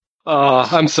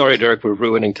I'm sorry, Dirk, we're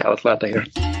ruining Talaslata here.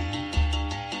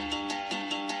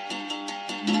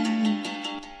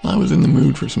 I was in the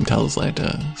mood for some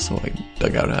Talaslanta, so I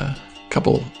dug out a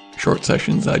couple short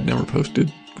sessions I'd never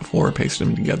posted before, pasted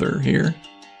them together here.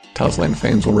 Talaslanta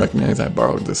fans will recognize I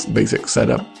borrowed this basic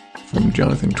setup from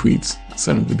Jonathan Tweet's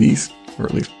Son of the Beast, or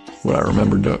at least what I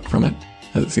remembered from it,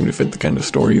 as it seemed to fit the kind of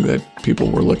story that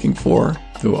people were looking for,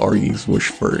 though Ari's wish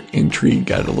for intrigue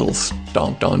got a little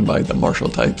stomped on by the martial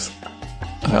types.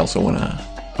 I also want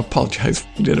to apologize.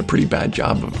 We did a pretty bad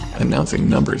job of announcing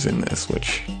numbers in this,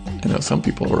 which I know some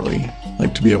people really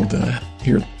like to be able to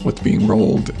hear what's being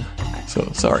rolled,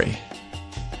 so sorry.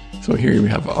 So here we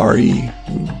have Ari,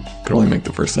 who could only make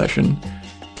the first session,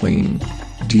 playing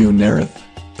Dionerith,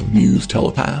 the Muse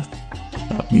telepath.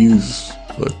 Muse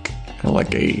look kind of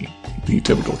like the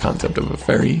typical concept of a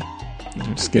fairy.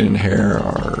 Their skin and hair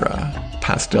are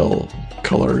pastel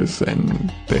colors,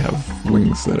 and they have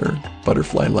wings that are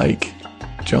butterfly-like.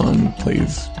 John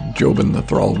plays Jobin the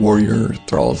Thrall warrior.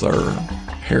 Thralls are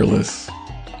hairless,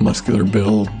 muscular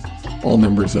build. All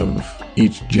members of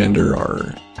each gender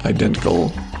are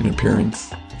identical in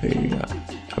appearance. They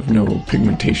have no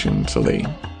pigmentation, so they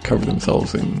cover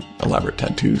themselves in elaborate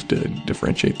tattoos to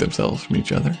differentiate themselves from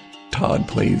each other. Todd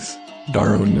plays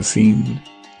Daro Nassim,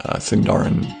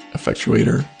 Sindarin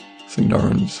effectuator.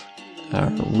 Sindarin's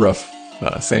rough,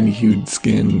 sandy-hued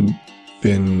skin,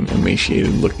 thin,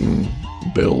 emaciated-looking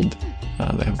build.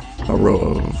 They have a row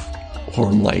of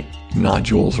horn-like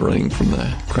nodules running from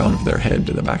the crown of their head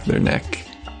to the back of their neck,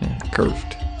 a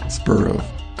curved spur of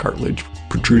cartilage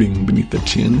protruding beneath the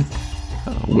chin.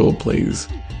 Will plays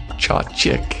Cha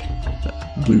Chick,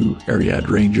 blue Ariad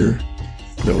Ranger,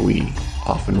 though we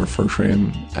often refer to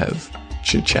him as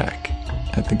Chichak.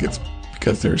 I think it's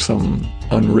because there's some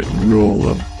unwritten rule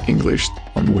of English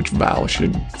on which vowel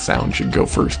sound should go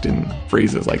first in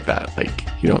phrases like that. Like,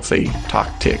 you don't say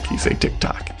talk tick, you say tick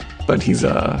tock. But he's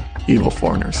a evil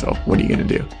foreigner, so what are you gonna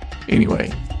do?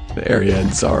 Anyway, the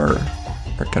Ariads are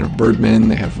kind of birdmen.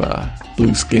 They have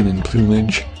blue skin and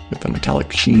plumage with a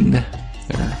metallic sheen.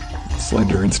 They're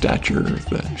slender in stature,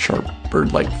 the sharp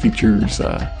bird-like features,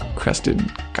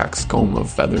 crested coxcomb of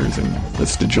feathers, and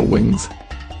vestigial wings.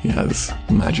 He has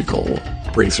magical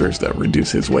bracers that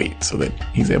reduce his weight so that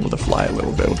he's able to fly a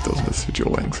little bit with those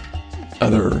vestigial wings.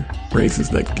 Other races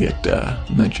that get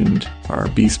mentioned are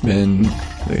beastmen,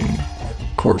 the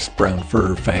coarse brown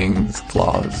fur, fangs,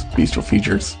 claws, bestial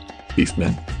features,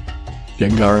 beastmen.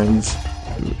 Yengarans,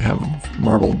 who have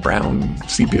marbled brown,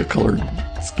 sepia-colored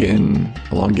skin,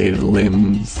 elongated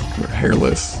limbs, they're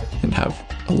hairless, and have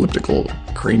elliptical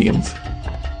craniums.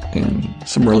 And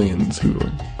Cimmerlians, who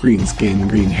are green-skinned,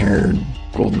 green-haired,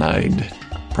 golden-eyed,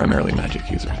 primarily magic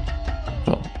users.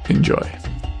 Well, enjoy.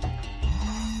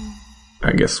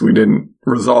 I guess we didn't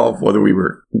resolve whether we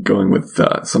were going with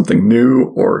something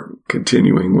new or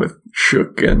continuing with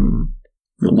Shook and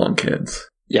the Lunkheads.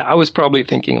 Yeah, I was probably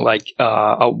thinking like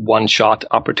a one-shot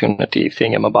opportunity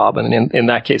thingamabob, and in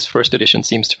that case, first edition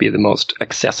seems to be the most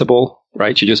accessible,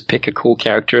 right? You just pick a cool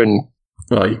character and...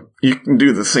 Well, you can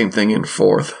do the same thing in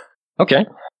fourth. Okay.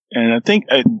 And I think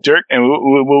Dirk, and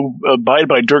we'll abide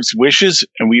by Dirk's wishes,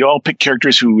 and we all pick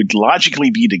characters who would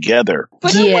logically be together.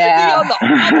 But it would be on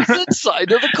the opposite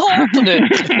side of the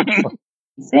continent.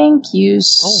 Thank you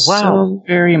so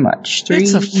very much.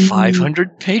 It's a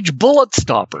 500-page bullet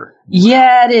stopper.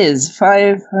 Yeah, it is.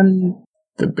 500.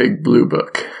 The big blue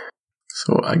book.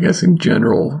 So I guess in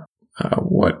general,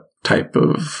 what type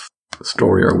of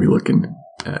story are we looking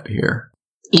at here?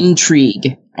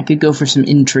 Intrigue. I could go for some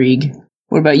intrigue.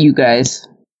 What about you guys?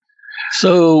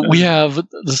 So we have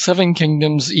the Seven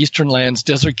Kingdoms, Eastern Lands,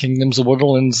 Desert Kingdoms, the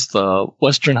Woodlands, the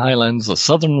Western Highlands, the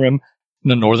Southern Rim,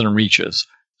 and the Northern Reaches.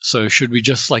 So should we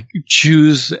just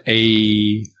choose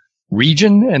a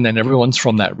region and then everyone's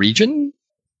from that region?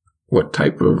 What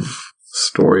type of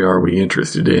story are we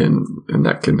interested in? And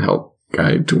that can help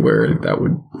guide to where that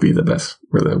would be the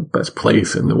best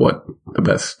place and what the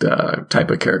best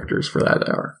type of characters for that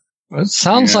are. It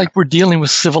sounds like we're dealing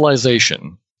with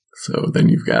civilization. So then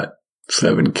you've got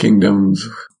Seven Kingdoms,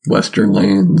 Western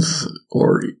Lands,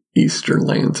 or Eastern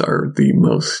Lands are the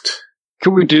most...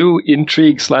 Could we do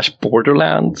intrigue /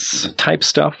 Borderlands type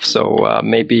stuff? So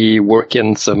maybe work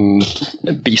in some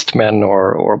beastmen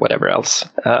or whatever else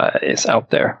is out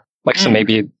there. So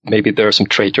maybe there are some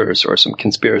traitors or some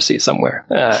conspiracy somewhere,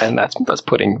 and that's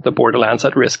putting the Borderlands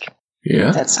at risk.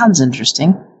 Yeah, that sounds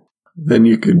interesting. Then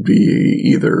you could be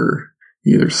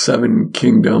either Seven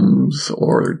Kingdoms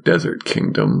or Desert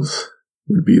Kingdoms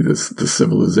would be the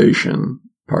civilization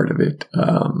part of it,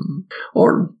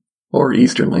 or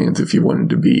Eastern Lands if you wanted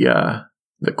to be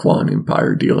the Quan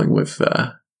Empire dealing with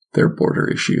their border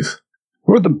issues.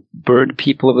 Who are the bird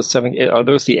people of the seven? Are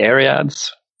those the Ariads?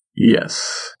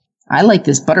 Yes. I like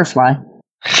this butterfly.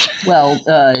 Well,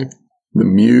 The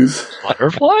Muse.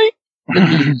 Butterfly? the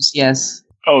muse, yes.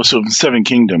 Oh, so 7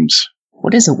 Kingdoms.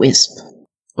 What is a wisp?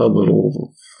 A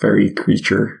little fairy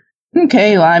creature.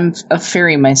 Okay, well, I'm a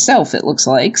fairy myself, it looks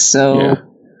like, so Yeah.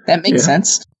 that makes Yeah.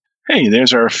 sense. Hey,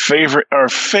 there's our favorite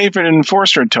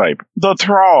enforcer type, the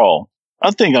Thrall.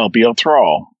 I think I'll be a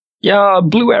Thrall. Yeah,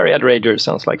 Blue Ariad Ranger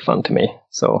sounds like fun to me.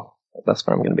 So that's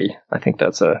where I'm going to be. I think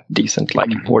that's a decent, like,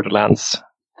 Borderlands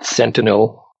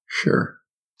Sentinel. Sure.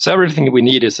 So everything we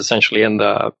need is essentially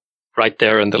right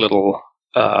there in the little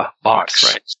box,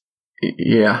 right?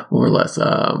 Yeah, more or less.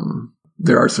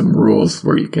 There are some rules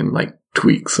where you can, like,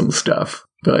 tweak some stuff,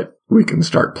 but we can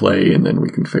start play and then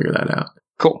we can figure that out.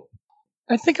 Cool.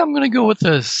 I think I'm going to go with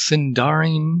the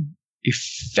Sindarin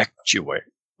Effectuator.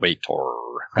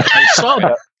 I saw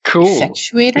that. Cool.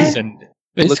 Effectuator? And Look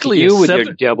at basically, you with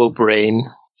your double brain.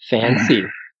 Fancy.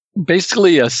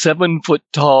 basically a 7-foot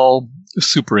tall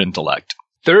super intellect.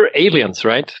 They're aliens,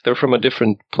 right? They're from a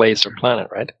different place or planet,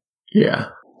 right? Yeah.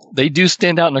 They do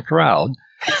stand out in a crowd.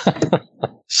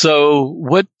 So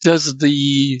what does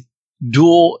the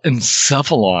dual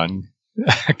encephalon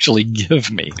actually give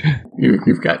me?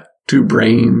 You've got 2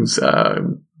 brains.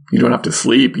 You don't have to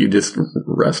sleep. You just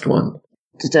rest one.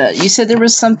 You said there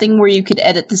was something where you could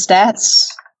edit the stats?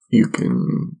 You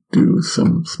can do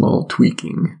some small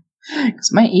tweaking.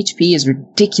 Because my HP is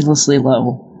ridiculously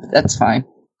low. That's fine.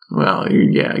 Well,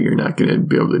 you're not going to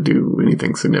be able to do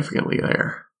anything significantly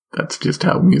there. That's just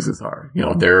how muses are. You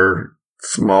know, they're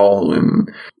small and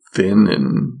thin,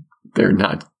 and they're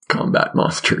not combat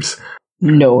monsters.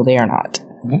 No, they are not.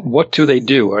 What do they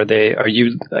do?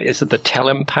 Is it the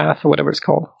telepath or whatever it's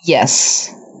called?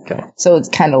 Yes. Okay. So it's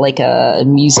kind of like a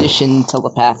musician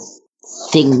telepath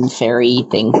thing, fairy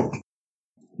thing.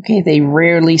 Okay, they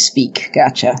rarely speak.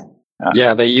 Gotcha.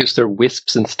 Yeah, they use their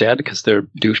wisps instead because they're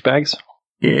douchebags.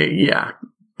 Yeah,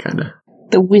 kind of.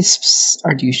 The wisps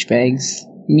are douchebags.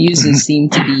 Muses seem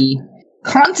to be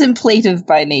contemplative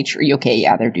by nature. Okay,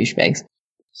 yeah, they're douchebags.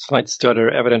 Slight stutter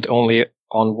evident only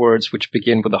on words which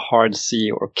begin with a hard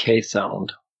C or K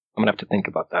sound. I'm going to have to think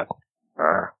about that.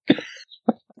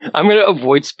 I'm going to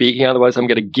avoid speaking, otherwise I'm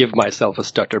going to give myself a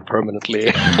stutter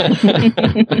permanently.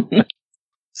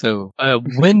 So a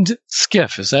wind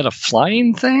skiff, is that a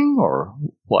flying thing or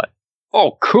what?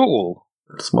 Oh, cool.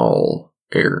 Small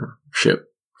airship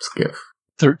skiff.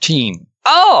 13.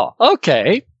 Oh,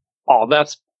 okay. Oh,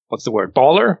 what's the word?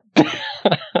 Baller?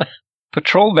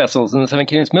 Patrol vessels in the Seven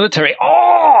Kingdoms military.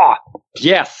 Oh!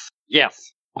 Yes.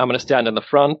 I'm going to stand in the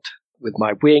front with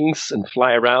my wings and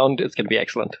fly around. It's going to be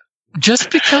excellent.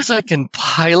 Just because I can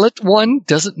pilot one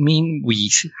doesn't mean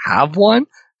we have one,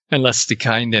 unless the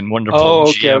kind and wonderful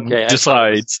GM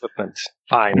decides.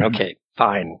 Fine, okay,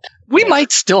 fine. We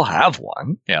might still have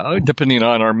one, depending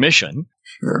on our mission.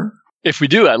 Sure. If we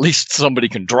do, at least somebody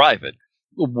can drive it.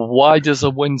 Why does a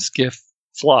wind skiff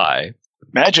fly?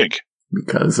 Magic.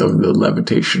 Because of the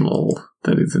levitational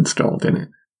that is installed in it.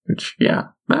 Which, yeah,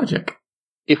 magic.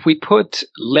 If we put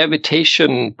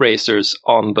levitation bracers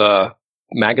on the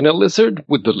Magna lizard,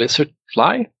 would the lizard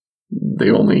fly?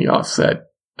 They only offset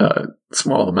a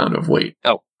small amount of weight.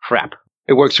 Oh, crap.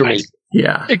 It works for me.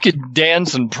 Yeah. It could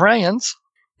dance and prance.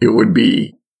 It would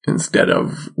be, instead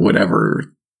of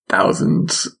whatever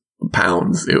thousands of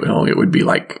pounds, it would be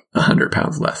like 100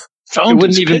 pounds less. It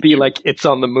wouldn't even be like it's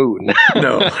on the moon.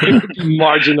 No. It would be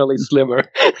marginally slimmer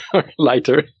or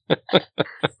lighter.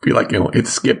 Be like, it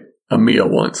skipped a meal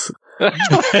once.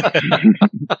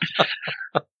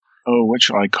 Oh, what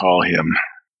shall I call him?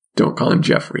 Don't call him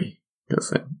Jeffrey,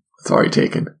 because it's already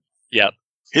taken. Yep.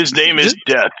 His name is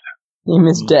Death. Name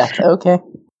is Death. Okay.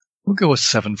 We'll go with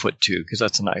 7'2", because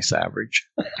that's a nice average.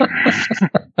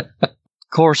 Of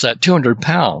course, at 200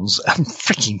 pounds, I'm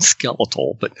freaking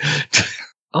skeletal, but...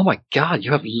 Oh my god,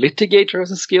 you have litigator as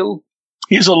a skill?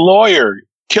 He's a lawyer.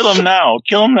 Kill him now.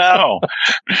 Kill him now.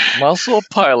 I'm also a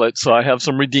pilot, so I have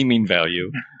some redeeming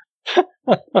value.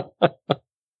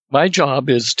 My job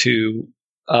is to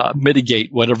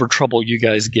mitigate whatever trouble you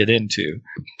guys get into.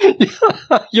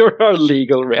 You're our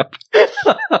legal rep.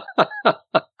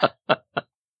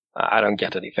 I don't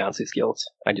get any fancy skills.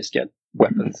 I just get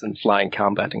weapons and flying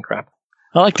combat and crap.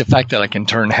 I like the fact that I can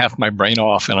turn half my brain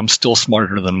off and I'm still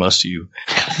smarter than most of you.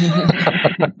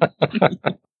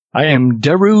 I am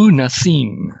Deru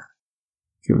Nassim.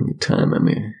 Giving you time, I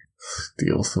may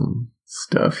steal some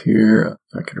stuff here,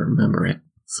 if I can remember it.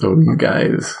 So you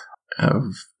guys have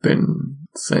been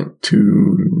sent to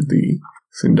the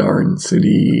Sindarin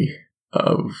city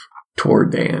of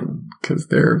Tordan, because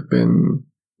there have been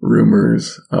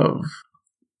rumors of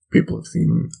people have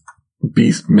seen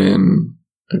beastmen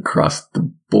across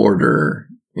the border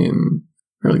in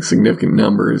really significant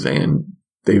numbers, and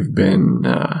they've been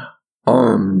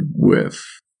armed with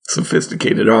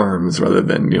sophisticated arms rather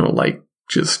than, like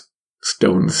just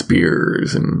stone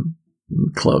spears and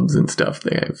clubs and stuff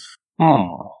they have.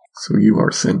 Oh. So you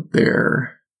are sent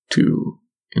there to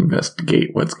investigate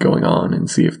what's going on and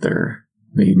see if there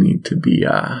may need to be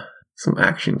some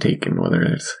action taken, whether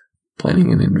it's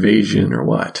planning an invasion or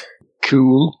what.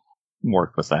 Cool.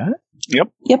 Work with that. Yep.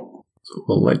 So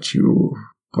we'll let you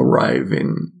arrive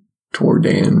in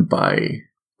Tordan by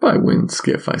wind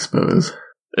skiff, I suppose.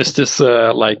 Is this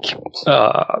town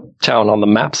on the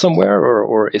map somewhere,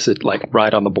 or is it like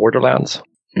right on the borderlands?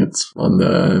 It's on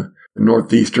the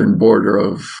northeastern border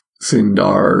of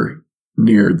Sindar,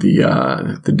 near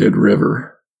the Dead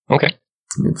River. Okay.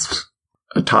 It's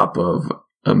atop of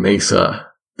a mesa.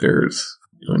 There's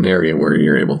an area where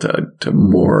you're able to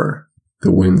moor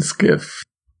the wind skiff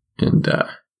and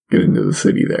get into the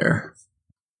city there.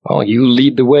 Well, you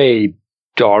lead the way,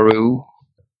 Daru.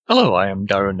 Hello, I am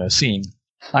Daru Nasim.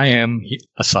 I am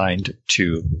assigned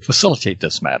to facilitate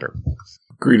this matter.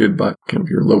 Greeted by kind of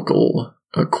your local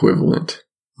equivalent,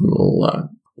 who will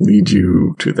lead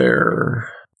you to the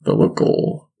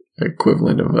local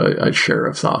equivalent of a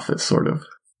sheriff's office, sort of.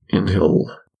 And he'll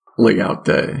lay out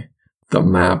the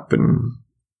map and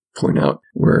point out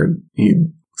where he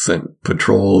sent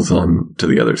patrols on to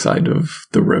the other side of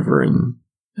the river and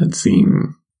had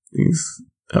seen these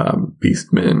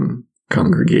beastmen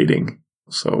congregating.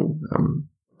 So,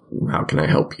 how can I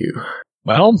help you?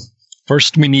 Well,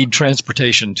 first we need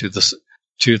transportation to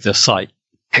the site.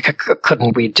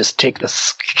 Couldn't we just take the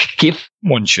skiff?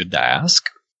 One should ask.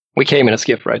 We came in a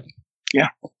skiff, right? Yeah.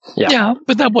 Yeah,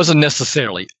 but that wasn't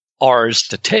necessarily ours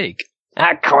to take.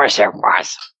 Of course it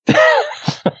was.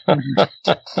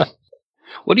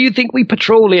 What do you think we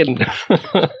patrol in?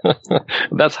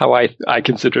 That's how I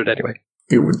consider it anyway.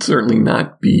 It would certainly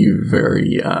not be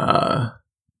very,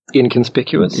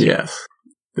 inconspicuous? Yes.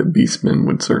 The beastmen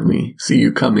would certainly see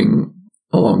you coming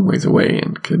a long ways away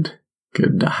and could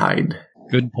hide.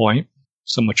 Good point.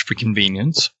 So much for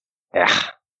convenience.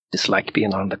 Dislike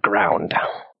being on the ground.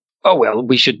 Oh well,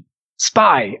 we should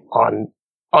spy on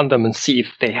them and see if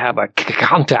they have a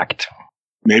contact.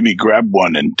 Maybe grab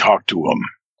one and talk to them.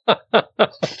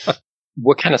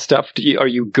 What kind of stuff are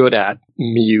you good at,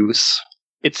 Muse?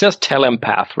 It says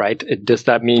telepath, right? Does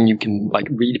that mean you can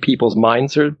read people's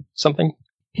minds or something?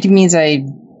 It means I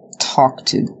talk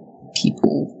to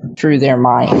people through their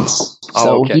minds.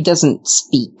 So okay. He doesn't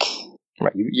speak.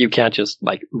 Right, you can't just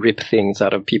rip things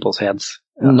out of people's heads.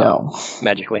 No.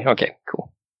 Magically. Okay,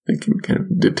 cool. They can kind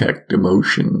of detect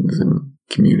emotions and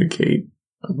communicate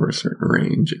over a certain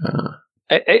range.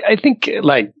 I think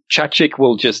Chachik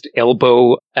will just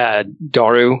elbow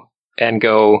Daru and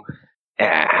go,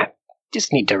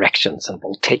 just need directions and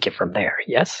we'll take it from there,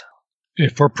 yes?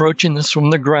 If we're approaching this from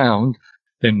the ground,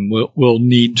 then we'll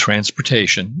need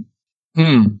transportation.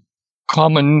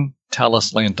 Common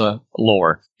Talislanta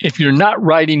lore. If you're not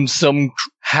riding some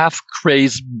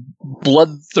half-crazed,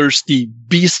 bloodthirsty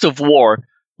beast of war,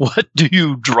 what do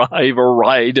you drive or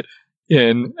ride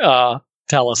in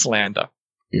Talislanta?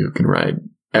 You can ride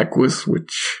Equus,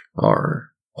 which are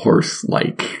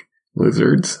horse-like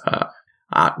lizards.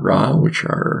 Atra, which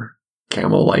are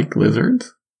camel-like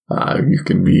lizards. You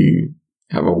can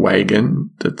have a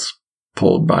wagon that's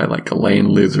pulled by a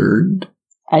land lizard.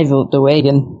 I vote the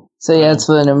wagon. So yeah, that's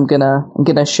what I'm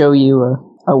gonna show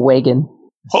you a wagon.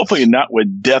 Hopefully not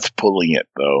with Death pulling it,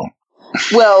 though.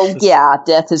 Well, yeah,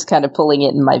 Death is kind of pulling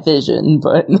it in my vision,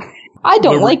 but I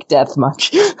don't like Death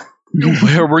much.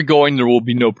 Where we're going, there will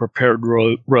be no prepared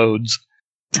roads.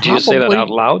 Did you say that out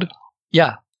loud?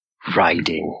 Yeah.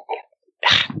 Riding.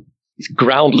 These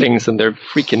groundlings and their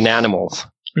freaking animals.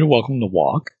 You're welcome to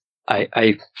walk.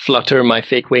 I flutter my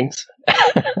fake wings.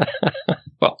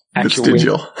 Well, actual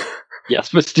vestigial. Wings. Yes,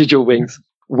 vestigial wings.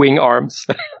 Wing arms.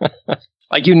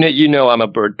 You know I'm a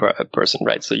bird person,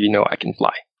 right? So you know I can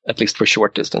fly, at least for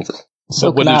short distances.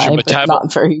 So what can is your but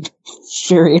not very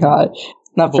high.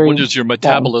 But what is your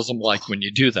metabolism like when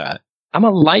you do that? I'm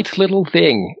a light little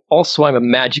thing. Also, I'm a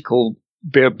magical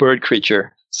bird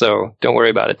creature, so don't worry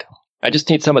about it. I just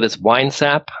need some of this wine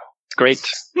sap. It's great.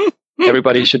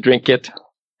 Everybody should drink it.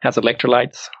 Has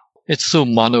electrolytes. It's so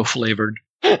mono-flavored.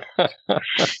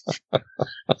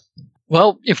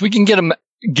 Well, if we can get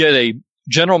a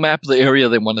general map of the area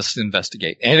they want us to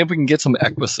investigate, and if we can get some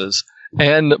equises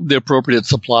and the appropriate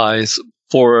supplies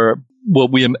for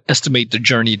what we estimate the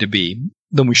journey to be,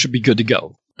 then we should be good to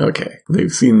go. Okay.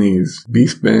 They've seen these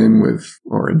beastmen with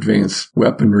more advanced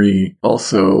weaponry.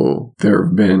 Also, there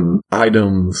have been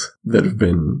items that have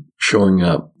been showing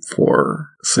up for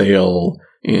sale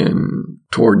in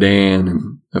Tordan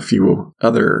and a few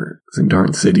other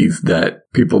Sindarin cities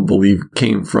that people believe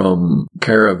came from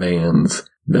caravans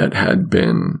that had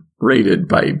been raided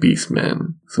by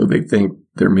beastmen. So they think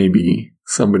there may be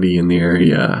somebody in the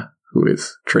area who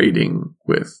is trading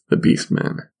with the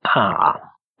beastmen. I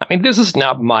mean, this is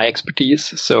not my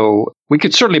expertise, so we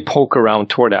could certainly poke around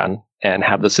Tordan and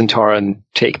have the Sindarin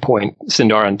take point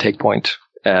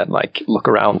and look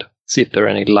around, see if there are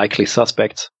any likely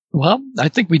suspects. Well, I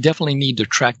think we definitely need to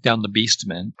track down the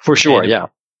beastmen. For sure, and yeah.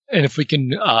 And if we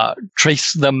can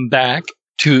trace them back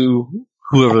to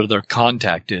whoever their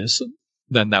contact is,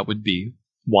 then that would be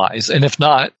wise. And if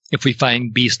not, if we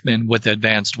find beastmen with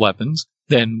advanced weapons,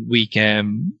 then we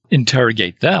can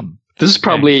interrogate them. This is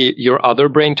probably your other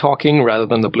brain talking rather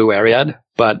than the Blue Ariad,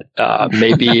 but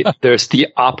maybe there's the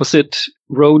opposite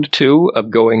road too, of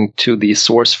going to the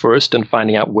source first and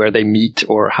finding out where they meet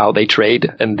or how they trade,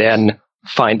 and then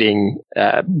finding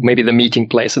maybe the meeting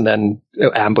place and then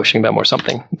ambushing them or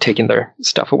something, taking their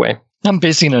stuff away. I'm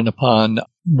basing it upon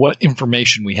what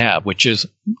information we have, which is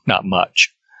not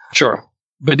much. Sure.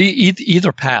 But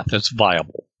either path is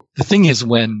viable. The thing is,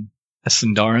 when a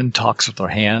Sindarin talks with their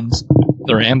hands,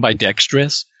 they're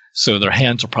ambidextrous, so their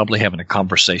hands are probably having a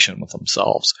conversation with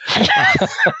themselves.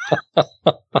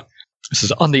 This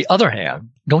is on the other hand.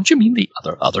 Don't you mean the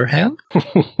other hand?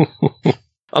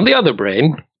 On the other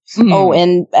brain. Oh,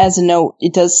 and as a note,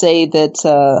 it does say that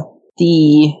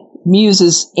the Muse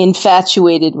is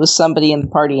infatuated with somebody in the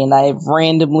party, and I have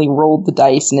randomly rolled the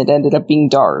dice, and it ended up being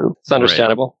Daru. It's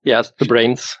understandable. Right. Yes, the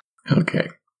brains. Okay.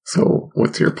 So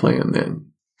what's your plan then?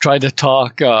 Try to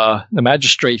talk the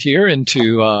magistrate here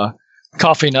into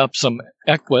coughing up some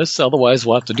Equus. Otherwise,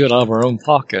 we'll have to do it out of our own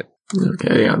pocket.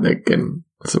 Okay, yeah, they can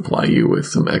supply you with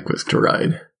some Equus to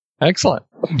ride. Excellent.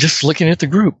 Just looking at the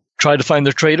group. Try to find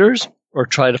the traders, or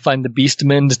try to find the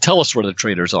beastmen to tell us where the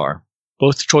traders are.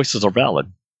 Both choices are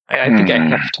valid. I think I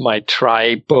heft my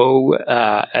tri-bow,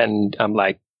 and I'm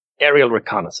like, aerial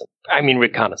reconnaissance.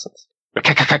 Reconnaissance.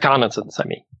 Reconnaissance, I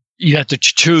mean. You have to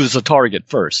choose a target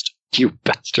first. You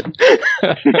bastard.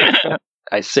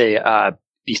 I say,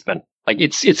 beastmen. Like,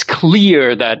 it's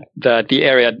clear that the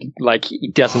area, like,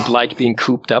 he doesn't like being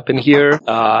cooped up in here,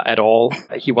 at all.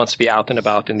 He wants to be out and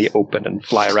about in the open and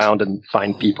fly around and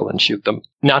find people and shoot them.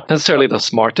 Not necessarily the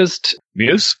smartest.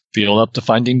 Muse, feel up to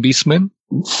finding beastmen?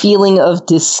 Feeling of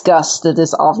disgust that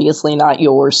is obviously not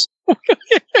yours.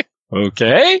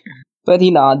 Okay. But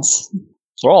he nods.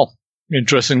 Thrall,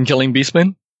 interested in killing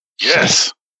beastmen?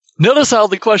 Yes. Notice how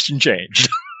the question changed.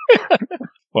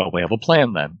 Well, we have a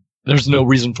plan then. There's no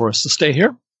reason for us to stay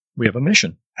here. We have a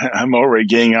mission. I'm already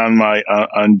getting on my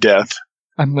on death.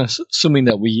 I'm assuming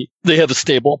that they have a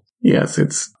stable. Yes,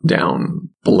 it's down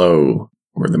below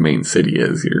where the main city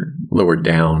is. You're lowered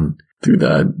down through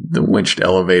the winched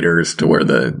elevators to where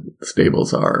the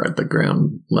stables are at the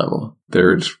ground level.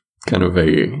 There's kind of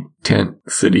a tent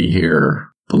city here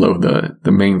below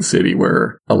the main city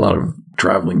where a lot of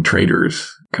traveling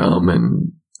traders come,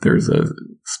 and there's a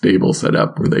stable set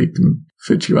up where they can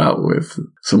fit you out with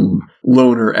some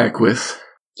loner Equus.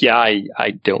 Yeah,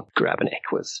 I don't grab an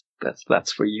Equus.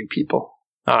 That's for you people.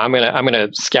 I'm gonna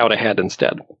scout ahead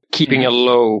instead, keeping a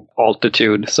low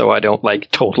altitude so I don't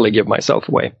totally give myself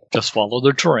away. Just follow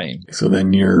the terrain. So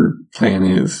then your plan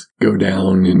is go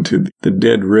down into the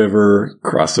Dead River,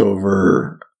 cross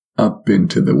over up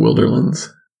into the Wilderlands.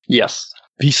 Yes.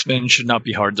 Beastmen should not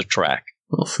be hard to track.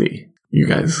 We'll see. You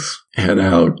guys head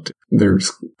out.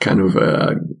 There's kind of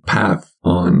a path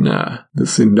on the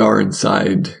Sindarin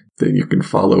side that you can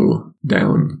follow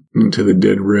down into the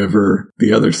Dead River.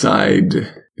 The other side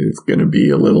is going to be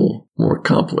a little more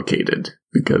complicated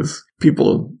because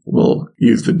people will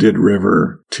use the Dead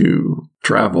River to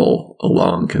travel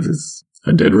along because it's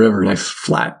a dead river, nice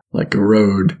flat like a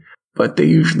road, but they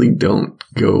usually don't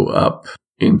go up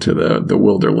into the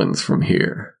Wilderlands from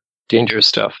here. Dangerous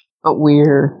stuff. But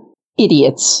we're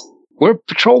idiots. We're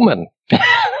patrolmen.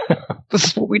 This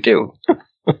is what we do.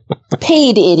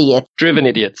 Paid idiots. Driven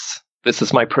idiots. This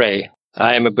is my prey.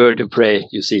 I am a bird of prey,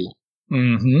 you see.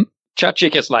 Mm-hmm.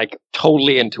 Chachik is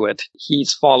totally into it.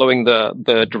 He's following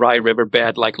the dry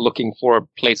riverbed, looking for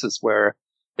places where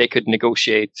they could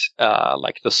negotiate,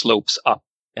 the slopes up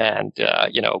and,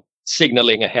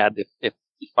 signaling ahead if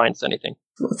he finds anything.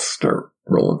 Let's start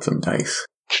rolling some dice.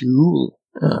 Cool.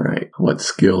 All right. What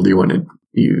skill do you want to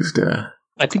use to...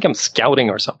 I think I'm scouting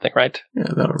or something, right?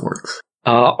 Yeah, that works.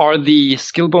 Are the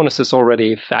skill bonuses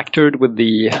already factored with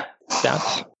the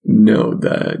stats? know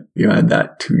that you add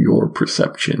that to your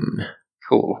perception.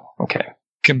 Cool. Okay.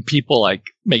 Can people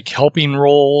make helping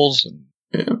rolls?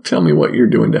 Tell me what you're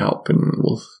doing to help, and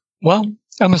we'll. Well,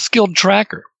 I'm a skilled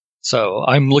tracker, so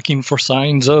I'm looking for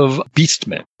signs of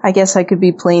beastmen. I guess I could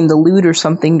be playing the lute or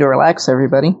something to relax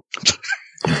everybody.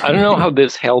 I don't know how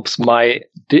this helps my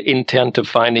intent of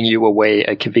finding you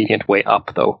a convenient way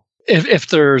up, though. If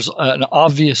there's an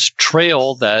obvious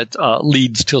trail that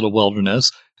leads to the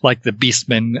wilderness, like the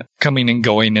beastmen coming and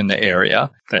going in the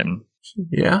area, then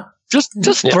Yeah. just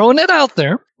throwing it out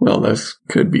there. Well, this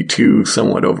could be two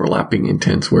somewhat overlapping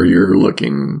intents where you're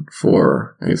looking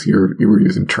for, I guess you were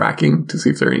using tracking to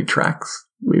see if there are any tracks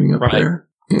leading up there.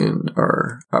 And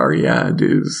our Ariad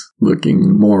is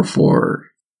looking more for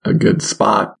a good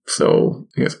spot. So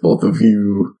I guess both of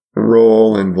you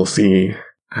roll and we'll see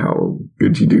how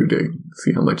good you do to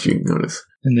see how much you notice.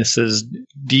 And this is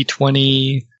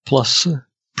D20 plus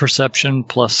perception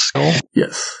plus skill.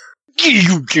 Yes.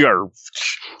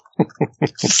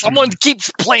 Someone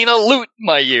keeps playing a lute in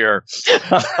my ear.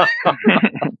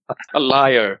 A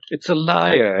liar. It's a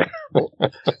liar.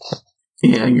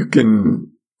 Yeah, you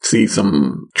can see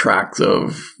some tracks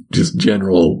of just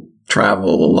general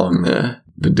travel along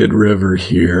the Did River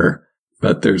here,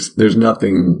 but there's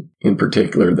nothing in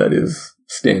particular that is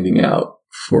standing out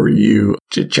for you.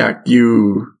 Chit-Chak,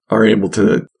 you are able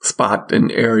to spot an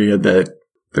area that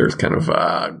there's kind of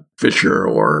a fissure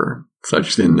or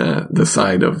such in the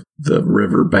side of the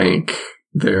river bank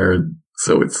there.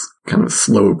 So it's kind of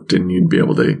sloped and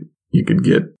you could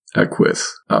get Equus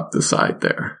up the side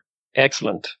there.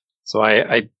 Excellent. So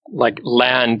I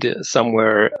land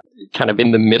somewhere kind of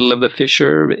in the middle of the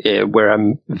fissure where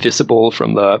I'm visible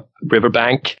from the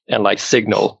riverbank and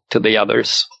signal to the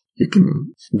others. You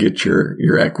can get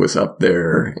your Equus up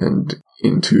there and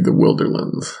into the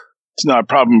Wilderlands. It's not a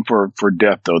problem for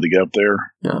Death, though, to get up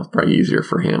there. Yeah, it's probably easier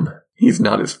for him. He's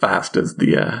not as fast as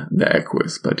the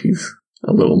Equus, but he's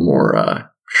a little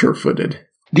more sure-footed.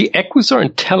 The Equus are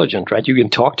intelligent, right? You can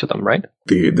talk to them, right?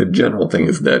 The general thing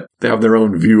is that they have their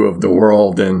own view of the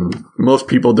world, and most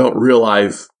people don't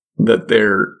realize that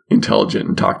they're intelligent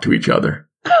and talk to each other.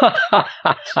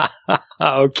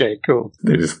 Okay, cool.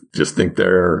 They just think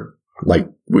they're like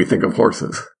we think of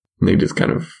horses. And they just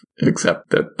kind of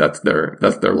accept that that's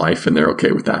their life, and they're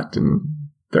okay with that, and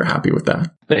they're happy with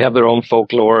that. They have their own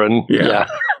folklore, and yeah.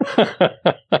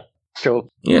 Cool.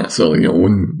 Yeah, so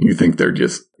when you think they're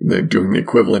doing the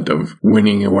equivalent of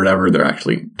winning or whatever, they're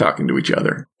actually talking to each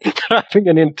other. Having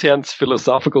an intense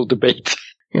philosophical debate.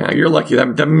 Yeah, you're lucky.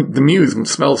 The Muse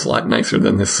smells a lot nicer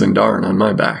than this Sindarin on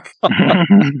my back.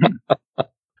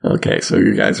 Okay, so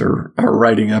you guys are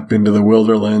riding up into the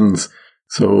Wilderlands.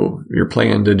 So your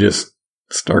plan to just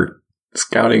start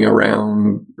scouting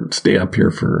around, stay up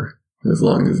here for as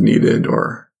long as needed,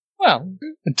 or? Well,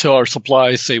 until our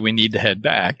supplies say we need to head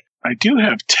back. I do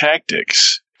have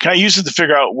tactics. Can I use it to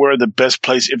figure out where the best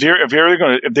place? If they were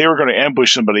going to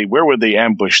ambush somebody, where would they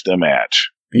ambush them at?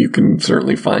 You can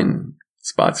certainly find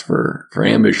spots for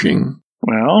ambushing.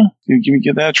 Well,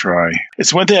 give that a try.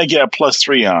 It's one thing I get a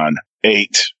 +3 on.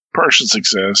 8. Partial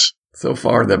success. So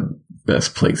far, the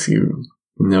best place you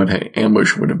know to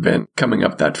ambush would have been coming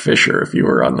up that fissure. If you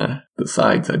were on the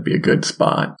sides, that'd be a good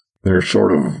spot. There's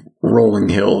sort of rolling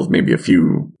hills, maybe a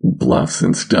few bluffs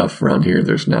and stuff around here.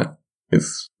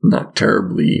 It's not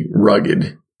terribly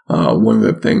rugged. One of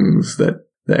the things that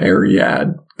the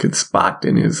Ariad could spot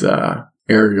in his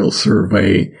aerial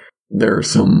survey, there are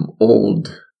some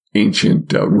old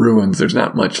ancient ruins. There's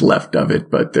not much left of it,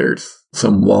 but there's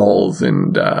some walls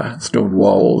and stone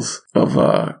walls of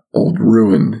old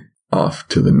ruin off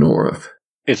to the north.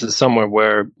 Is it somewhere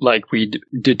where, we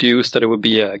deduced that it would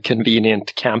be a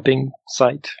convenient camping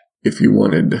site? If you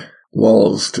wanted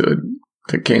walls to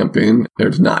camp in,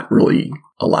 there's not really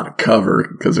a lot of cover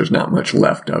because there's not much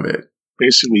left of it.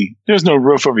 Basically, there's no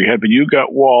roof over your head, but you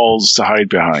got walls to hide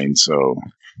behind, so...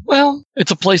 Well,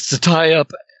 it's a place to tie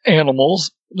up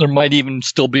animals. There might even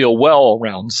still be a well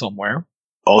around somewhere.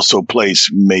 Also a place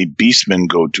may beastmen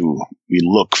go to. We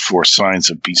look for signs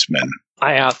of beastmen.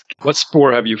 I ask, what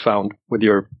spoor have you found with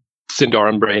your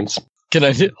Sindarin brains? Can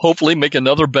I hopefully make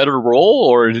another better roll,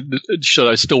 or should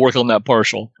I still work on that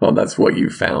partial? Well, that's what you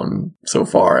found so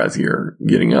far as you're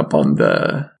getting up on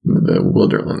the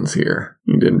Wilderlands here.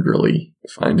 You didn't really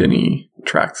find any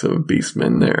tracks of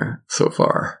beastmen there so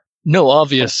far. No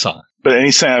obvious sign. But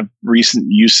any sign of recent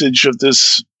usage of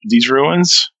these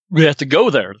ruins? We have to go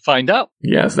there to find out.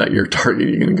 Yeah, is that your target? Are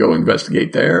you going to go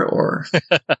investigate there, or?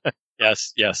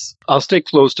 Yes. I'll stay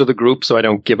close to the group so I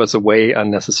don't give us away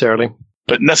unnecessarily.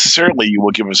 But necessarily you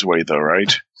will give us away, though,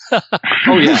 right?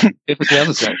 Oh, yeah, if it's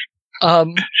necessary.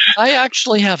 I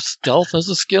actually have stealth as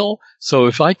a skill, so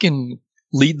if I can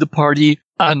lead the party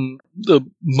on the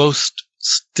most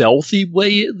stealthy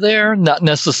way there, not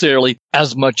necessarily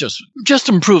as much as just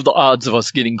improve the odds of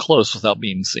us getting close without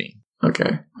being seen.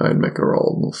 Okay, I'd make a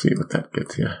roll. We'll see what that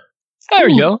gets you. There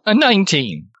you go, a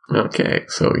 19. Okay,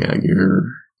 so yeah,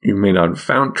 you may not have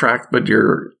found tracks, but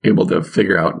you're able to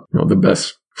figure out the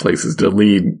best places to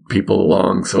lead people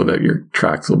along so that your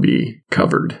tracks will be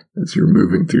covered as you're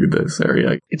moving through this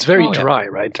area. It's very dry,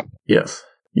 right? Yes.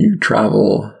 You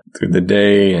travel through the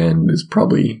day and it's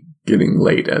probably getting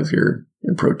late as you're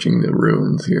approaching the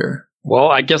ruins here. Well,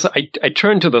 I guess I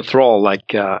turn to the thrall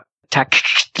like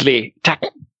tactically.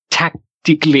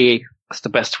 That's the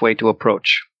best way to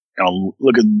approach. I'll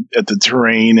look at the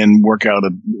terrain and work out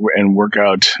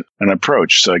an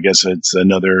approach. So I guess it's a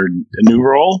new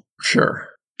roll. Sure.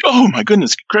 Oh my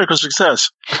goodness! Critical success.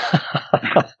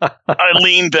 I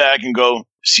lean back and go,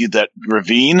 see that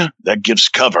ravine? That gives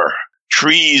cover.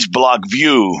 Trees block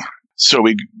view. So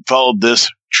we followed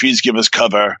this. Trees give us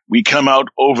cover. We come out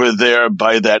over there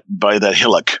by that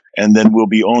hillock, and then we'll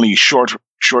be only short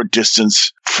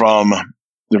distance from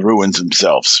the ruins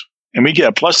themselves. And we get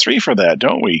a +3 for that,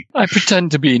 don't we? I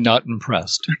pretend to be not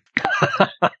impressed.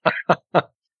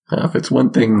 If it's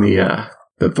one thing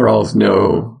the thralls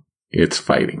know, it's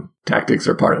fighting. Tactics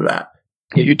are part of that.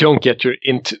 You don't get your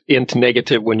int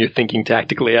negative when you're thinking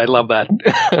tactically. I love that.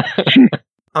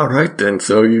 All right, then.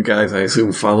 So you guys, I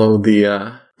assume, follow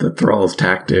the thralls'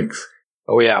 tactics.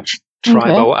 Oh, yeah.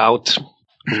 Tribo out,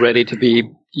 ready to be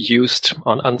used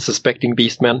on unsuspecting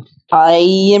beastmen. I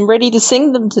am ready to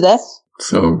sing them to death.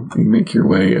 So you make your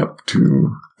way up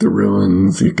to the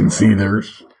ruins. You can see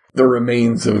there's the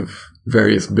remains of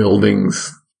various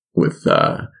buildings with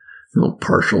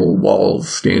partial walls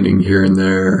standing here and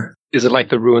there. Is it like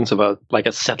the ruins of a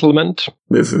settlement?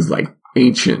 This is like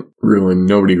ancient ruin.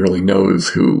 Nobody really knows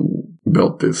who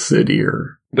built this city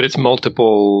But it's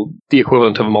the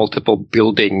equivalent of multiple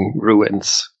building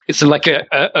ruins. Is it like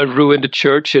a ruined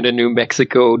church in a New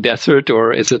Mexico desert,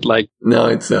 or is it like... No,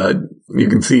 it's, you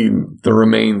can see the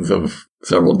remains of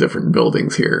several different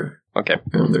buildings here. Okay.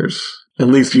 And there's, at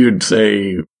least you'd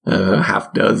say,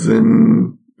 half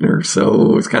dozen or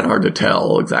so. It's kind of hard to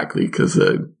tell exactly because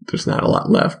there's not a lot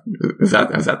left. Is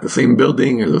that the same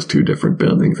building or those two different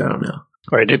buildings? I don't know.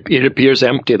 All right, it appears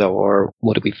empty though, or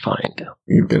what do we find?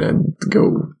 You're gonna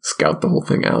go scout the whole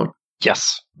thing out.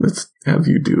 Yes. Let's have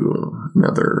you do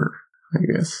another, I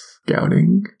guess,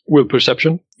 scouting. Will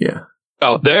perception? Yeah.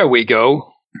 Oh, there we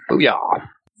go. Oh, yeah.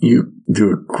 You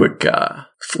do a quick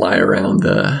fly around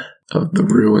of the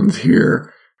ruins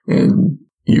here, and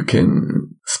you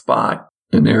can spot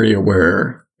an area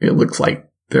where it looks like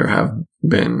there have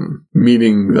been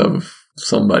meetings of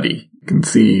somebody. You can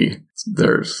see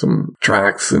there's some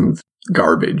tracks and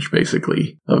garbage,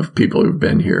 basically, of people who've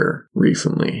been here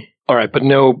recently. All right, but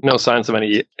no signs of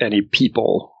any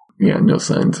people. Yeah, no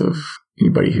signs of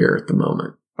anybody here at the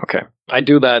moment. Okay. I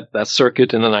do that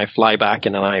circuit, and then I fly back,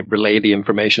 and then I relay the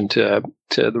information to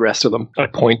the rest of them. I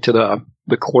point to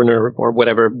the corner or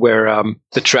whatever where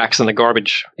the tracks and the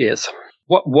garbage is.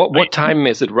 What time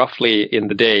is it roughly in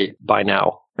the day by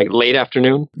now? Like late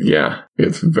afternoon? Yeah,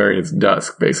 it's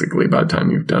dusk basically by the time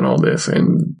you've done all this,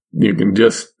 and you can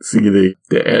just see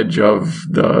the edge of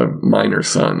the minor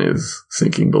sun is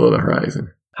sinking below the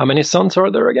horizon. How many suns are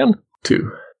there again?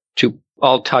 2. 2.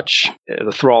 I'll touch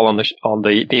the thrall on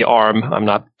the arm. I'm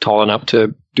not tall enough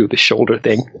to do the shoulder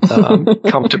thing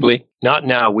comfortably. Not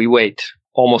now. We wait.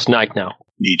 Almost night now.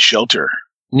 Need shelter.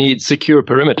 Need secure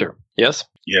perimeter. Yes?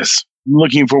 Yes.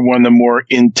 Looking for one of the more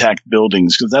intact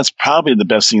buildings, because that's probably the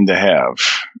best thing to have.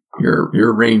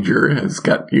 Your ranger has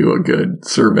got you a good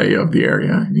survey of the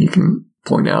area, and he can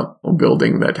point out a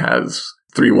building that has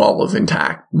 3 walls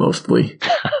intact, mostly.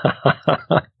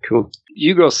 Cool.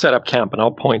 You go set up camp, and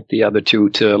I'll point the other 2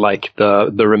 to, like,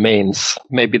 the remains.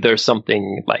 Maybe there's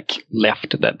something, like,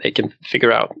 left that they can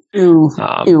figure out. Ew.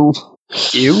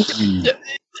 You?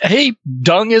 Hey,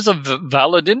 dung is a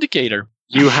valid indicator.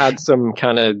 You had some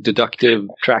kind of deductive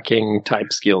tracking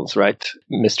type skills, right,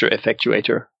 Mr.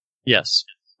 Effectuator? Yes,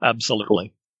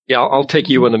 absolutely. Yeah, I'll take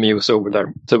you and the Muse over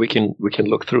there so we can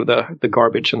look through the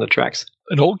garbage and the tracks.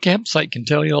 An old campsite can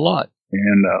tell you a lot.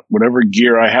 And whatever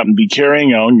gear I happen to be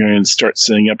carrying, I'm going to start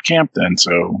setting up camp then.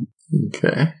 So,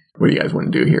 okay. What do you guys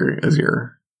want to do here as you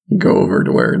go over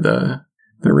to where the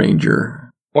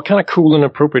ranger? What kind of cool and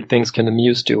appropriate things can the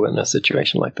Muse do in a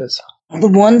situation like this? The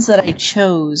ones that I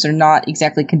chose are not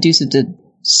exactly conducive to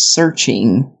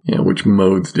searching. Yeah, which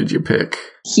modes did you pick?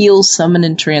 Heal, summon,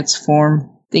 and transform.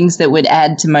 Things that would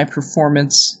add to my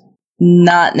performance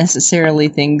not necessarily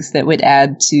things that would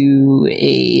add to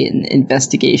an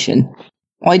investigation.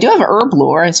 Well, I do have herb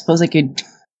lore. I suppose I could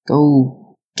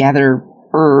go gather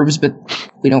herbs, but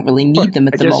we don't really need them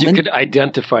at the moment. You could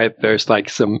identify if there's like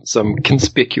some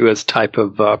conspicuous type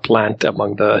of plant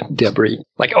among the debris.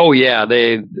 Like, oh yeah,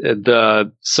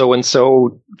 the so and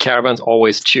so caravans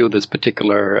always chew this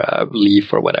particular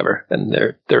leaf or whatever, and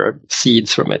there are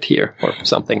seeds from it here or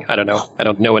something. I don't know. I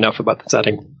don't know enough about the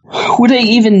setting. Would I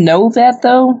even know that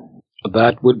though?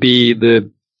 That would be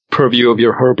the purview of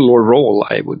your herb lore role,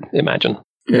 I would imagine.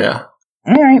 Yeah.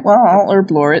 All right. Well, I'll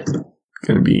herb lore it.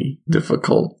 Going to be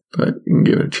difficult, but you can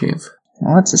give it a chance.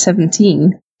 Well, it's a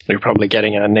 17. You're probably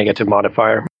getting a negative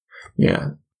modifier. Yeah.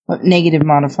 What negative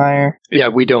modifier? Yeah,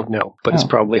 we don't know, but it's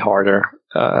probably harder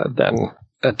than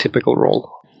a typical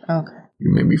roll. Okay.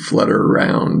 You maybe flutter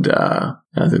around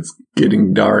as it's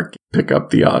getting dark, pick up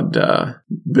the odd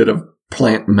bit of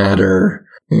plant matter,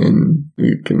 and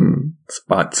you can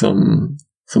spot some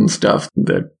stuff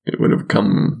that it would have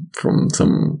come from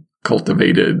some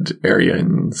cultivated area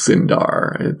in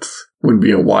Sindar. It wouldn't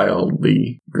be a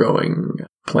wildly growing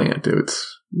plant. It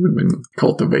would have been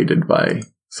cultivated by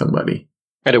somebody.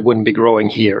 And it wouldn't be growing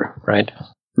here, right?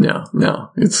 No.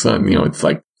 It's it's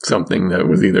like something that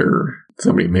was either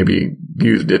somebody maybe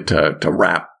used it to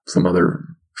wrap some other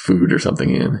food or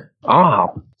something in.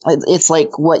 Oh. It's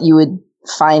like what you would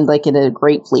find like in a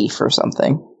grape leaf or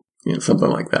something. Yeah,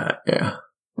 something like that. Yeah.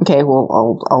 Okay, well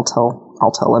I'll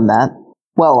tell him that.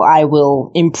 Well, I will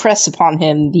impress upon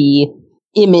him the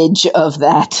image of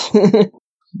that.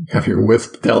 Have your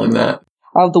wisp tell him that?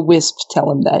 Of the wisp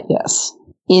tell him that, yes.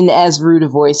 In as rude a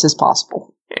voice as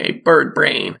possible. Hey, bird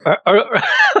brain.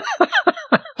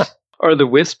 Are the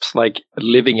wisps like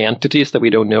living entities that we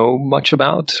don't know much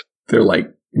about? They're like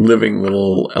living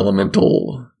little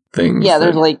elemental things. Yeah,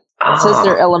 they're like, it says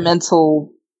they're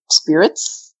elemental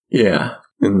spirits. Yeah,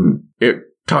 and it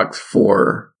talks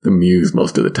for the muse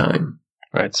most of the time.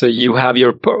 Right, so you have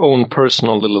your own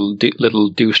personal little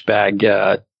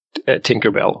douchebag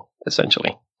Tinkerbell,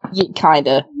 essentially. Yeah,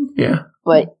 kinda. Yeah.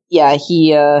 But yeah,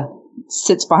 he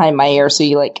sits behind my ear, so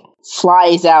he like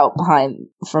flies out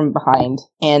from behind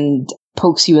and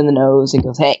pokes you in the nose and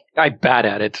goes, "Hey." I'm bad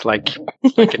at it, like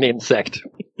an insect.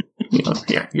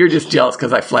 Yeah, you're just jealous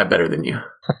because I fly better than you.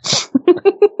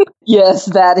 Yes,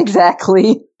 that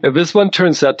exactly. If this one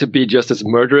turns out to be just as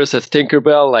murderous as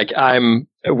Tinkerbell,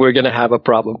 we're gonna have a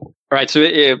problem. All right, so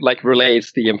it like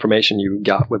relays the information you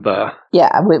got with the... Yeah,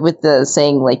 with the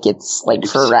saying like it's like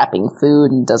for wrapping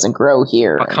food and doesn't grow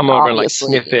here. I'll come over and like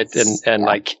sniff it and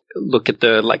like look at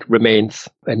the like remains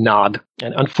and nod.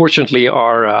 And unfortunately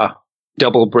our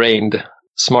double-brained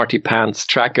Smarty Pants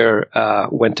tracker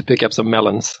went to pick up some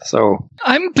melons, so...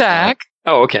 I'm back!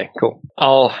 Oh, okay, cool.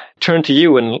 I'll turn to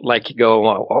you and like go,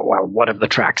 well, what of the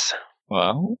tracks?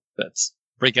 Well, let's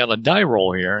break out a die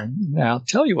roll here, and I'll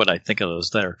tell you what I think of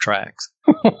those there tracks.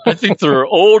 I think they're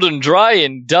old and dry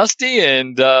and dusty,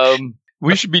 and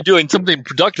we should be doing something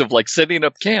productive like setting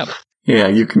up camp. Yeah,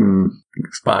 you can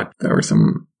spot there were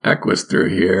some equus through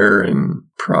here and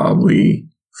probably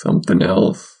something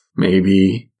else.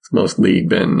 Maybe it's mostly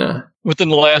been... within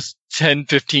the last 10,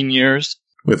 15 years?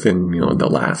 Within, the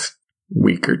last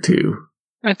week or two.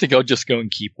 I think I'll just go and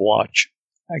keep watch.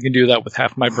 I can do that with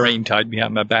half my brain tied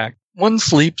behind my back. One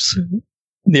sleeps,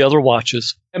 the other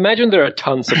watches. Imagine there are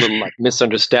tons of little like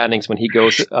misunderstandings when he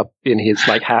goes up in his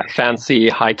like fancy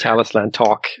high Talislan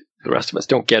talk. The rest of us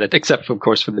don't get it, except of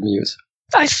course for the muse.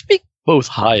 I speak both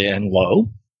high and low.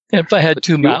 And if I had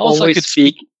two mouths, I could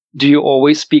speak. Do you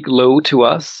always speak low to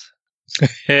us?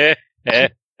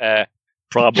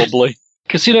 Probably.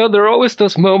 Because, there are always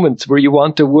those moments where you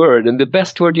want a word, and the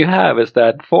best word you have is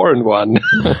that foreign one.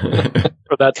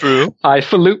 Is that true?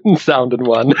 Highfalutin sounding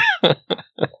one.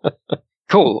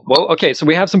 Cool. Well, okay, so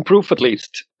we have some proof at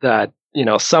least that,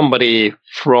 somebody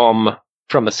from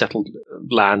the settled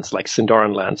lands, like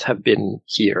Sindaran lands, has been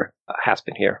here,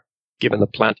 given the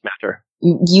plant matter.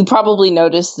 You probably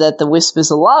noticed that the wisp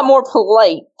is a lot more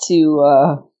polite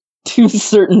to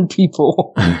certain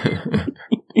people.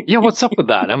 Yeah, what's up with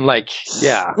that? I'm like,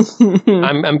 yeah.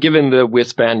 I'm giving the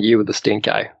wisp and you the stink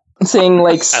eye. Saying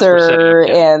like sir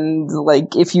and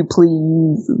like if you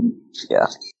please. Yeah.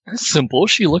 It's simple.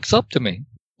 She looks up to me.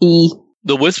 He.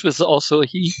 The wisp is also a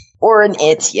he. Or an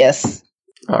it, yes.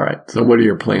 All right. So what are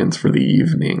your plans for the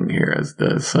evening here as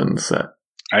the sun set?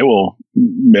 I will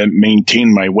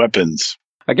maintain my weapons.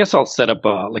 I guess I'll set up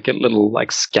a little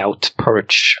like scout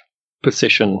perch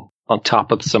position on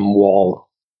top of some wall.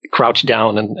 Crouch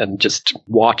down and just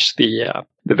watch the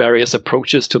various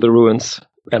approaches to the ruins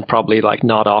and probably like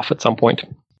nod off at some point.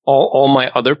 All my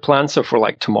other plans are for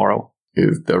like tomorrow.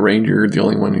 Is the ranger the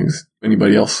only one who's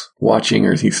anybody else watching,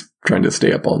 or is he trying to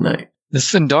stay up all night? The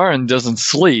Sindarin doesn't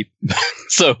sleep,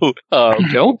 so You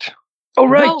don't? Oh,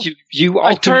 right. No. You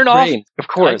I turn off. brain. Of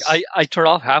course. I turn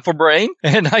off half a brain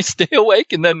and I stay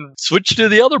awake and then switch to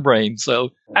the other brain. So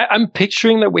I'm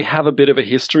picturing that we have a bit of a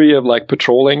history of like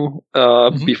patrolling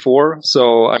before.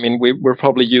 So, I mean, we're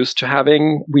probably used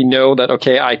to we know that,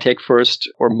 okay, I take first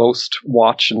or most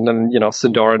watch, and then,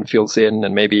 Sindarin fills in,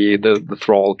 and maybe the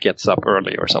thrall gets up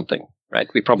early or something, right?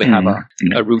 We probably have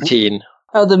a routine.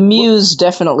 Oh, the Muse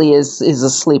definitely is a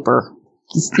sleeper.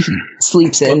 He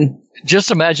sleeps in.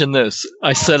 just imagine this.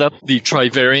 I set up the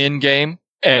Trivarian game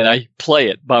and I play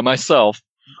it by myself.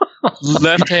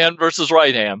 Left hand versus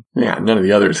right hand. Yeah, none of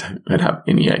the others would have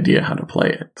any idea how to play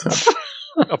it. So.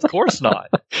 Of course not.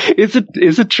 Is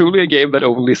it truly a game that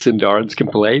only Sindarans can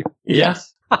play?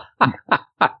 Yes.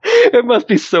 It must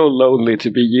be so lonely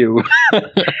to be you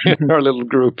in our little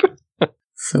group.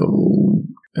 So,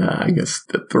 I guess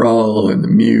the Thrall and the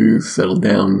Muse settle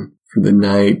down for the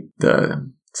night.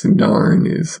 The Sindarin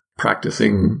is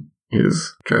practicing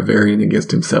his Trivarian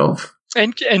against himself.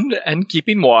 And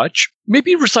keeping watch.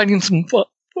 Maybe reciting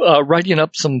writing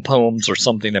up some poems or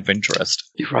something of interest.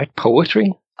 You write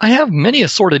poetry? I have many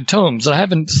assorted tomes, and I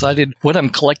haven't decided what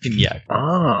I'm collecting yet.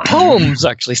 Ah. Poems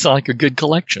actually sound like a good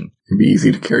collection. It'd be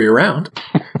easy to carry around.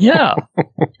 Yeah.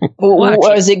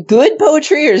 Well, is it good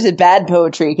poetry or is it bad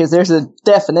poetry? Because there's a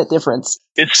definite difference.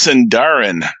 It's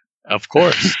Sindarin. Of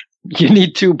course. You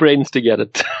need two brains to get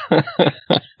it.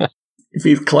 If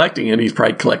he's collecting it, he's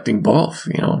probably collecting both,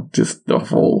 just the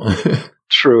whole.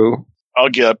 True. I'll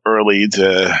get up early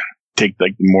to take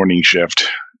the morning shift.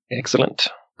 Excellent.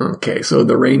 Okay, so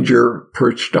the ranger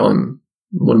perched on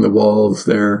one of the walls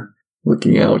there,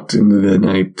 looking out into the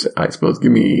night. I suppose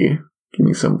give me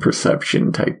some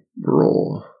perception type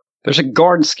roll. There's a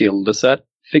guard skill. Does that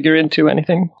figure into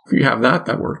anything? If you have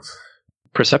that works.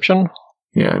 Perception?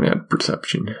 Yeah, and add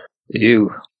perception.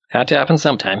 Ew. Had to happen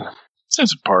sometime.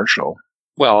 Since partial.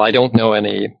 Well, I don't know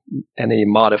any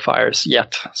modifiers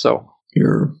yet, so.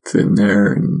 You're sitting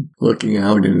there and looking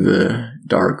out into the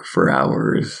dark for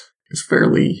hours. It's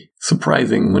fairly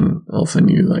surprising when all of a sudden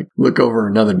you look over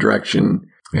another direction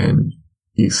and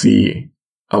you see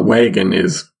a wagon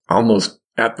is almost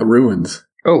at the ruins.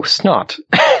 Oh, snot.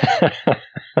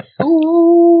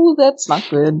 Ooh, that's not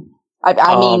good.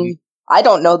 I mean, I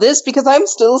don't know this because I'm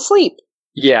still asleep.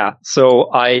 Yeah, so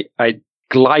I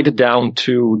glide down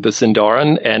to the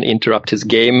Sindarin and interrupt his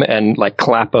game and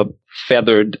clap a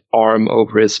feathered arm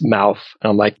over his mouth.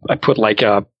 And I put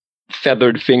a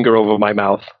feathered finger over my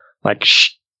mouth. Shh,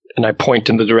 and I point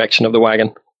in the direction of the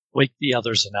wagon. Wake the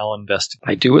others and I'll investigate.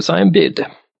 I do as I am bid.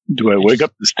 Do I wake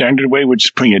up the standard way, which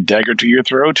is putting a dagger to your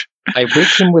throat? I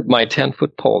wake him with my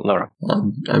 10-foot pole.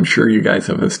 No. I'm sure you guys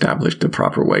have established a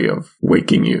proper way of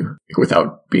waking you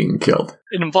without being killed.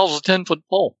 It involves a 10-foot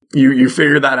pole. You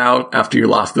figured that out after you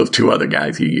lost those two other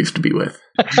guys you used to be with.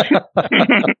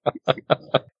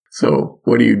 So,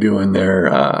 what are you doing there,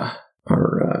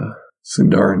 our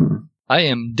Sindarin? I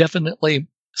am definitely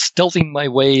stealthing my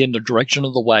way in the direction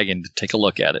of the wagon to take a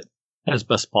look at it as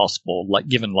best possible,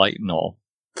 given light and all.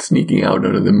 Sneaking out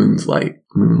of the moon's light.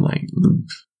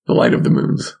 The light of the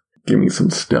moons. Give me some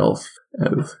stealth.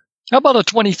 How about a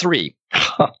 23?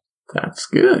 That's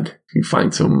good. You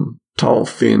find some tall,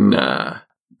 thin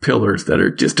pillars that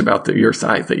are just about your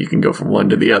size that you can go from one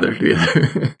to the other.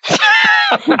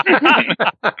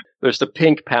 There's the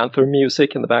Pink Panther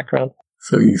music in the background.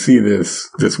 So you see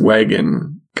this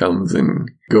wagon comes and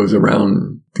goes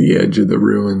around the edge of the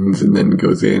ruins and then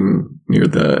goes in near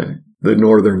the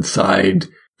northern side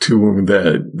to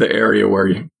the area where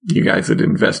you guys had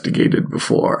investigated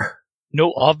before.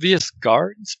 No obvious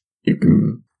guards? You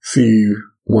can see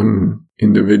one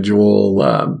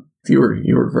individual. You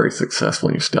were very successful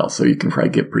in your stealth, so you can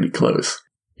probably get pretty close.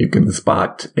 You can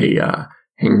spot a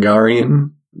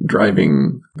Hungarian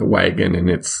driving the wagon,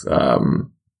 and it's a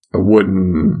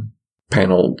wooden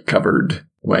paneled covered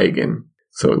wagon.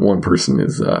 So one person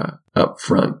is up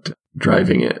front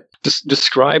driving it. Just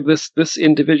describe this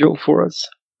individual for us.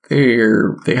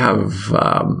 They have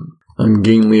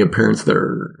ungainly appearance.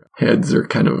 Their heads are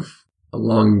kind of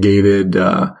elongated.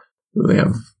 They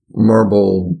have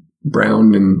marble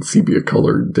brown and sepia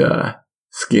colored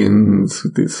skins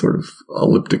with these sort of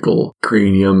elliptical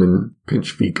cranium and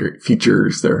pinched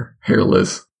features. They're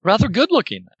hairless. Rather good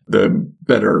looking. The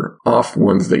better off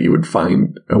ones that you would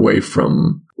find away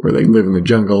from where they live in the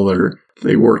jungle,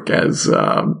 they work as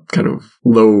kind of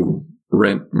low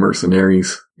rent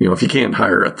mercenaries. If you can't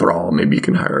hire a thrall, maybe you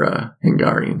can hire a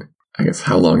Hungarian. I guess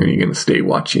how long are you going to stay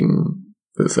watching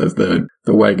This as the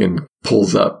wagon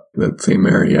pulls up that same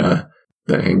area,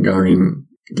 the Hungarian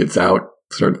gets out,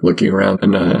 starts looking around,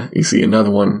 and you see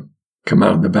another one come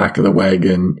out of the back of the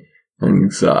wagon, and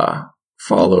he's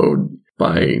followed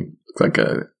by, looks like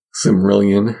a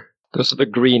Cimmerillion. Those are the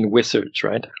green wizards,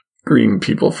 right? Green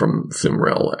people from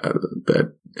Cimmeril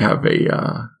that have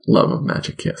a love of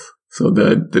magic, yes. So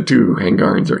the two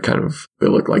Hungarians are they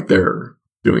look like they're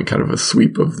doing kind of a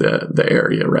sweep of the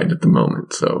area right at the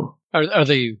moment, so... Are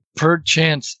they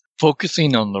perchance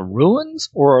focusing on the ruins,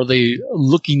 or are they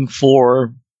looking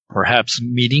for perhaps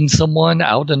meeting someone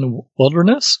out in the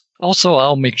wilderness? Also,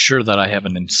 I'll make sure that I have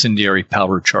an incendiary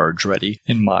powder charge ready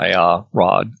in my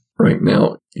rod. Right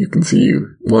now, you can see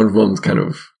one of them's kind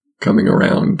of coming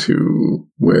around to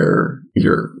where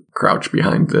you're crouched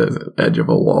behind the edge of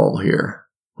a wall here.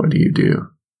 What do you do?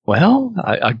 Well,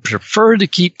 I prefer to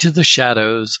keep to the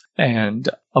shadows and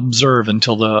observe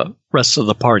until the rest of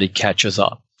the party catches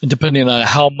up. And depending on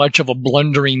how much of a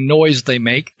blundering noise they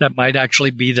make, that might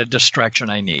actually be the distraction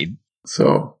I need.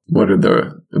 So, what are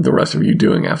the rest of you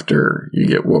doing after you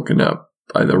get woken up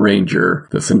by the ranger?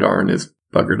 The Sindarin is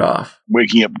buggered off.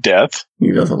 Waking up death.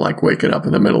 He doesn't like waking up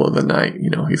in the middle of the night.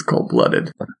 He's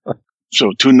cold-blooded.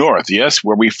 So to north, yes,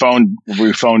 where we found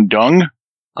dung.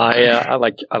 I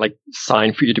like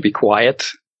sign for you to be quiet,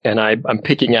 and I'm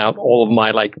picking out all of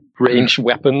my ranged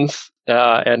weapons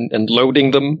and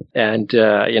loading them, and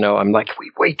I'm like,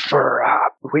 we wait for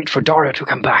Dario to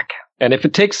come back. And if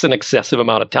it takes an excessive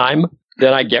amount of time,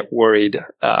 then I get worried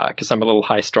because I'm a little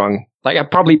high strung. I'm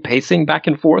probably pacing back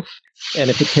and forth, and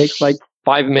if it takes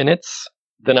 5 minutes,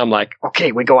 then I'm like,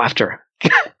 okay, we go after.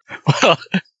 Well,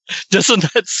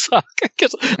 doesn't that suck?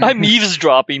 Because I'm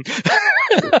eavesdropping.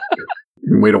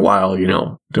 You can wait a while,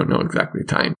 don't know exactly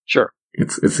time. Sure.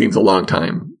 It seems a long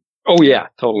time. Oh, yeah,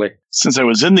 totally. Since I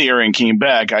was in the area and came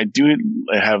back, I do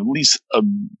have at least a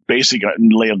basic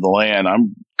lay of the land.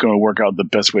 I'm going to work out the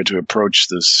best way to approach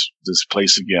this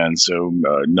place again. So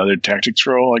another tactics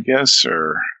roll, I guess,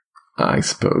 or... I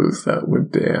suppose that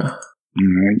would be... All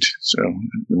right, so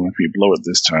we won't be below it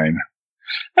this time.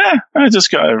 I just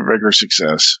got a regular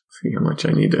success. See how much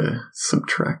I need to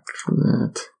subtract from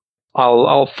that.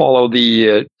 I'll follow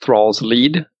the thrall's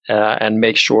lead and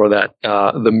make sure that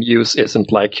the muse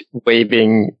isn't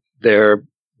waving their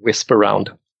wisp around.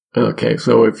 Okay,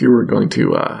 so if you were going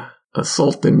to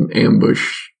assault and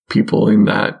ambush people in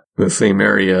the same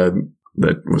area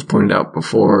that was pointed out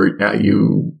before,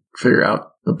 you figure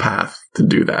out the path to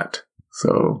do that.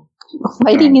 So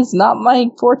fighting is not my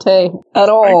forte at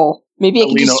all. Maybe I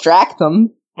can distract them.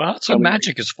 Well, that's what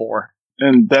magic is for.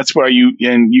 And that's why you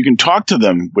can talk to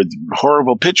them with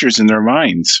horrible pictures in their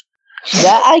minds.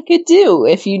 That I could do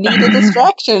if you need a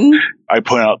distraction. I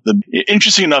point out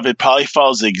interesting enough, it probably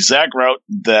follows the exact route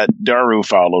that Daru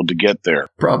followed to get there.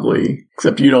 Probably,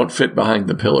 except you don't fit behind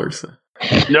the pillars.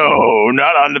 No,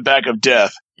 not on the back of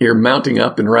death. You're mounting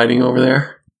up and riding over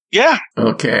there? Yeah.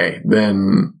 Okay,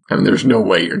 then there's no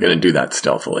way you're going to do that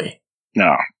stealthily.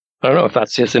 No. I don't know if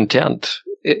that's his intent.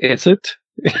 Is it?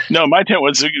 No, my intent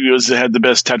was to have the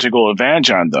best tactical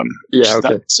advantage on them. Yeah,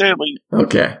 okay. Sadly.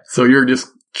 Okay, so you're just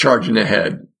charging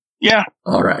ahead. Yeah.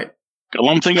 All right.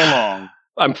 Lumping along.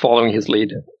 I'm following his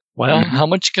lead. Well, how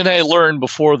much can I learn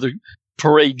before the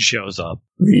parade shows up?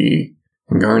 The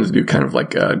Hungarians do kind of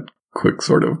a quick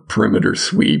sort of perimeter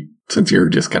sweep. Since you're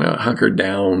just kind of hunkered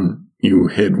down, you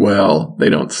hid well. They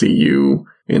don't see you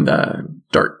in the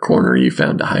dark corner you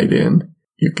found to hide in.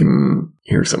 You can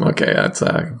hear some, okay, that's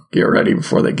get ready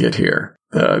before they get here.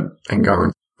 The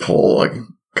Hungarians pull a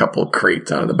couple of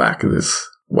crates out of the back of this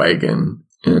wagon,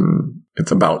 and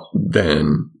it's about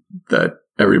then that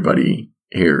everybody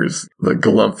hears the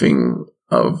galumphing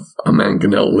of a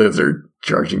mangonel lizard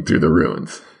charging through the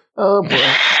ruins. Oh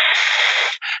boy.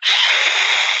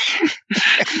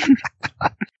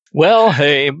 Well,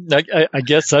 hey, I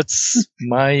guess that's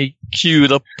my cue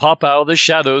to pop out of the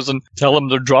shadows and tell them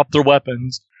to drop their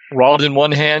weapons. Rod in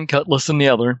one hand, cutlass in the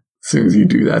other. As soon as you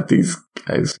do that, these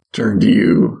guys turn to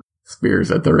you,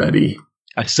 spears at the ready.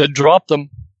 I said drop them.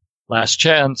 Last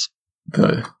chance.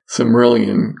 The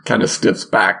Cimmerillion kind of steps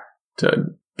back to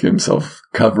give himself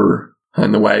cover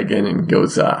behind the wagon and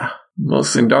goes,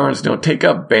 most Sindarans don't take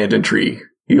up banditry.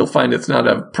 You'll find it's not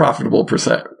a profitable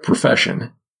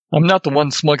profession. I'm not the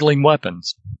one smuggling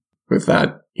weapons. With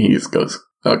that, he just goes,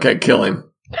 okay, kill him.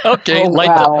 Okay,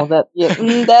 wow,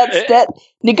 that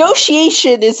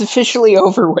negotiation is officially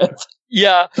over with.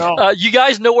 Yeah, you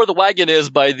guys know where the wagon is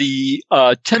by the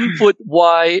 5 foot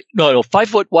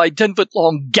wide, 10 foot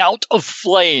long gout of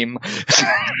flame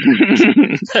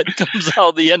that comes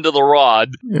out the end of the rod.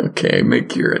 Okay,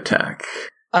 make your attack.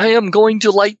 I am going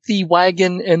to light the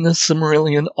wagon and the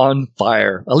Silmarillion on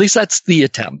fire. At least that's the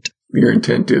attempt. Your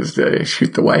intent is to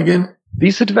shoot the wagon?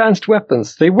 These advanced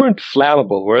weapons, they weren't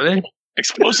flammable, were they?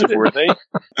 Explosive, were they?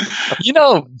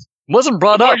 Wasn't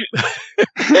brought up.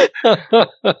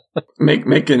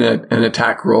 Make an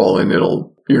attack roll, and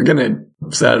you're gonna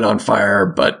set it on fire.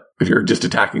 But if you're just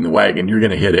attacking the wagon, you're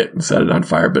gonna hit it and set it on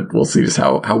fire. But we'll see just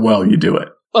how well you do it.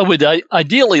 I would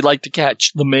ideally like to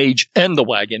catch the mage and the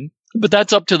wagon, but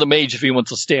that's up to the mage if he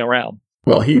wants to stay around.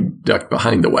 Well, he ducked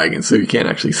behind the wagon, so you can't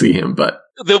actually see him. But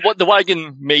The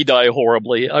wagon may die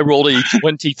horribly. I rolled a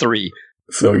 23.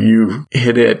 so you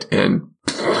hit it, and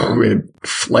it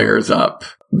flares up.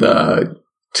 The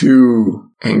two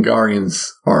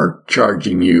Hungarians are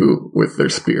charging you with their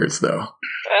spears, though.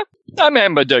 I'm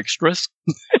ambidextrous.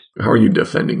 How are you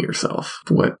defending yourself?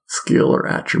 What skill or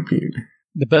attribute?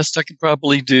 The best I could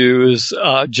probably do is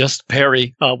just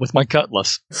parry with my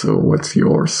cutlass. So what's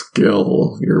your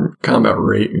skill, your combat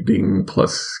rating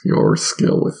plus your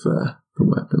skill with the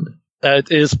weapon?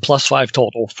 That is +5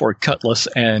 total for cutlass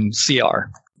and CR.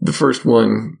 The first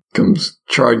one comes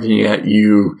charging at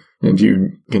you, and you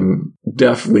can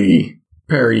definitely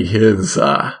parry his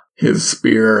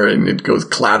spear, and it goes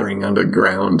clattering on the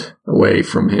ground away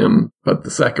from him. But the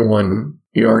second one,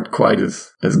 you aren't quite as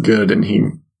good, and he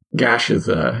gashes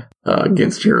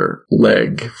against your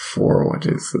leg for, what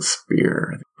is the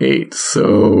spear? 8,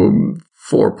 so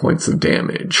 4 points of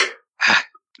damage.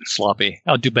 Sloppy.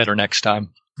 I'll do better next time.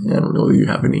 I don't know if you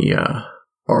have any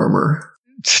armor.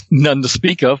 None to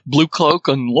speak of. Blue cloak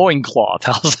and loincloth.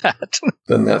 How's that?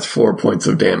 Then that's 4 points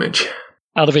of damage.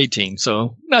 Out of 18,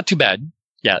 so not too bad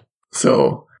yet.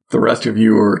 So the rest of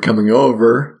you are coming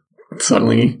over.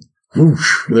 Suddenly,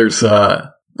 whoosh, there's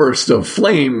a burst of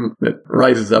flame that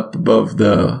rises up above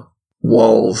the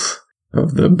walls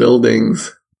of the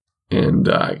buildings, and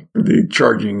the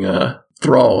charging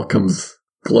thrall comes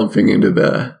clumping into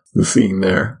the scene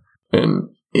there. And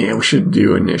yeah, we should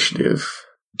do initiative.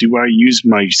 Do I use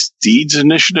my steed's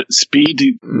initiative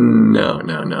speed? No.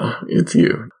 It's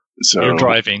you. So You're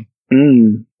driving.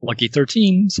 Lucky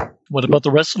 13s. What about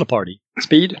the rest of the party?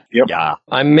 Speed? Yep. Yeah.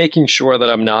 I'm making sure that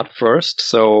I'm not first,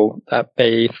 so that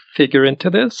may figure into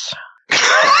this.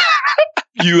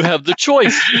 You have the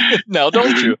choice. Now,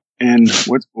 don't you? And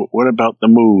what about the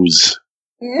moves?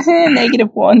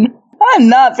 -1. I'm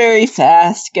not very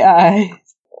fast, guys.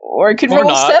 Or I could Or roll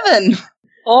not. 7.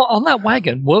 On that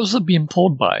wagon, what was it being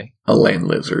pulled by? A land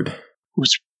lizard.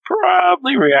 Who's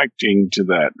probably reacting to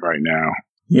that right now?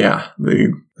 Yeah,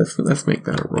 let's make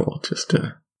that a roll.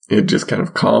 It just kind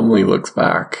of calmly looks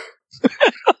back.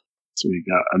 So we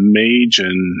got a mage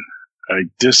and a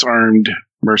disarmed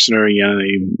mercenary and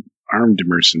a armed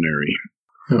mercenary.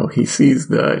 Oh, he sees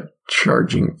the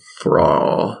charging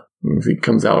thrall. As he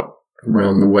comes out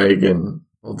around the wagon,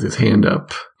 holds his hand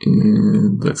up,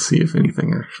 and let's see if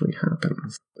anything actually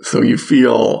happens. So you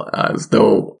feel as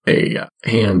though a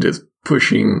hand is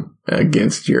pushing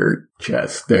against your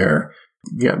chest there.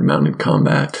 You got mounted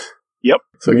combat. Yep.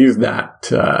 So use that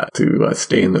to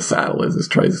stay in the saddle as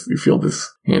you feel this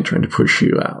hand trying to push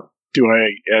you out. Do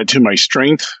I add to my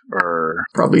strength or?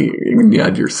 Probably even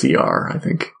add your CR, I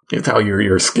think. It's how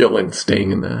your skill in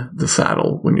staying in the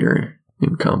saddle when you're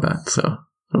in combat, so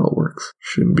it all works.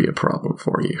 Shouldn't be a problem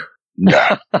for you.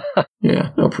 No.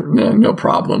 Yeah, no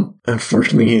problem.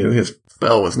 Unfortunately, his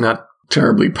spell was not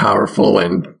terribly powerful,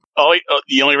 and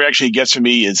the only reaction he gets from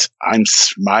me is, I'm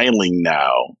smiling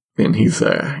now. and he's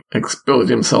expelled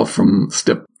himself from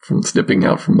stepping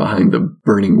out from behind the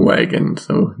burning wagon,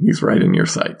 so he's right in your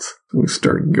sights. We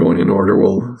start going in order.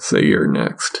 We'll say you're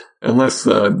next, unless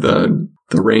the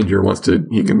ranger wants to.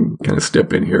 He can kind of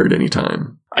step in here at any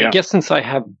time. Yeah. I guess since I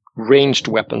have ranged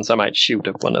weapons, I might shoot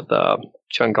at one of the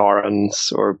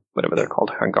Chungarans, or whatever they're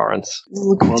called, Hungarans.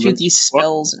 Looking Well, through then- these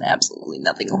spells and absolutely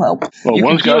nothing will help. Well, You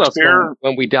one's can heal got a us spear,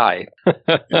 when we die.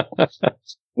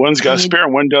 one's got a spear,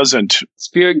 and one doesn't.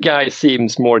 Spear guy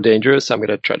seems more dangerous. I'm going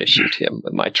to try to shoot him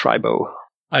with my tribo.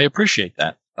 I appreciate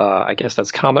that. I guess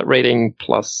that's combat rating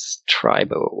plus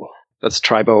tribo. That's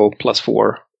tribo plus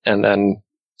 4, and then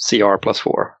CR plus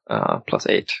 4, plus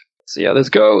 8. See how this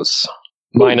goes.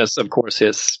 Minus, of course,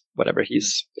 his whatever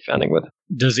he's defending with.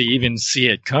 Does he even see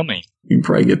it coming? You can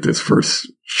probably get this first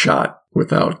shot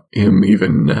without him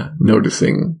even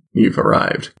noticing you've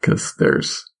arrived, because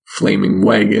there's flaming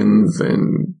wagons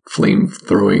and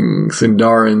flame-throwing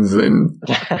Sindarans and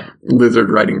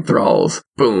lizard-riding thralls.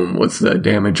 Boom, what's the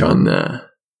damage on the...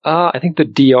 I think the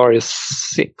DR is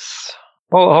 6.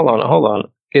 Oh, hold on.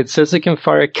 It says it can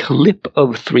fire a clip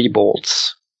of 3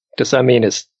 bolts. Does that mean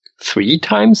it's 3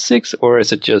 times 6, or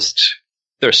is it just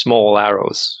they're small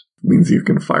arrows? means you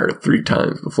can fire 3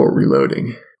 times before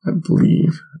reloading, I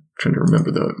believe. I'm trying to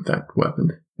remember that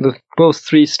weapon. Both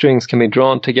 3 strings can be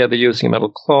drawn together using a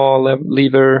metal claw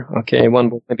lever. Okay, 1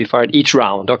 bolt may be fired each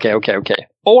round. Okay.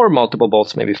 Or multiple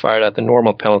bolts may be fired at the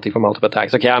normal penalty for multiple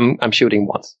attacks. Okay, I'm shooting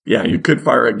once. Yeah, you could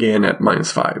fire again at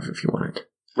 -5 if you wanted.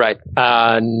 Right.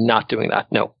 Not doing that,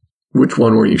 no. Which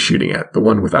one were you shooting at? The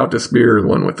one without the spear or the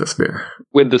one with the spear?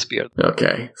 With the spear.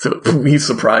 Okay, so he's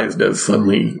surprised as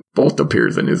suddenly bolt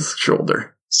appears in his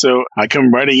shoulder. So I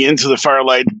come riding into the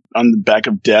firelight on the back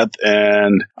of Death,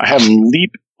 and I have him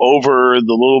leap over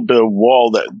the little bit of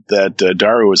wall that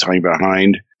Daru was hiding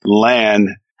behind, land,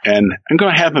 and I'm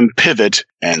going to have him pivot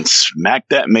and smack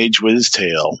that mage with his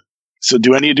tail. So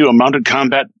do I need to do a mounted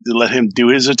combat to let him do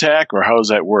his attack, or how does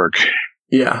that work?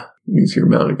 Yeah, use your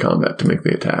mounted combat to make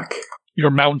the attack.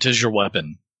 Your mount is your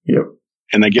weapon. Yep.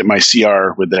 And I get my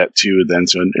CR with that too, then,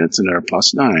 so it's another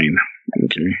 +9.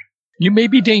 Okay. You may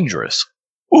be dangerous.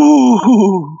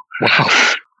 Ooh! Wow.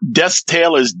 Death's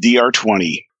tail is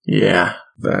DR20. Yeah,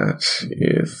 that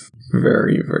is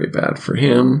very, very bad for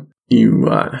him. You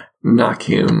knock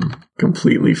him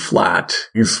completely flat.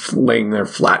 He's laying there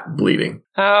flat, bleeding.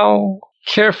 Ow.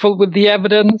 Careful with the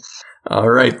evidence. All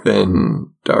right,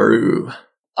 then, Daru.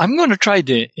 I'm going to try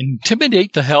to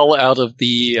intimidate the hell out of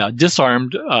the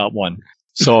disarmed one.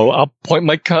 So I'll point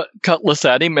my cutlass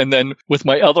at him, and then with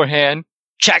my other hand,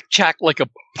 chack like a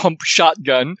pump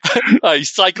shotgun, I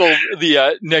cycle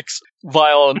the next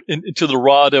vial into the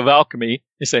rod of alchemy.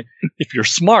 I say, if you're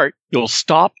smart, you'll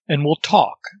stop and we'll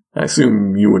talk. I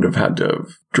assume you would have had to have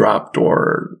dropped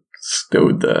or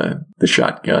stowed the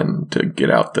shotgun to get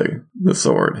out the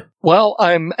sword. Well,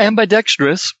 I'm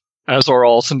ambidextrous, as are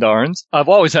all Sindarans. I've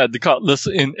always had the cutlass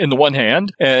in the one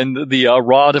hand and the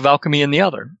rod of alchemy in the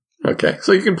other. Okay,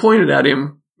 so you can point it at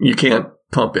him. You can't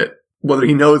pump it. Whether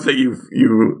he knows that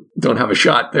you don't have a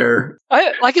shot there.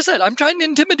 Like I said, I'm trying to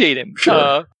intimidate him.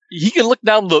 Sure. He can look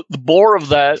down the bore of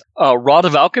that rod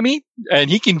of alchemy, and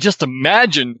he can just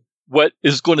imagine what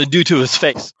is going to do to his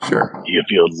face. Sure. You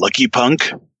feel lucky,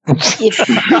 punk? If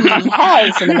he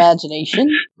has an imagination.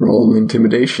 Roll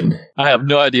intimidation. I have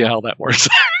no idea how that works.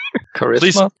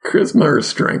 Charisma? Charisma or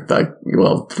strength?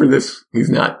 Well, for this, he's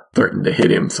not threatened to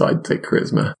hit him, so I'd say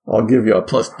charisma. I'll give you a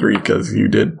 +3 because you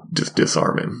did just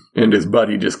disarm him. And his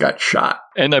buddy just got shot.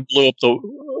 And I blew up the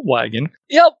wagon.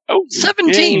 Yep. Oh,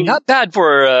 17. yay. Not bad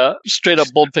for a straight-up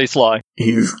bold-faced lie.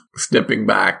 He's stepping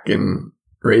back and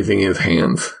raising his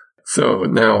hands. So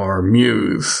now our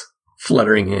muse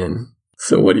fluttering in.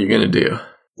 So what are you going to do?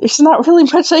 There's not really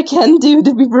much I can do,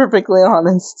 to be perfectly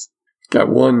honest. Got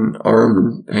one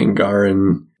armed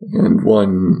Angaran and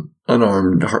one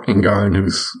unarmed Angaran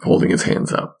who's holding his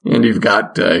hands up. And you've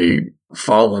got a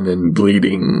fallen and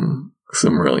bleeding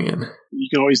Silmarillion. You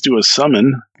can always do a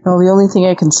summon. Well, the only thing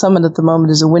I can summon at the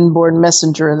moment is a windborne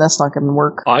messenger, and that's not going to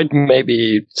work. I'd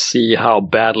maybe see how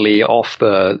badly off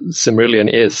the Silmarillion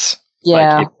is.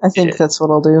 Yeah, Like, I think that's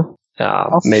what I'll do.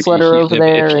 I'll maybe flutter over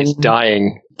there if he's and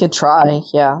dying. could try.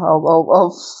 Yeah,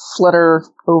 I'll flutter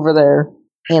over there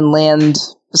and land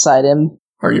beside him.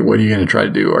 What are you going to try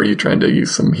to do? Are you trying to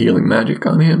use some healing magic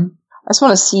on him? I just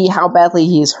want to see how badly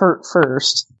he is hurt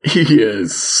first. He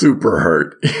is super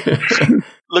hurt.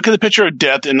 Look at the picture of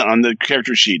Death on the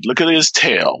character sheet. Look at his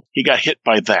tail. He got hit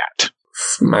by that.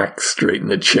 Smack straight in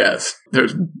the chest.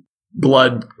 There's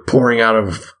blood pouring out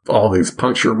of all these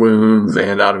puncture wounds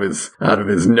and out of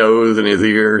his nose and his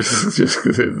ears, just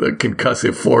because of the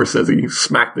concussive force as he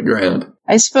smacked the ground.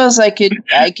 I suppose I could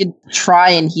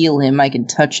try and heal him. I could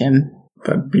touch him.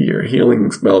 That'd be your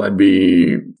healing spell. That'd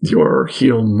be your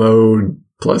heal mode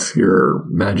plus your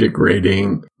magic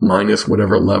rating minus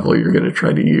whatever level you're going to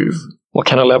try to use. What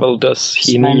kind of level does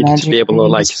he My need to magic be able to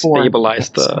rating is 4. stabilize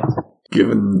the?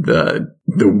 Given the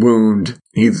wound,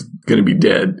 he's going to be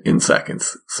dead in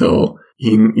seconds. So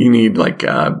you need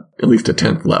at least a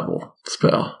 10th level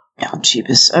spell. Oh,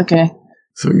 jeebus. Okay.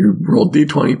 So you roll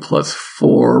d20 plus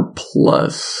 4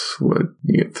 plus what?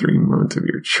 You get 3 modes of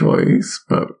your choice,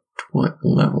 but what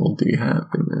level do you have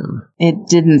in them? It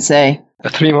didn't say.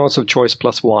 3 modes of choice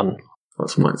plus 1.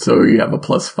 Plus 1. So you have a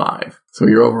plus 5. So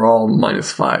you're overall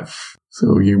minus 5.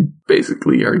 So you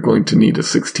basically are going to need a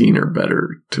 16 or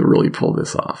better to really pull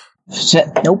this off. Shit.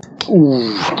 Nope.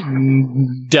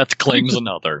 Death claims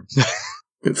another.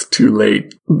 It's too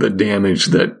late. The damage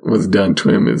that was done to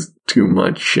him is too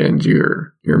much, and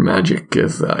your magic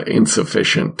is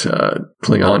insufficient to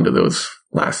cling on to those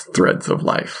last threads of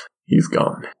life. He's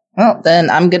gone. Well, then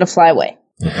I'm gonna fly away.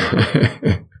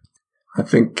 I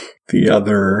think the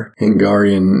other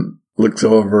Hungarian looks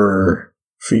over,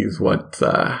 sees what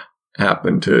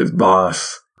happened to his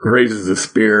boss, raises a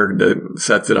spear,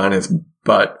 sets it on his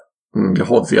butt, and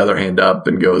holds the other hand up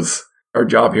and goes, "Our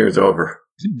job here is over."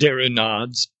 Darren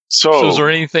nods. So So is there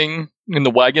anything in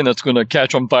the wagon that's going to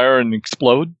catch on fire and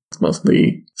explode? It's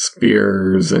mostly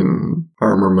spears and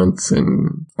armaments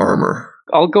and armor.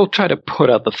 I'll go try to put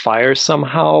out the fire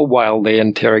somehow while they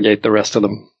interrogate the rest of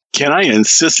them. can I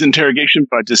insist interrogation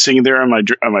by just sitting there on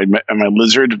my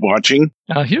lizard watching?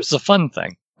 Now, here's the fun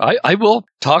thing. I will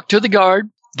talk to the guard,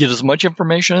 get as much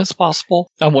information as possible.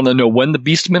 I want to know when the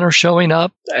beastmen are showing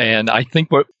up, and I think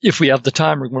if we have the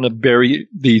time, we're going to bury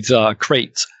these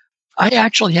crates. I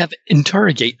actually have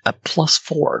interrogate at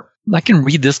 +4. I can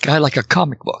read this guy like a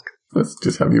comic book. Let's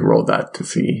just have you roll that to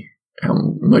see how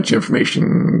much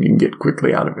information you can get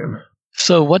quickly out of him.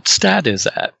 So what stat is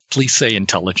that? Please say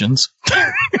intelligence.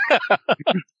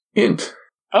 Int.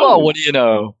 Oh, what do you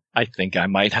know? I think I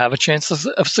might have a chance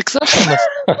of success on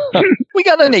this. We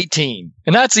got an 18,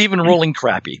 and that's even rolling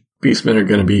crappy. Beastmen are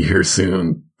going to be here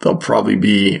soon. They'll probably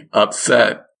be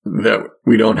upset that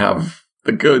we don't have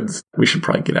the goods. We should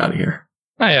probably get out of here.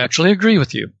 I actually agree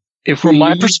with you. If From we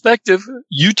my leave- perspective,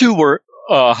 you two were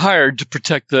hired to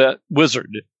protect that wizard,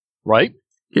 right?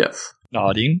 Yes.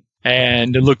 Nodding.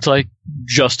 And it looks like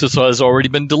justice has already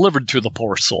been delivered to the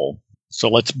poor soul. So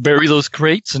let's bury those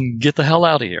crates and get the hell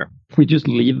out of here. If we just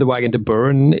leave the wagon to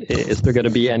burn, is there going to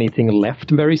be anything left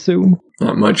very soon?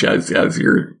 Not much as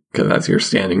you're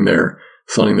standing there.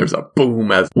 Suddenly there's a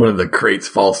boom as one of the crates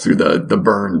falls through the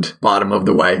burned bottom of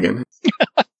the wagon.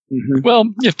 Well,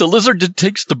 if the lizard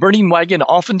takes the burning wagon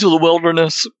off into the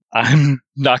wilderness, I'm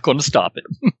not going to stop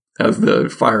it. As the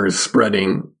fire is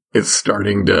spreading, it's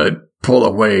starting to pull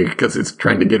away because it's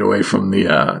trying to get away from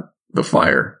the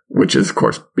fire, which is, of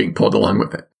course, being pulled along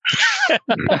with it.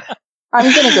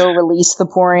 I'm gonna go release the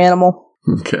poor animal.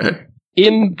 Okay.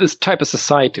 In this type of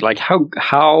society, like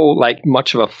how like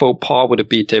much of a faux pas would it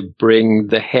be to bring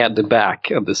the head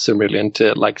back of the Silmarillion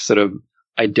to like sort of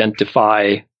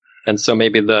identify, and so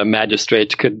maybe the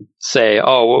magistrate could say,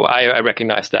 "Oh, I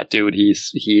recognize that dude.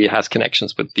 He has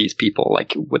connections with these people."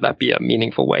 Like, would that be a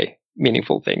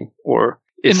meaningful thing, or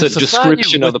is In a a society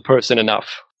description with- of the person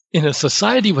enough? In a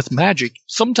society with magic,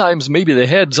 sometimes maybe the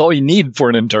head's all you need for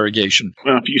an interrogation.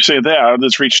 Well, if you say that, I'll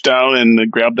just reach down and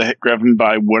grab him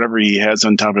by whatever he has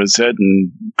on top of his head,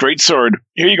 and great sword.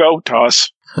 Here you go,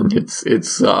 toss. And it's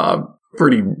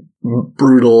pretty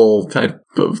brutal type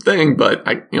of thing, but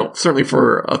certainly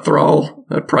for a thrall,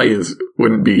 that probably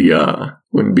wouldn't be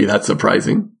that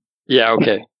surprising. Yeah,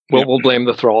 okay. We'll blame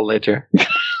the thrall later.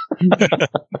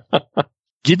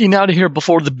 Getting out of here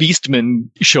before the beastmen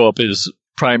show up is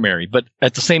primary, but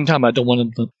at the same time, I don't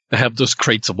want them to have those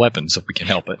crates of weapons if we can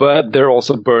help it. But they're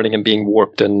also burning and being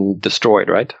warped and destroyed,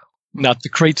 right? Not the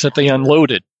crates that they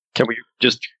unloaded. Can we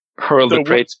just hurl the So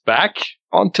crates back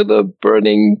onto the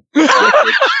burning?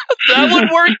 That would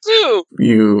work too!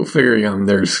 You figure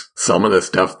there's some of the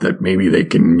stuff that maybe they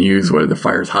can use where the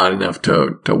fire's hot enough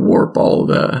to warp all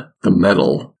the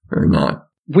metal or not.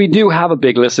 We do have a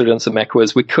big lizard and some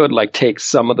echoes. We could like take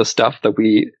some of the stuff that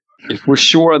if we're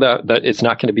sure that it's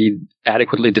not going to be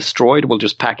adequately destroyed, we'll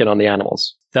just pack it on the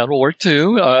animals. That'll work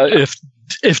too.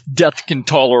 If death can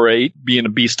tolerate being a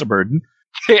beast of burden.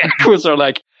 The echoes are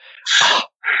like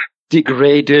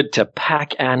degraded to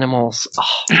pack animals.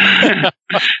 Oh.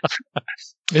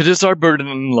 It is our burden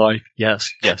in life. Yes,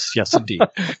 indeed.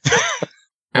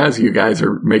 As you guys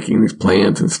are making these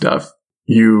plans and stuff,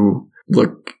 you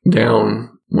look down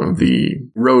one of the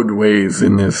roadways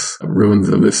in this ruins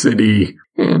of the city,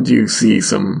 and you see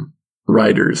some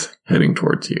riders heading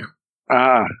towards you.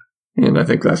 Ah, And I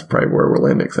think that's probably where we'll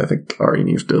end, because I think Ari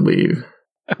needs to leave.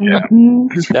 Yeah. Mhm.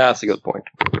 That's a good point.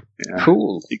 yeah.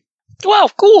 Cool. Well,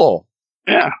 cool.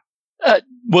 Yeah.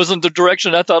 Wasn't the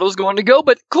direction I thought it was going to go,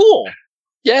 but cool.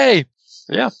 Yay.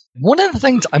 Yeah. One of the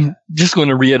things I'm just going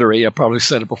to reiterate, I probably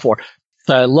said it before,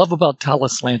 that I love about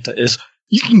Talislanta is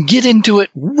you can get into it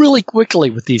really quickly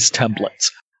with these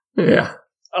templates. Yeah.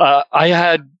 I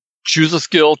had choose a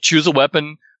skill, choose a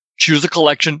weapon, choose a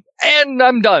collection, and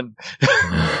I'm done.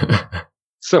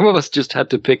 Some of us just had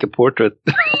to pick a portrait.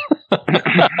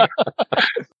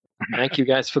 Thank you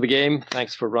guys for the game.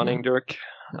 Thanks for running, Dirk.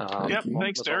 Yep,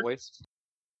 thanks, as Dirk. always.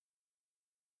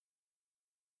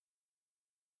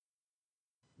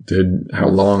 How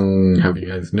long have you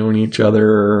guys known each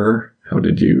other? How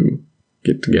did you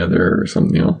get together or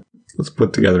something? Let's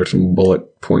put together some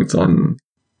bullet points on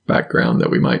background that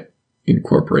we might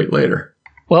incorporate later.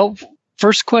 Well,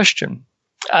 first question.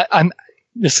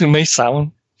 This may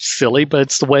sound silly, but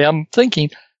it's the way I'm thinking.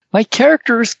 My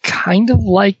character is kind of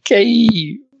like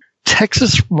a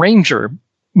Texas Ranger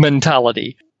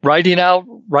mentality.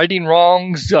 righting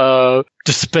wrongs,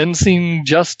 dispensing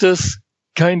justice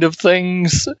kind of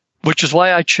things, which is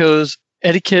why I chose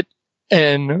etiquette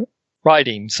and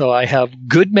writing. So I have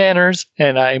good manners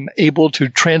and I'm able to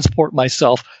transport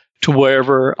myself to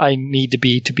wherever I need to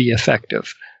be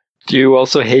effective. Do you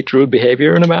also hate rude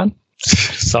behavior in a man?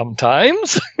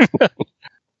 Sometimes.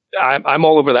 I'm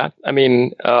all over that. I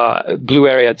mean, blue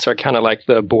Ariads are kind of like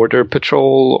the border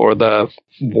patrol or the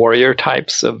warrior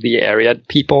types of the Ariad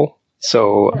people.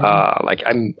 So, like,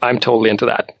 I'm totally into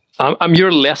that. I'm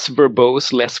your less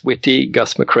verbose, less witty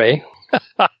Gus McRae.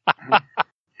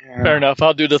 Fair enough.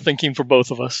 I'll do the thinking for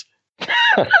both of us.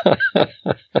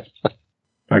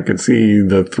 I could see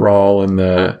the Thrall and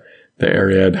the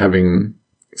Ariad having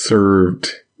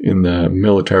served in the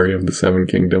military of the Seven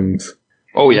Kingdoms.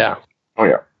 Oh, yeah. Oh,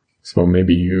 yeah. So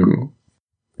maybe you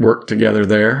work together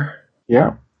there?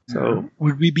 Yeah. So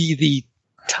would we be the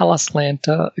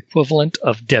Talislanta equivalent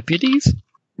of deputies?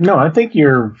 No, I think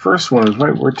your first one is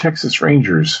right. We're Texas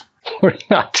Rangers. We're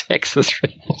not Texas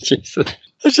Rangers. I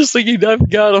was just thinking I've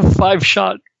got a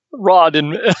 5-shot rod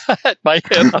at my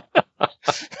head.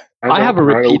 I have a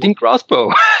repeating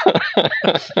crossbow.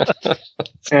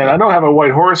 And I don't have a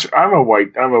white horse. I'm a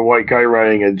white guy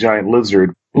riding a giant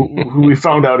lizard who we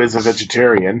found out is a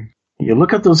vegetarian. You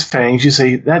look at those fangs, you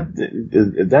say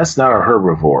that's not a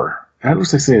herbivore. That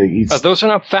looks like something that eats. Those are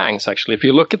not fangs, actually. If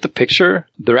you look at the picture,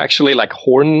 they're actually like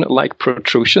horn-like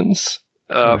protrusions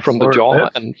from the jaw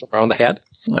and from around the head.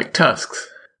 Like tusks.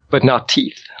 But not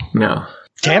teeth. No.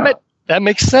 Damn it. That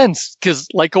makes sense, because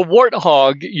like a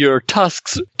warthog, your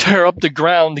tusks tear up the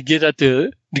ground to get at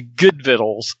the good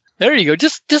victuals. There you go.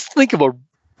 Just think of a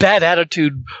bad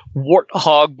attitude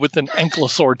warthog with an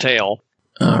ankylosaur tail.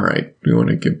 All right. We want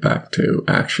to get back to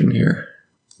action here.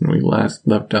 When we last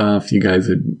left off, you guys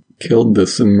had killed the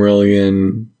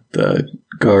Silmarillion. The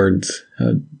guards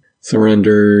had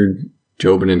surrendered.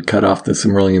 Jobin had cut off the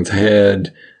Silmarillion's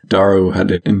head. Daru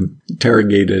had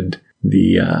interrogated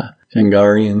the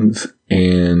Shangarians,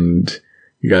 and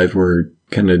you guys were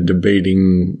kind of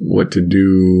debating what to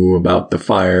do about the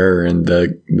fire and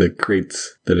the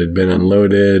crates that had been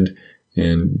unloaded,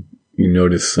 and you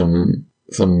noticed some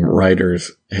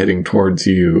riders heading towards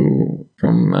you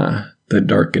from the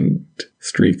darkened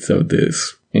streets of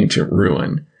this ancient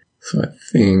ruin. So I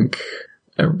think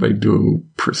everybody do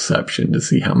perception to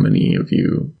see how many of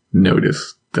you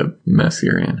notice the mess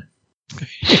you're in.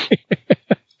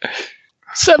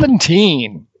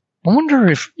 17. I wonder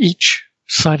if each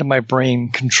side of my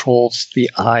brain controls the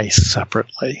eye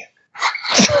separately.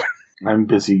 I'm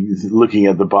busy looking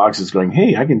at the boxes going,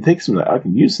 hey, I can take some of that. I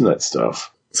can use some of that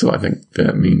stuff. So I think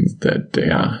that means that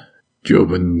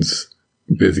Jobin's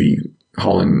busy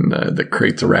hauling the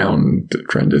crates around,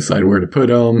 trying to decide where to put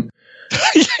them.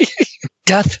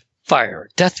 Death fire.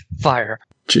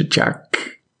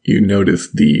 Chichak, you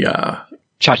notice the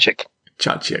Chachik.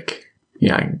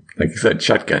 Yeah, like you said,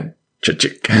 shotgun.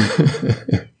 Chachik.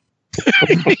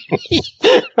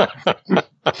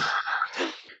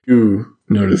 You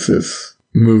notice this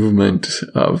movement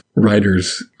of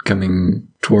riders coming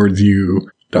towards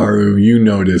you. Daru, you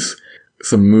notice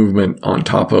some movement on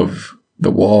top of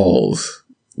the walls,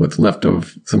 what's left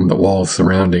of some of the walls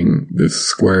surrounding this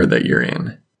square that you're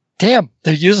in. Damn,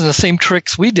 they're using the same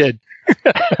tricks we did.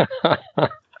 I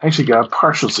actually got a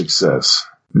partial success.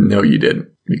 No, you didn't,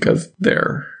 because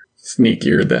they're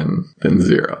sneakier than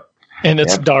Zero. And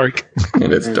it's dark.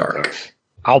 And it's dark.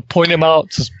 I'll point him out.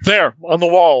 It says, there, on the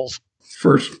walls.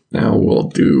 First, now we'll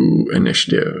do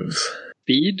initiatives.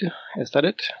 Speed? Is that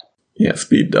it? Yeah,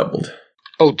 speed doubled.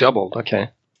 Oh, doubled. Okay.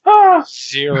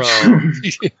 0.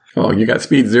 Oh, you got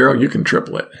speed 0? You can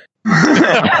triple it.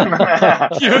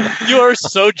 You are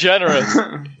so generous.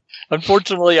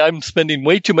 Unfortunately, I'm spending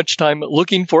way too much time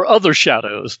looking for other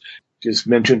shadows. Just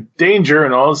mention danger,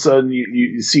 and all of a sudden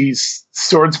you see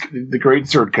swords. The great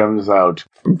sword comes out.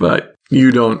 But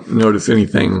you don't notice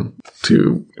anything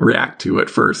to react to at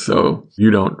first, so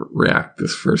you don't react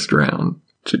this first round.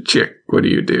 Chick, what do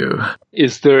you do?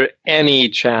 Is there any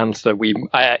chance that we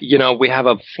have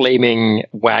a flaming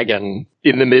wagon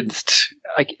in the midst?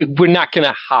 Like, we're not going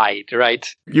to hide, right?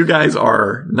 You guys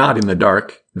are not in the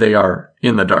dark. They are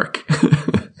in the dark.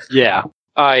 Yeah.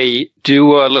 I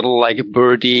do a little, like,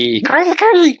 birdie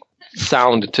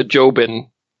sound to Jobin,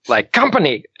 like,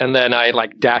 company! And then I,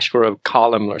 like, dash for a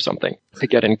column or something to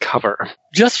get in cover.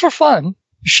 Just for fun,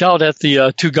 shout at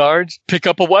the 2 guards, pick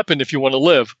up a weapon if you want to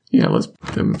live. Yeah, let's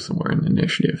put them somewhere in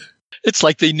initiative. It's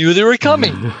like they knew they were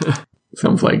coming.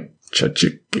 Sounds like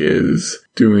Chachik is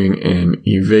doing an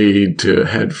evade to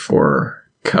head for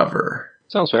cover.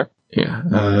 Sounds fair.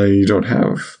 Yeah, you don't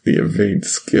have the evade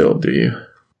skill, do you?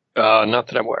 Not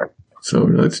that I'm aware. So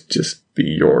let's just be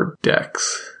your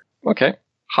dex. Okay.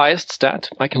 Highest stat.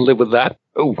 I can live with that.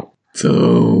 Oh.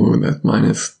 So that's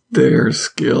minus their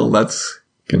skill. That's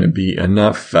going to be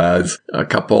enough as a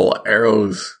couple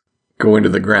arrows go into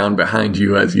the ground behind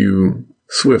you as you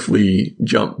swiftly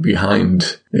jump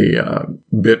behind a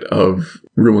bit of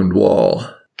ruined wall.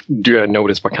 Do I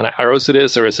notice what kind of arrows it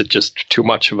is, or is it just too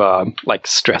much of a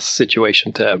stress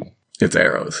situation to... It's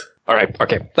arrows. All right.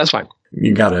 Okay. That's fine.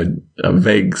 You got a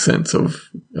vague sense of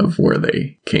where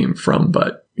they came from,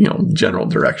 but, general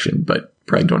direction, but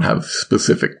probably don't have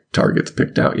specific targets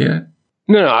picked out yet.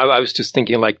 No, I was just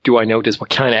thinking, do I notice what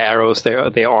kind of arrows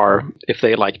they are, if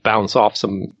they, bounce off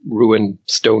some ruined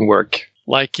stonework?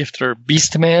 Like if they're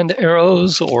Beastman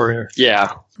arrows, or...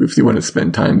 Yeah. If you want to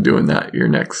spend time doing that your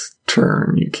next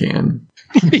turn, you can.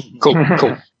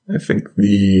 Cool. I think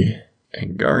the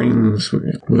Angarians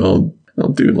will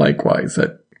do likewise,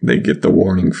 that they get the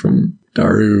warning from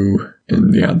Daru,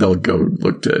 and they'll go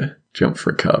look to jump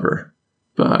for cover.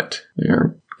 But they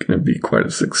aren't going to be quite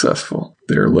as successful.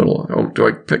 They're a little, do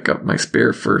I pick up my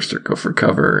spear first or go for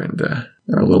cover? And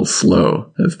they're a little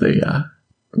slow as they,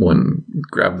 one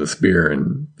grab the spear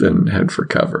and then head for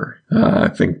cover. I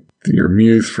think your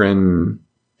muse friend,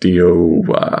 Dio,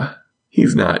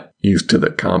 he's not used to the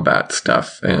combat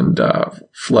stuff and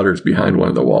flutters behind one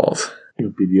of the walls. He'll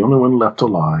be the only one left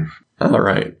alive. All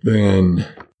right, then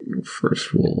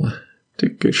first we'll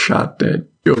take a shot at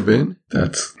Jobin.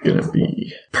 That's going to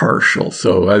be partial.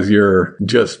 So as you're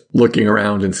just looking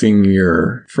around and seeing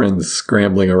your friends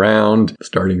scrambling around,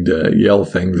 starting to yell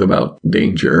things about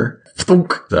danger,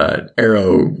 thunk, the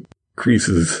arrow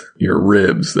creases your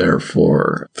ribs there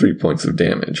for 3 points of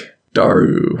damage.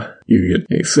 Daru, you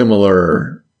get a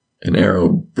similar, an arrow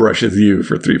brushes you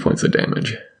for 3 points of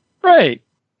damage. Right.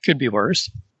 Could be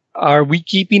worse. Are we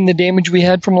keeping the damage we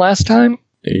had from last time?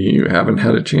 You haven't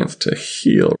had a chance to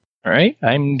heal. All right.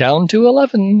 I'm down to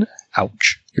 11.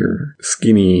 Ouch. Your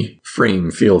skinny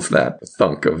frame feels that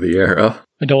thunk of the arrow.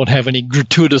 I don't have any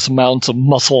gratuitous amounts of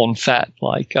muscle and fat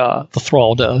like the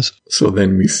Thrall does. So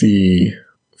then we see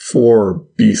 4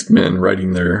 beastmen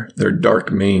riding their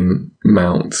dark mane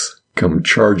mounts come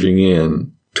charging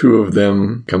in. 2 of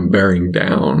them come bearing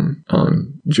down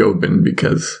on Jobin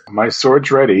because... My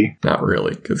sword's ready. Not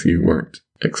really, because you weren't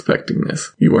expecting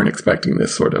this. You weren't expecting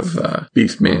this sort of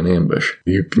beastman ambush.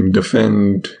 You can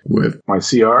defend with... My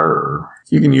CR, or...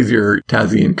 You can use your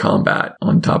Tazian combat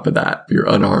on top of that, your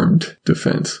unarmed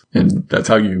defense. And that's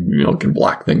how you can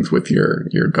block things with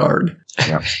your guard.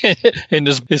 Yeah. And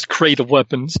his crate of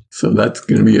weapons. So that's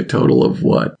going to be a total of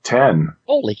what? 10.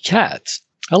 Holy cats.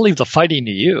 I'll leave the fighting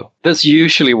to you. That's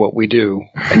usually what we do,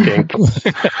 I think.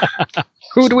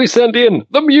 Who do we send in?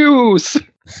 The Muse!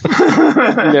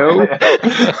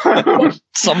 No.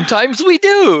 Sometimes we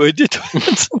do. It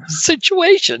depends on the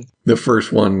situation. The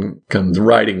first one comes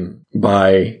riding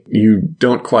by. You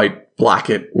don't quite block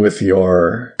it with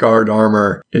your guard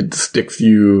armor. It sticks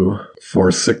you for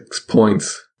 6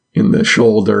 points in the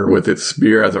shoulder with its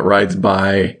spear as it rides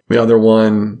by. The other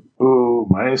one... Ooh,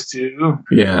 -2.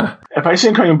 Yeah. If I see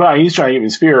him coming by, he's trying to get me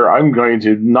a spear, I'm going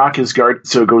to knock his guard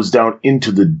so it goes down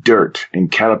into the dirt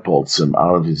and catapults him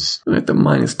out of his... At the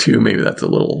 -2, maybe that's a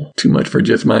little too much for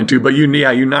just -2. But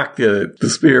you knock the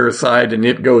spear aside and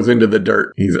it goes into the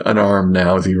dirt. He's unarmed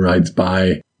now as he rides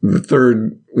by. The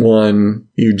third one,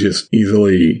 you just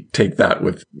easily take that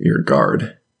with your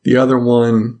guard. The other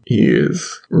one, he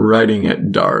is riding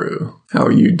at Daru. How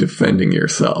are you defending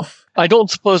yourself? I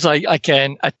don't suppose I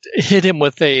can hit him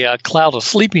with a cloud of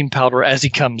sleeping powder as he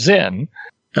comes in.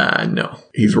 No.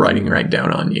 He's riding right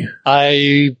down on you.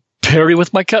 I parry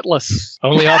with my cutlass.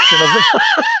 Only option of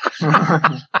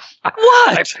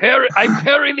What? I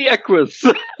parry the Equus.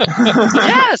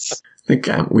 Yes! I think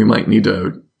we might need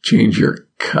to change your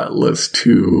cutlass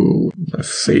to a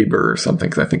saber or something,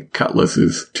 because I think cutlass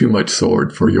is too much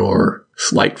sword for your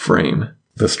slight frame.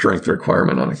 The strength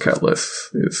requirement on a cutlass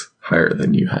is higher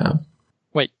than you have.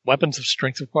 Wait, weapons of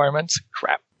strength requirements?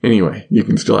 Crap. Anyway, you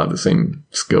can still have the same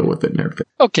skill with it and everything.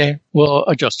 Okay, we'll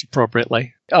adjust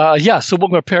appropriately. So we'll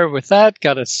go pair with that.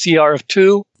 Got a CR of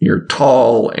 2. You're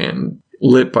tall and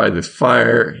lit by this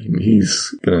fire, and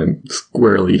he's going to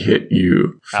squarely hit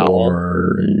you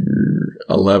for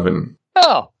 11.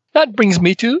 Oh, that brings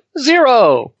me to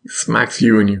 0. He smacks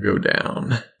you and you go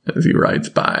down as he rides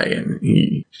by, and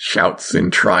he shouts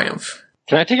in triumph.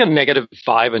 Can I take a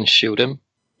 -5 and shoot him?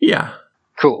 Yeah.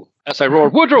 Cool. As I roar,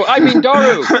 Woodrow, I mean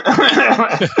Daru!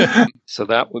 So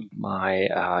that would my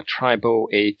Tribo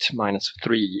 8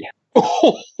 -3.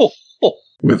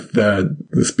 With the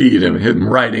speed of him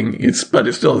riding, it's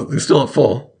still a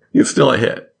full. It's still a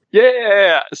hit.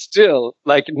 Yeah, still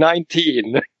like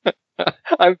 19.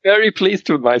 I'm very pleased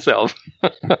with myself.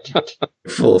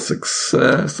 Full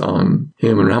success on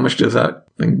him. And how much does that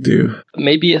thing do?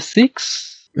 Maybe a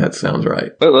 6? That sounds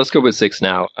right. Well, let's go with 6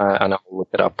 now, and I'll look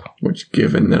it up. Which,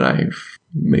 given that I've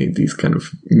made these kind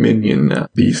of minion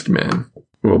beast men,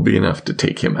 will be enough to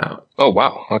take him out. Oh,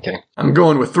 wow. Okay. I'm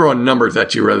going with throwing numbers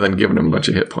at you rather than giving him a bunch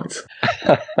of hit points.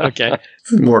 Okay.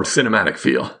 It's a more cinematic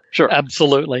feel. Sure.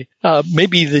 Absolutely.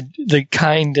 Maybe the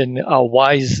kind and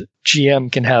wise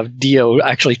GM can have Dio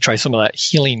actually try some of that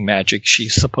healing magic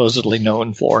she's supposedly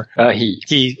known for.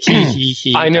 He.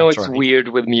 I know it's right. weird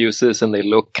with muses and they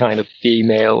look kind of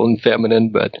female and feminine,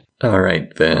 but... All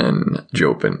right, then,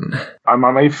 Jopin. I'm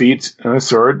on my feet and a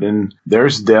sword, and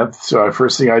there's Death. So the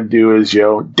first thing I do is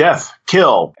yell, "Death,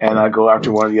 kill!" And I go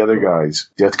after one of the other guys.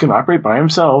 Death can operate by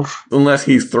himself. Unless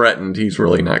he's threatened, he's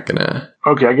really not gonna...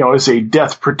 Okay, I can always say,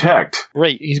 "Death, protect."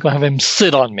 Great. He's going to have him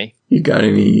sit on me. You got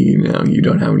any, you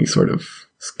don't have any sort of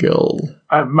skill.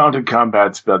 I have mounted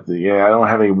combat, but I don't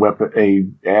have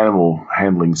any animal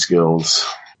handling skills.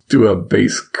 Do a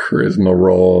base charisma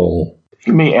roll.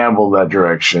 He may amble that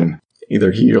direction.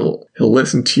 Either he'll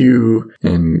listen to you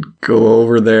and go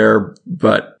over there,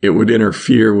 but it would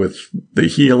interfere with the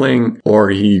healing,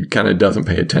 or he kind of doesn't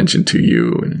pay attention to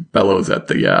you and bellows at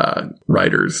the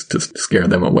riders to scare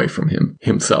them away from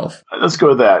himself. Let's go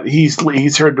with that.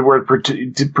 He's heard the word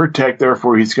to protect,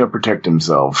 therefore he's going to protect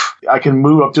himself. I can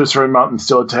move up to a certain amount and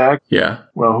still attack. Yeah.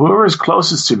 Well, whoever is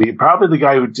closest to me, probably the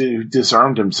guy who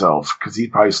disarmed himself, because he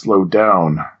probably slowed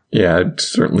down. Yeah,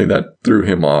 certainly that threw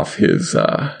him off his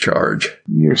charge.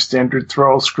 Your standard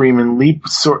thrall, scream and leap,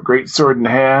 great sword in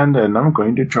hand, and I'm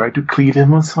going to try to cleave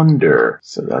him asunder.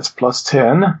 So that's plus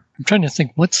 10. I'm trying to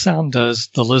think, what sound does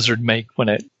the lizard make when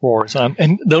it roars?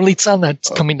 And the only sound that's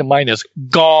coming to mind is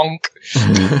gonk.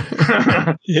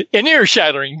 An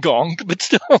ear-shattering gonk, but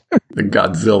still. The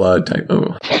Godzilla type.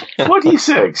 Oh.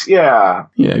 26, yeah.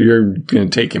 Yeah, you're going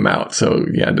to take him out. So,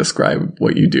 yeah, describe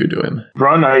what you do to him.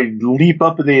 Run, I leap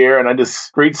up in the air, and I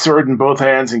just great sword in both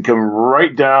hands and come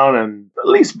right down and at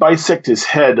least bisect his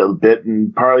head a bit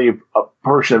and probably a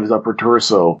portion of his upper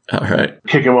torso. All right.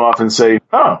 Kick him off and say,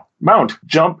 "Oh, mount,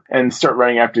 jump," and start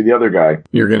running after the other guy.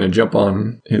 You're going to jump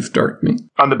on his Darkney.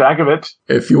 On the back of it.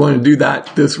 If you want to do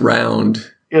that this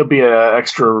round... It'll be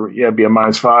it'll be a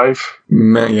 -5.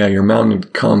 Yeah, your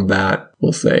mounted combat,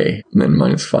 we'll say, and then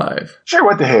 -5. Sure,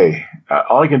 what the hey.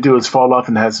 All I can do is fall off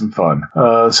and have some fun.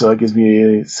 So that gives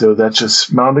me, so that's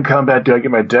just mounted combat. Do I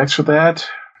get my dex for that?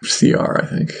 CR, I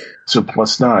think. So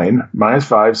 +9,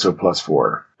 -5, so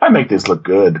 +4. I make this look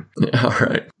good. Yeah, all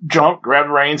right. Jump, grab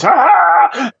the reins,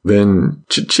 ha! Then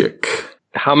Chichik.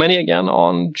 How many again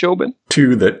on Jobin?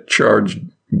 2 that charged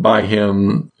by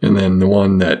him, and then the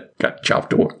one that got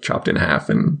chopped in half,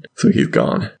 and so he's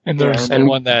gone. And there's the And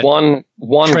one that one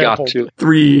got trampled. to.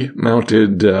 3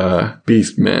 mounted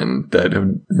beast men that have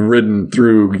ridden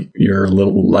through your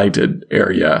little lighted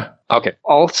area. Okay,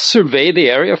 I'll survey the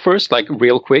area first, like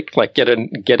real quick, like get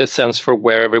a sense for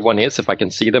where everyone is, if I can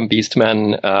see them,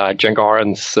 Beastmen,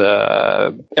 Jangarans,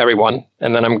 everyone,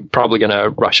 and then I'm probably gonna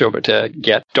rush over to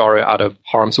get Daru out of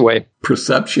harm's way.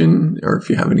 Perception, or if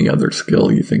you have any other skill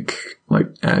you think might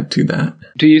add to that.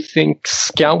 Do you think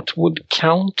Scout would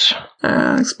count?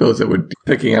 I suppose it would be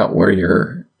picking out where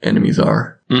your enemies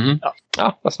are. Mm-hmm.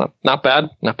 Oh, that's not bad.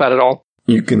 Not bad at all.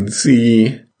 You can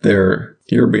see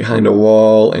you're behind a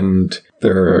wall, and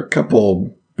there are a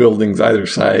couple buildings either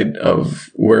side of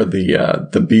where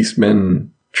the beastmen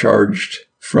charged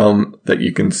from, that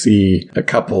you can see a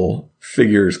couple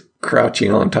figures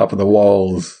crouching on top of the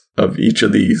walls of each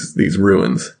of these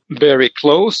ruins. Very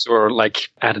close, or like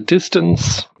at a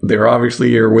distance? They're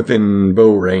obviously are within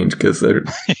bow range, because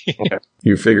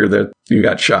you figure that you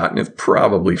got shot, and it's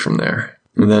probably from there.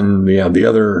 And then, the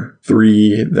other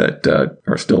 3 that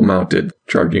are still mounted,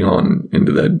 charging on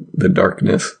into the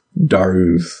darkness.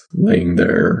 Daru's laying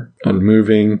there,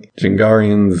 unmoving.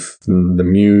 Jangarians and the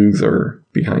Muse are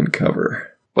behind cover.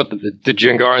 What, the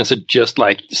Jangarans are just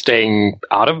like staying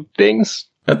out of things?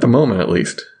 At the moment, at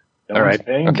least. All right,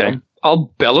 okay.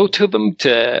 I'll bellow to them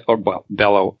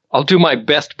bellow. I'll do my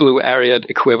best Blue Ariad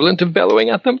equivalent of bellowing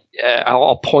at them.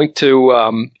 I'll point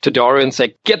to Daru and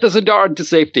say, "Get the Zandar to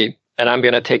safety." And I'm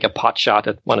going to take a pot shot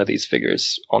at one of these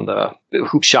figures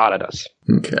who shot at us.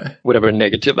 Okay. Whatever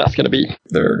negative that's going to be.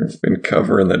 They're in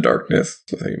cover in the darkness,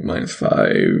 so say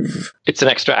 -5. It's an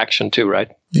extra action too, right?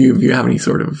 Do you have any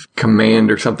sort of command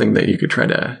or something that you could try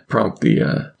to prompt the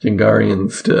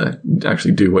Jangarians to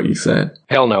actually do what you said?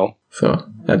 Hell no. So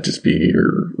that'd just be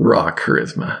your raw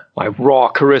charisma. My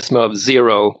raw charisma of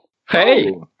 0.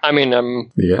 Hey! I mean,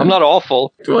 I'm Yeah. not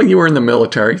awful. Well, you were in the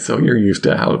military, so you're used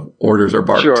to how orders are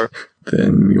barked. Sure.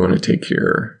 Then you want to take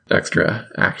your extra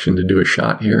action to do a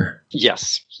shot here.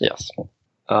 Yes.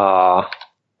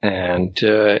 And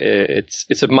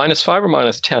it's a -5 or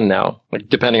 -10 now, like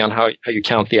depending on how you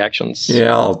count the actions.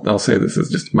 Yeah, I'll say this is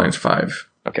just -5.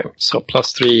 Okay, so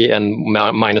 +3 and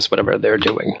minus whatever they're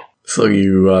doing. So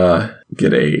you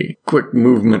get a quick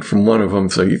movement from one of them,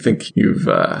 so you think you've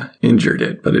injured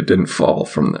it, but it didn't fall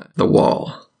from the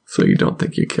wall, so you don't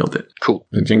think you killed it. Cool.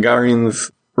 The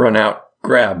Jingarians run out,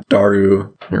 grab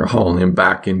Daru, and are hauling him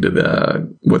back into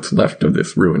what's left of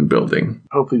this ruined building.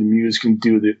 Hopefully the Muse can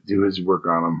do his work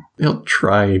on him. He'll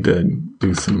try to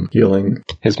do some healing.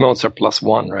 His modes are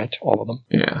 +1, right? All of them.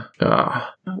 Yeah.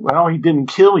 Well, he didn't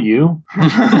kill you.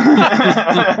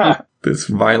 This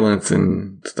violence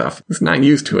and stuff is not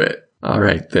used to it. All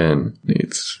right, then.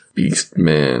 It's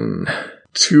Beastmen.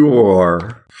 2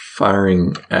 are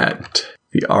firing at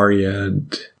the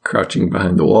Ariad, crouching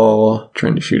behind the wall,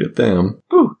 trying to shoot at them.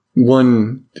 Ooh.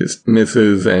 One just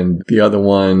misses, and the other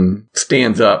one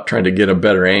stands up, trying to get a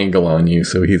better angle on you,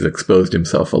 so he's exposed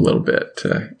himself a little bit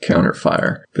to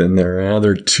counterfire. Then there are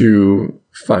other 2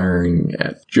 firing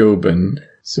at Jobin.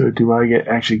 So do I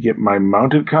actually get my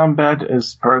mounted combat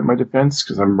as part of my defense?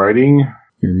 Because I'm riding.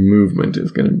 Your movement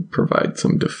is going to provide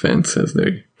some defense as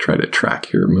they try to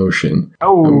track your motion.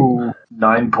 Oh,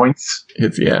 9 points.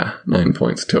 It's, 9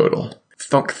 points total.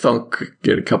 Thunk, thunk,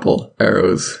 get a couple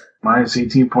arrows. Minus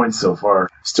 18 points so far.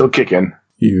 Still kicking.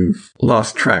 You've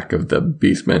lost track of the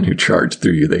beastmen who charged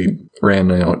through you. They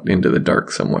ran out into the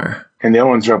dark somewhere. And the other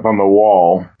ones are up on the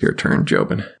wall. Your turn,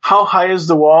 Jobin. How high is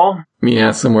the wall?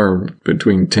 Yeah, somewhere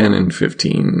between 10 and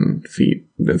 15 feet.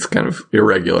 That's kind of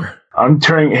irregular. I'm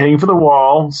heading for the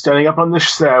wall, standing up on the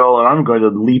saddle, and I'm going to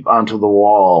leap onto the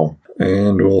wall.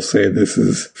 And we'll say this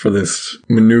is, for this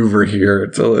maneuver here,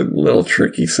 it's a little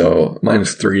tricky. So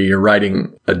 -3, you're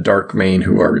riding a dark mane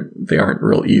they aren't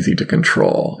real easy to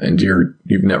control. And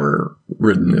you've never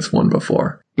ridden this one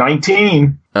before.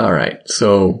 19. All right.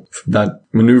 So that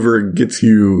maneuver gets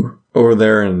you over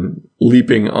there and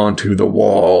leaping onto the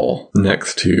wall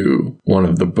next to one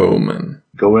of the bowmen.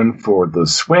 Go in for the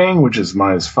swing, which is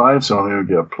 -5, so I'm going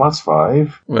to get a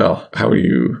 +5. Well, how are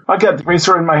you? I got the great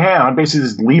sword in my hand. I'm basically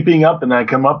just leaping up, and then I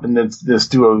come up and then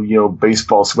just do a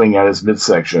baseball swing at his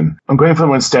midsection. I'm going for the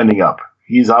one standing up.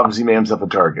 He's obviously made himself a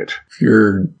target.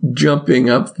 You're jumping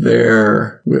up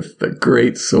there with the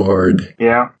great sword.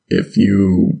 Yeah. If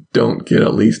you don't get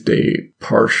at least a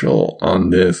partial on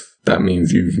this, that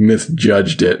means you've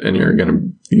misjudged it, and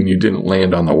you didn't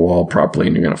land on the wall properly,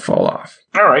 and you're gonna fall off.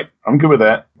 All right, I'm good with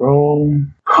that. Roll.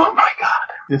 Oh my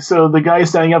god! So the guy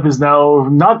standing up is now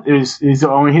not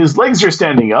only his legs are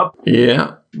standing up.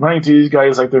 Yeah. Running to these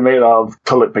guys like they're made of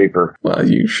toilet paper. Well,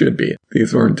 you should be.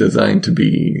 These weren't designed to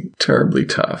be terribly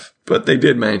tough, but they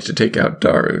did manage to take out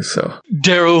Daru. So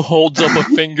Daru holds up a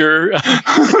finger.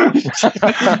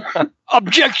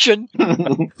 Objection.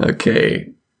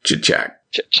 Okay, Chichak.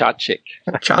 Cha-chick.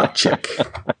 Cha-chick.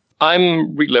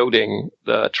 I'm reloading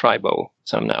the tribo,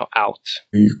 so I'm now out.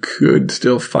 You could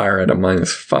still fire at a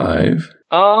 -5.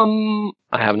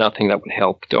 I have nothing that would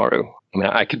help Daru. I mean,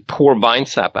 I could pour vine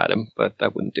sap at him, but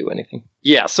that wouldn't do anything.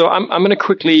 Yeah, so I'm going to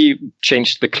quickly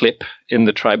change the clip in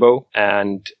the tribo,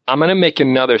 and I'm going to make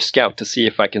another scout to see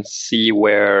if I can see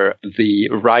where the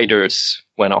riders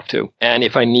went off to. And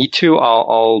if I need to,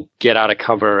 I'll get out of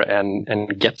cover and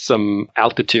get some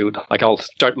altitude. Like I'll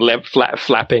start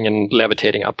flapping and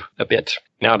levitating up a bit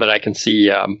now that I can see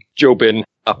Jobin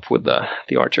up with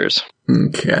the archers.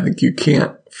 Okay, I think you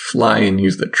can't fly and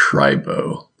use the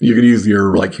tribo. You could use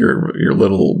your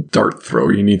little dart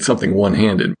thrower. You need something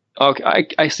one-handed. Okay,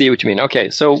 I see what you mean. Okay,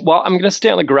 so I'm going to stay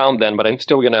on the ground then, but I'm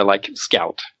still going to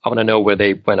scout. I want to know where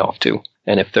they went off to,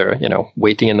 and if they're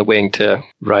waiting in the wing to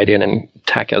ride in and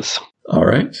attack us. All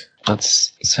right,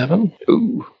 that's 7.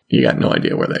 Ooh, you got no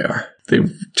idea where they are.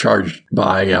 They've charged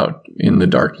by out in the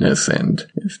darkness, and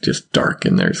it's just dark,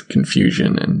 and there's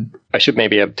confusion. And I should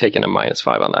maybe have taken a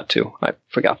 -5 on that too. I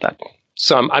forgot that.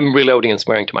 So I'm reloading and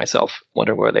swearing to myself,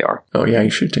 wondering where they are. Oh yeah, you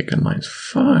should take a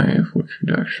 -5, which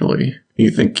would actually... You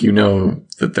think you know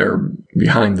that they're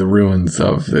behind the ruins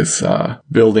of this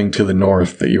building to the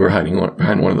north that you were hiding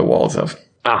behind one of the walls of.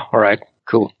 Ah, all right,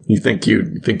 cool. You think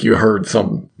you heard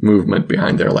some movement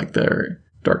behind there, like their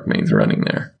dark manes running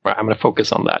there. Right, I'm going to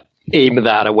focus on that. Aim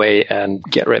that away and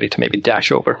get ready to maybe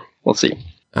dash over. We'll see.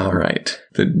 All right.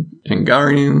 The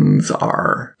Jingarians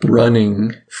are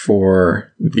running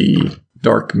for the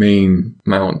dark mane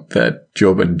mount that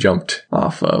Jobin jumped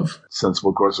off of.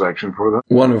 Sensible course of action for them.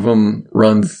 One of them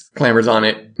clambers on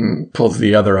it, and pulls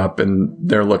the other up, and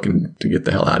they're looking to get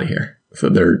the hell out of here. So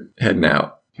they're heading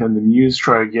out. Can the Muse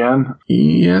try again?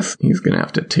 Yes, he's going to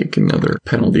have to take another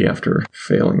penalty after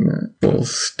failing that. We'll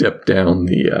step down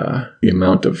the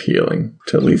amount of healing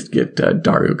to at least get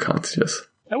Daru conscious.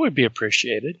 That would be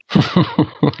appreciated.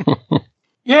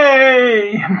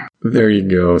 Yay! There you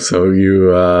go. So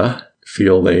you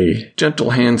feel a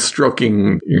gentle hand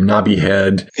stroking your knobby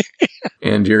head,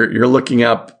 and you're looking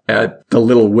up at the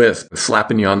little wisp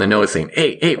slapping you on the nose saying,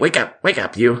 hey, wake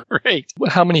up, you. Great.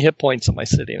 How many hit points am I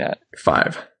sitting at?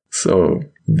 5. So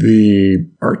the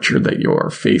archer that you're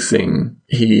facing,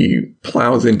 he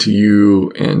plows into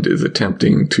you and is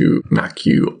attempting to knock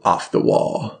you off the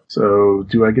wall. So,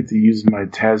 do I get to use my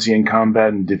Tazian combat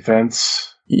and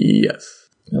defense? Yes.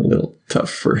 A little tough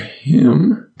for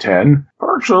him. 10.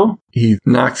 Partial. He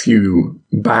knocks you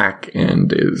back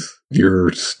and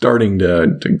you're starting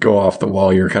to go off the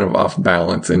wall. You're kind of off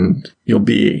balance, and you'll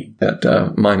be at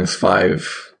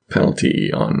 -5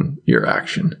 penalty on your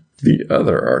action. The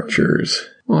other archers,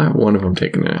 we'll have one of them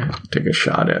take a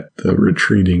shot at the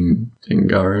retreating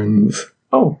Angarans.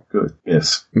 Oh, good.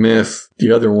 Miss.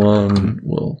 The other one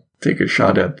will take a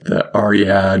shot at the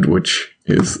Aryad, which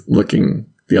is looking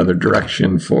the other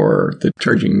direction for the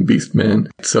charging beastmen.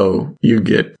 So you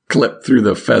get clipped through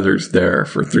the feathers there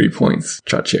for 3 points,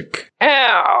 Chachik.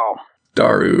 Ow!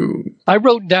 Daru. I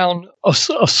wrote down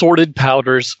assorted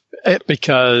powders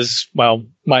because, well,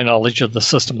 my knowledge of the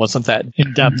system wasn't that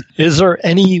in depth. Is there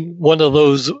any one of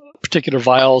those particular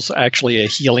vials actually a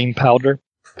healing powder?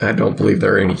 I don't believe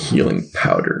there are any healing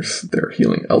powders. They're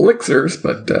healing elixirs,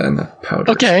 but not powders.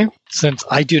 Okay. Since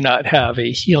I do not have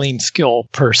a healing skill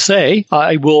per se,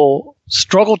 I will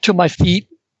struggle to my feet,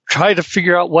 try to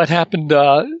figure out what happened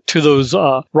to those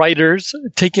riders,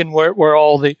 taking where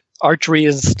all the archery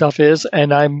and stuff is,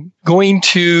 and I'm going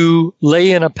to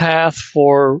lay in a path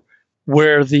for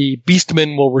where the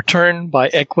beastmen will return by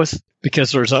Equus,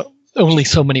 because there's only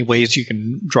so many ways you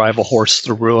can drive a horse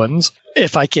through ruins.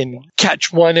 If I can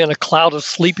catch one in a cloud of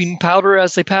sleeping powder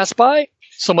as they pass by,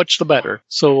 so much the better.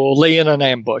 So we'll lay in an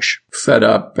ambush. Set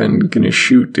up and gonna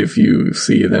shoot if you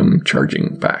see them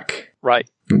charging back. Right.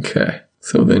 Okay.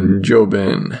 So then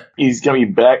Jobin. He's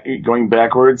going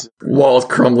backwards. Wall's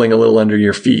crumbling a little under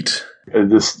your feet.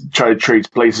 Just try to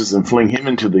trade places and fling him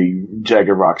into the jagged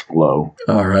rocks below.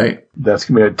 All right. That's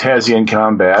going to be a Tazian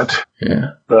combat.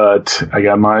 Yeah. But I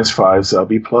got -5, so I'll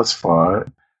be +5.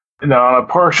 Now, on a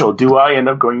partial, do I end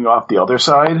up going off the other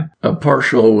side? A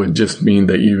partial would just mean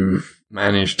that you've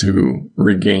managed to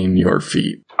regain your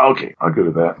feet. Okay, I'll go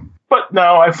with that. But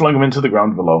now I flung him into the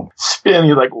ground below. Spin,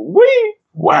 you're like, whee!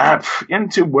 Whap!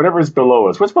 Into whatever's below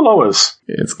us. What's below us?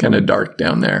 It's kind of dark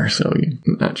down there, so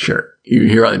you're not sure. You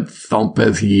hear a thump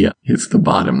as he hits the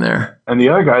bottom there. And the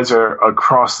other guys are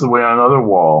across the way on another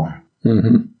wall.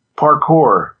 Mm-hmm.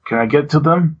 Parkour. Can I get to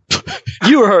them?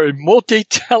 You are a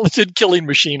multi-talented killing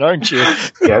machine, aren't you?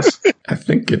 Yes. I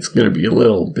think it's going to be a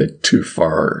little bit too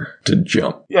far to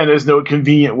jump. Yeah, there's no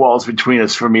convenient walls between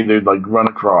us for me to run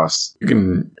across. You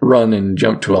can run and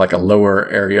jump to a lower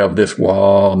area of this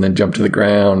wall and then jump to the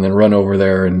ground and then run over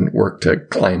there and work to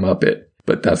climb up it.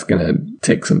 But that's going to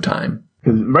take some time.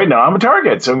 'Cause right now I'm a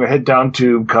target, so I'm going to head down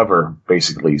to cover,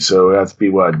 basically. So that's be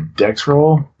what, dex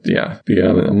roll? Yeah, a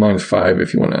 -5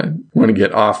 if you want to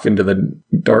get off into the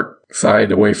dark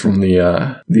side away from the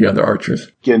other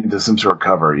archers. Get into some sort of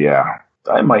cover, yeah.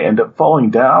 I might end up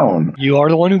falling down. You are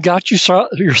the one who got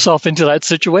yourself into that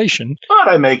situation. But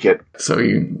I make it. So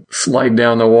you slide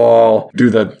down the wall, do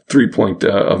the 3-point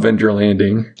Avenger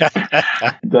landing.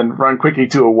 Then run quickly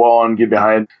to a wall and get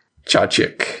behind.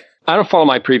 Chachik. I don't follow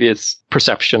my previous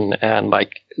perception and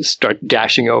start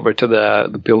dashing over to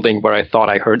the building where I thought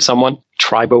I heard someone.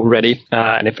 Tribo ready,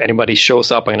 and if anybody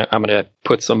shows up, I'm gonna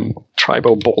put some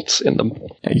Tribo bolts in them.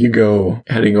 You go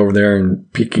heading over there and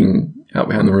peeking out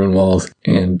behind the ruin walls,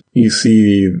 and you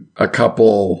see a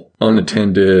couple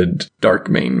unattended dark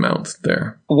mane mounts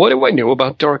there. What do I know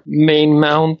about dark mane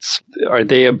mounts? Are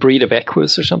they a breed of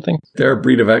Equus or something? They're a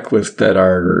breed of Equus that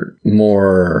are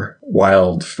more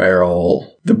wild,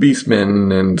 feral. The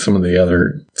beastmen and some of the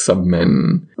other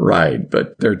submen ride,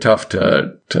 but they're tough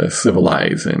to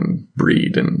civilize and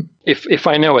breed. And if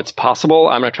I know it's possible,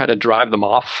 I'm going to try to drive them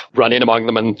off, run in among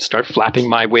them and start flapping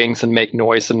my wings and make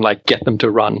noise and get them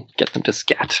to run, get them to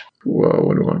scat. Whoa,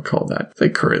 what do I want to call that? Say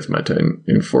charisma to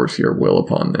enforce your will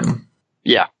upon them.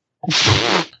 Yeah.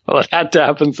 Well, it had to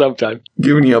happen sometime.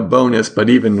 Giving you a bonus, but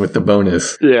even with the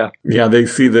bonus. Yeah. Yeah, they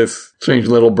see this strange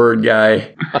little bird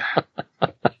guy.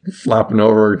 flopping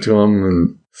over to them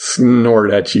and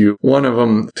snort at you. One of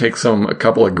them takes a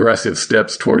couple aggressive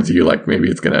steps towards you, like maybe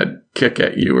it's going to kick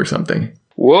at you or something.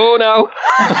 Whoa, no.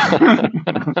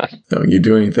 So you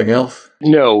do anything else?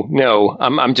 No.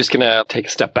 I'm just going to take a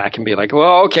step back and be like,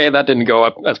 well, okay, that didn't go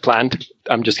up as planned.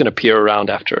 I'm just going to peer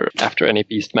around after any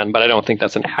beastmen, but I don't think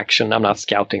that's an action. I'm not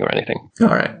scouting or anything. All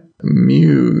right.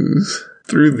 Muse.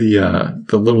 Through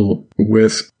the little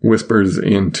whispers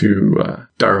into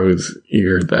Daro's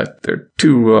ear that there are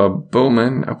two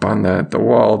bowmen up on the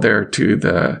wall there to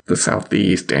the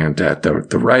southeast, and that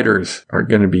the riders are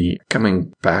going to be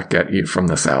coming back at you from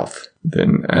the south.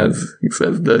 Then, as he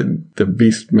says, the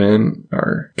beastmen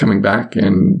are coming back,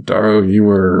 and Daro,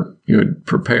 you had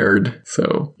prepared,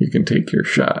 so you can take your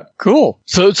shot. Cool.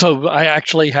 So I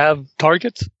actually have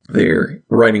targets? They're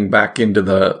riding back into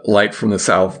the light from the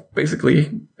south,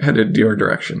 basically headed your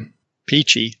direction.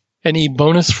 Peachy. Any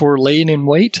bonus for laying in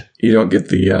wait? You don't get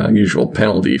the usual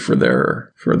penalty for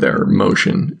their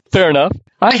motion. Fair enough.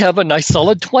 I have a nice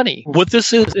solid 20. What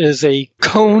this is a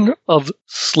cone of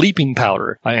sleeping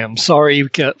powder. I am sorry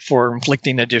for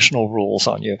inflicting additional rules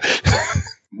on you.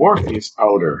 Morpheus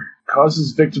powder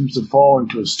causes victims to fall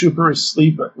into a stupor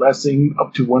sleep lasting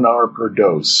up to 1 hour per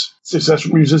dose.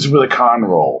 Successful resistance with a con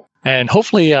roll. And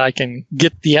hopefully I can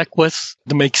get the Equus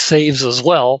to make saves as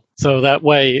well. So that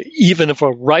way, even if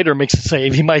a rider makes a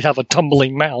save, he might have a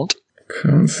tumbling mount.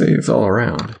 Con saves all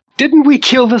around. Didn't we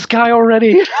kill this guy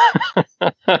already?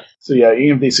 So yeah,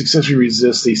 even if they successfully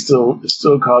resist, they still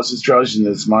causes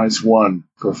drowsiness -1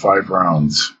 for 5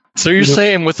 rounds. So you're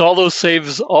saying with all those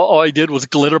saves, all I did was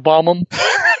glitter bomb them?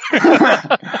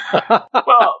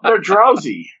 Well, they're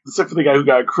drowsy, except for the guy who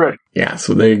got a crit. Yeah,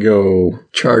 so they go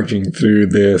charging through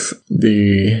this.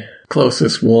 The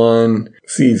closest one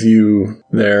sees you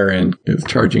there and is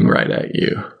charging right at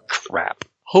you. Crap.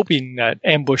 Hoping that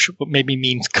ambush maybe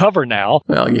means cover now.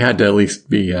 Well, you had to at least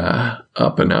be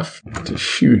up enough to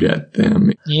shoot at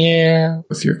them. Yeah.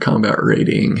 What's your combat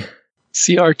rating?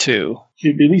 CR2.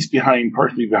 He'd be at least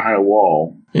partially behind a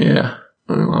wall. Yeah.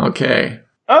 Okay.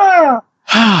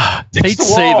 They'd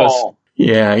save us.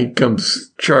 Yeah, he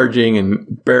comes charging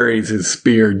and buries his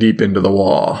spear deep into the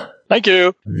wall. Thank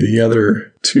you. The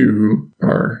other two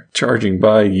are charging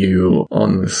by you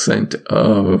on the scent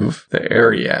of the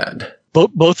Ariad.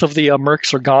 Both of the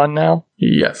mercs are gone now?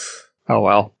 Yes. Oh,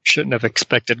 well. Shouldn't have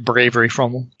expected bravery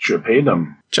from them. Should have paid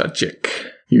them. Chachik.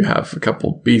 You have a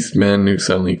couple beastmen who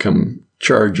suddenly come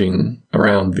charging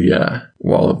around the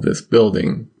wall of this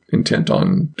building, intent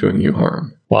on doing you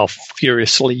harm. While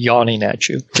furiously yawning at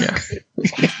you. Yeah.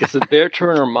 Is it their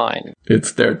turn or mine?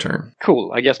 It's their turn.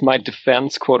 Cool. I guess my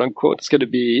defense, quote unquote, is going to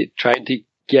be trying to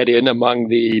get in among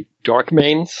the dark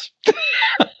mains.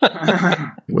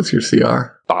 What's your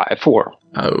CR? 4.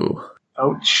 Oh.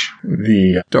 Ouch.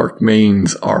 The dark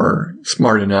mains are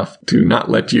smart enough to not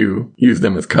let you use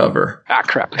them as cover. Ah,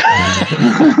 crap.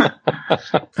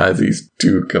 As these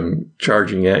two come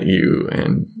charging at you,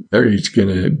 and they're each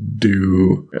gonna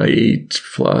do 8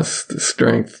 plus the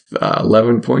strength,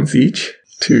 11 points each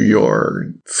to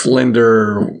your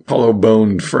slender,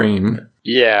 hollow-boned frame.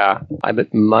 Yeah, I'm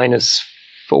at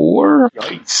 -4.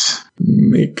 Yikes.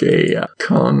 Make a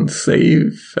con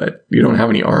save. You don't have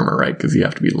any armor, right? Because you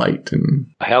have to be light. And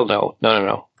Hell no.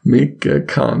 No. make a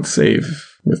con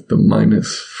save with the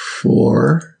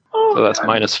 -4. So that's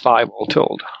 -5 all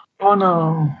told. Oh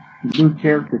no. New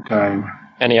character time.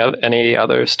 Any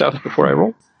other stuff before I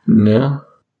roll? No.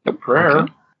 Prayer.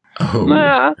 Okay. Oh.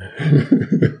 Nah,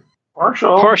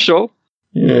 partial.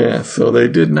 Yeah, so they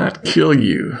did not kill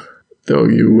you, though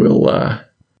you will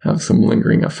have some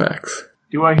lingering effects.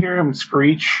 Do I hear him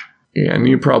screech? Yeah, and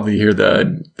you probably hear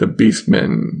the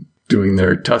beastmen doing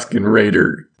their Tusken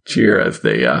Raider cheer as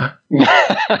they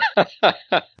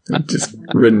just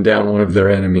ridden down one of their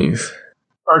enemies.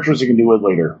 Archers, you can do it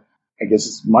later. I guess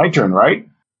it's my turn, right?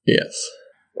 Yes.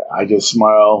 I just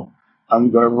smile.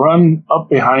 I'm going to run up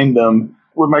behind them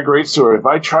with my greatsword. If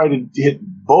I try to hit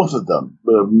both of them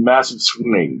with a massive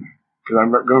swing, because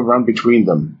I'm going to run between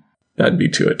them. That'd be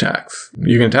 2 attacks.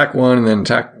 You can attack one and then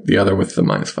attack the other with the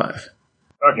 -5.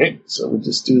 Okay, so we'll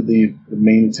just do the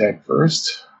main attack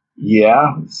first.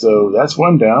 Yeah, so that's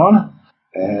one down.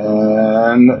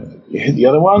 And you hit the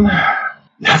other one.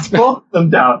 That's both of them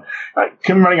down. I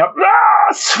come running up.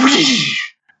 Ah,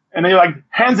 swish! And they like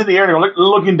hands in the air. They're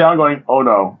looking down going, oh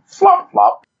no. Flop,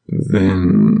 flop.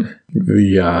 Then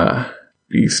the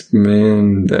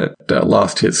beastman that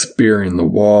lost his spear in the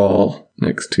wall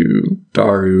next to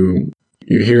Daru,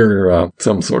 you hear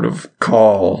some sort of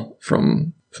call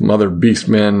from some other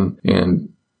beastmen, and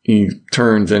he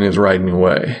turns and is riding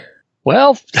away.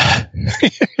 Well,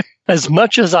 As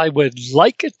much as I would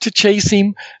like to chase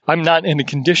him, I'm not in a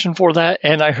condition for that,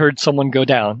 and I heard someone go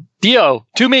down. Dio,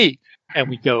 to me! And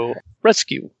we go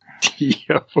rescue.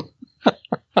 Dio.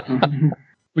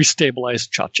 We stabilize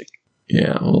Chachik.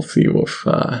 Yeah, we'll see if...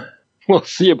 We'll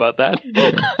see about that.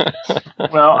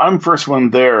 Well, I'm first one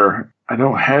there. I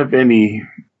don't have any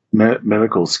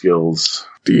medical skills.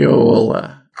 Dio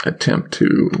will attempt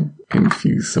to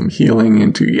infuse some healing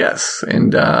into yes,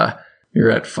 and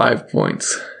you're at 5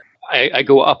 points. I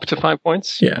go up to 5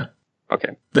 points? Yeah.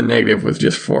 Okay. The negative was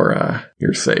just for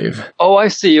your save. Oh, I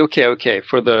see. Okay.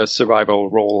 For the survival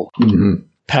roll. Mm-hmm.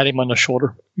 Pat him on the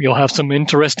shoulder. You'll have some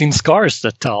interesting scars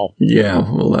to tell. Yeah,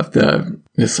 we'll have to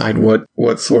decide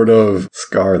what sort of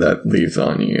scar that leaves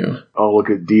on you. Oh, look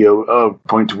at Dio. Oh,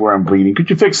 point to where I'm bleeding. Could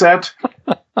you fix that?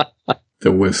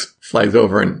 The wisp flies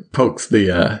over and pokes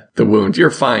the wound.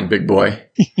 You're fine, big boy.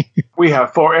 We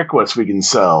have 4 Equus we can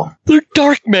sell. They're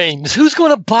dark mains. Who's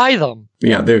going to buy them?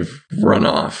 Yeah, they've run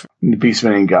off. The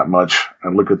Beastmen ain't got much. I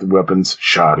look at the weapons.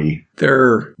 Shoddy.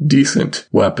 They're decent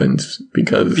weapons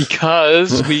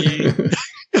because we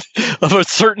of a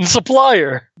certain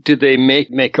supplier. Did they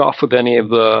make off with any of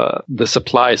the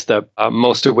supplies that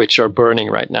most of which are burning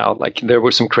right now? Like there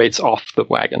were some crates off the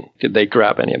wagon. Did they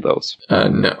grab any of those?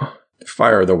 No. The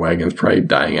fire of the wagon's probably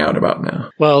dying out about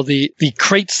now. Well, the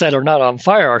crates that are not on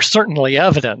fire are certainly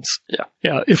evidence.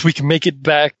 Yeah. If we can make it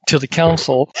back to the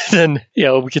council, then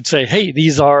we could say, hey,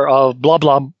 these are blah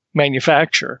blah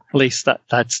manufacture. At least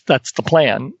that's the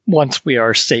plan. Once we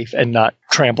are safe and not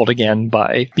trampled again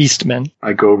by beastmen.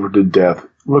 I go over to Death.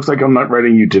 Looks like I'm not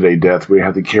writing you today, Death. We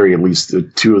have to carry at least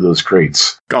 2 of those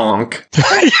crates. Gonk.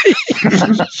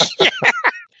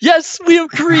 Yes, we have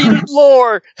created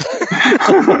lore.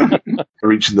 I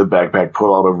reach in the backpack,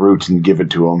 pull out a root, and give it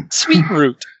to him. Sweet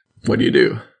root. What do you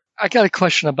do? I got a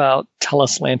question about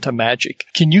Teleslanta magic.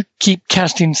 Can you keep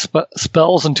casting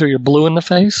spells until you're blue in the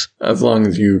face? As long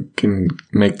as you can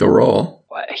make the roll.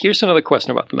 Here's another question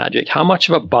about the magic. How much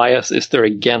of a bias is there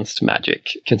against magic,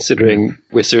 considering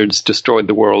wizards destroyed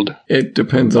the world? It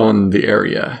depends on the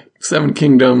area. 7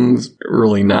 Kingdoms,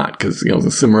 really not, because the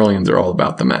Silmarillions are all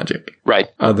about the magic. Right.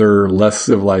 Other less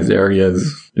civilized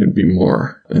areas, it'd be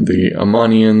more. And the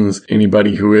Ammonians,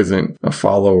 anybody who isn't a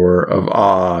follower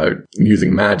of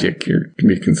using magic, you can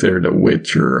be considered a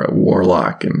witch or a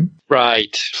warlock. And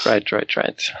Right.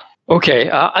 Okay,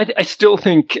 I still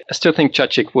think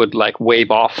Chachik would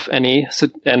wave off any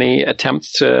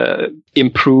attempts to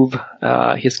improve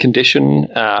his condition.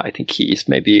 I think he's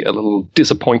maybe a little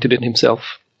disappointed in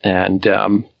himself and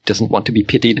doesn't want to be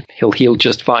pitied. He'll heal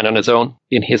just fine on his own,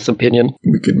 in his opinion.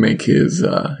 we could make his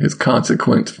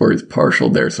consequence for his partial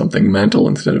there something mental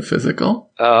instead of physical.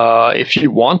 If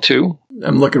you want to.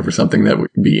 I'm looking for something that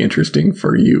would be interesting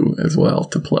for you as well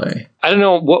to play. I don't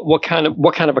know what kind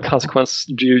of a consequence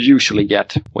do you usually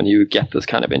get when you get this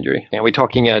kind of injury? Are we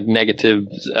talking a negative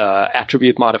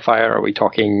attribute modifier? Are we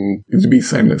talking? It would be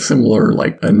something similar,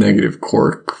 like a negative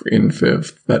quirk in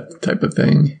 5th, that type of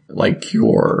thing. Like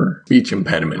your speech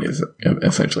impediment is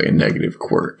essentially a negative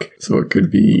quirk. So it could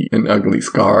be an ugly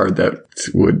scar that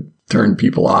would turn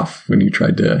people off when you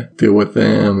tried to deal with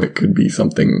them. It could be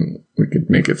something, we could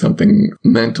make it something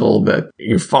mental that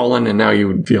you've fallen and now you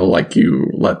would feel like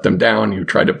you let them down. You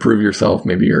try to prove yourself.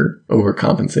 Maybe you're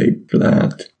overcompensate for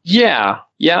that. Yeah,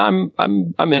 I'm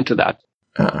into that.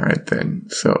 All right then.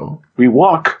 So We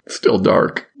walk. still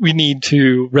dark. We need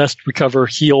to rest, recover,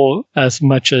 heal as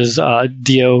much as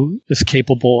Dio is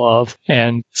capable of,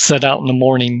 and set out in the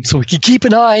morning so we can keep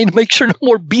an eye and make sure no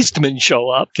more beastmen show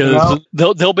up, because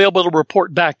they'll be able to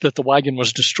report back that the wagon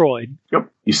was destroyed. Yep.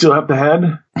 You still have the head?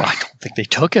 I don't think they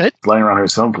took it. Lying around here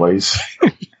someplace.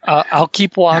 I'll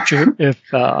keep watch if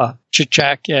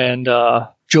Chichak and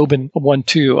Jobin want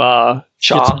to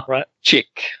get some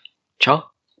Chick.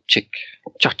 Chachik.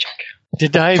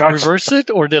 Did I Chachik. reverse it,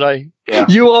 or did I? Yeah.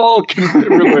 You all can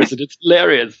reverse it. It's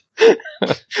hilarious.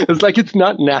 It's like it's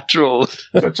not natural.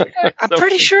 I'm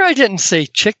pretty sure I didn't say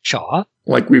Chickchaw.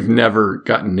 Like we've never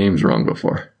gotten names wrong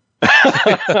before.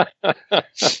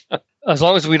 As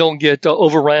long as we don't get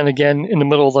overran again in the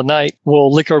middle of the night,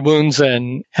 we'll lick our wounds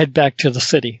and head back to the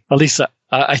city. At least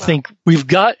I think we've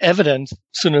got evidence. As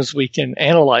soon as we can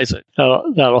analyze it,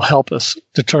 that'll help us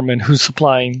determine who's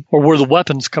supplying or where the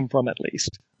weapons come from, at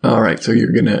least. All right, so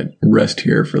you're going to rest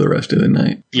here for the rest of the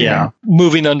night. Yeah.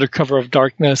 Moving under cover of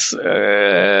darkness.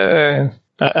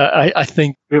 I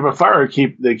think, We have a fire to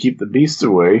keep the beasts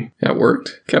away. That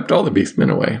worked. Kept all the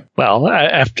beastmen away. well,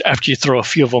 after you throw a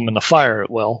few of them in the fire,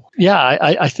 it will. Yeah,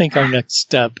 I think our next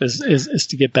step is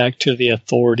to get back to the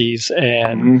authorities,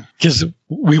 and because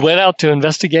we went out to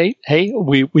investigate. Hey,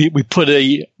 we put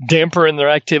a damper in their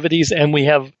activities, and we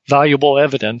have valuable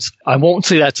evidence. I won't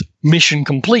say that's mission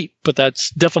complete, but that's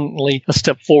definitely a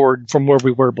step forward from where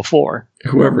we were before.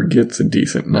 Whoever gets a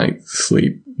decent night's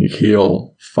sleep, you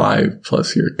heal 5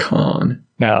 plus your con.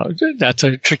 Now, that's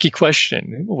a tricky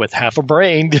question. With half a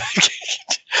brain,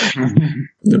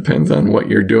 Depends on what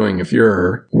you're doing. If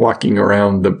you're walking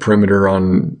around the perimeter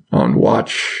on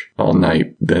watch all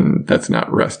night, then that's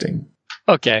not resting.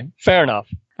 okay, fair enough.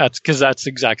 That's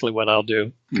exactly what I'll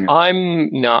do. I'm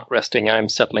not resting. I'm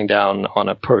settling down on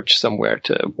a perch somewhere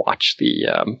to watch the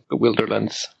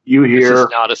Wilderlands. You This hear, is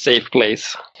not a safe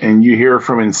place. and you hear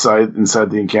from inside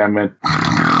the encampment.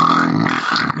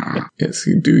 Yes,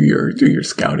 you do your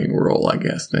scouting roll, I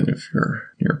guess, then if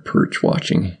you're perch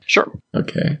watching. Sure.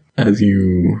 Okay. As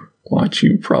you watch,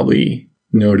 you probably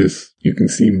notice you can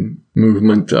see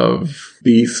movement of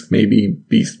beasts, maybe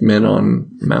beast men on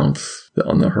mounts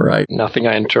on the horizon. Nothing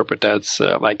I interpret as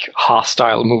like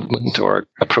hostile movement or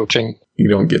approaching. You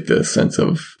don't get the sense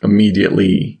of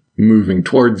immediately moving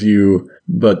towards you,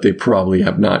 but they probably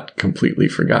have not completely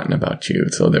forgotten about you.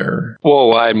 So they're...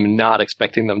 Whoa, I'm not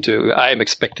expecting them to. I'm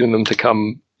expecting them to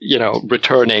come,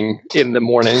 returning in the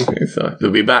morning. So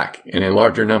they'll be back and in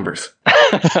larger numbers.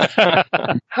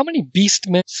 How many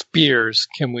beastmen spears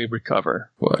can we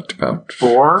recover? What, about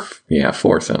 4? Yeah,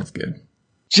 4 sounds good.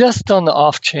 Just on the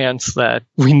off chance that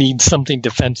we need something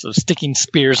defensive, sticking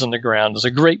spears in the ground is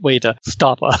a great way to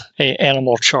stop a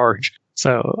animal charge.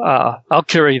 So I'll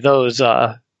carry those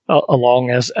along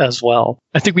as well.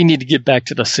 I think we need to get back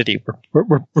to the city.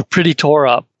 We're pretty tore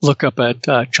up. Look up at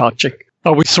Chachik.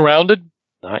 Are we surrounded?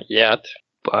 Not yet,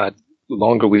 but the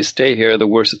longer we stay here, the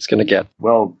worse it's going to get.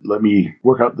 Well, let me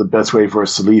work out the best way for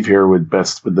us to leave here with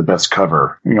the best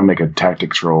cover. I'm gonna make a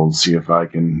tactics roll and see if I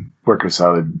can work us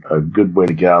out a good way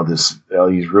to get out of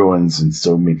these ruins and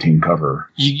still maintain cover.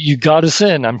 You got us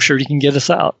in. I'm sure you can get us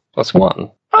out.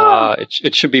 +1.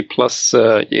 It should be plus.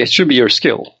 It should be your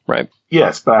skill, right?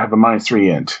 Yes, but I have a -3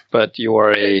 int. But you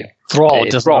are a Thrall a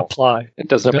doesn't thrall. apply. It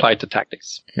doesn't apply to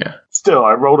tactics. Yeah. Still,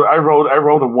 I rolled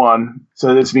a 1,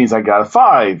 so this means I got a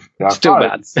 5. Still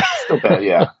bad. Still bad,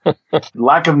 yeah.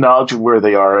 Lack of knowledge of where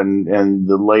they are and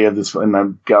the lay of this, and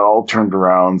I've got all turned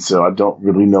around, so I don't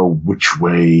really know which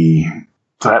way.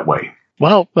 That way.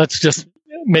 Well, let's just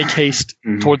make haste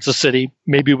Mhm. towards the city.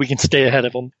 Maybe we can stay ahead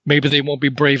of them. Maybe they won't be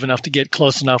brave enough to get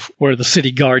close enough where the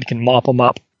city guard can mop them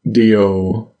up.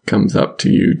 Dio comes up to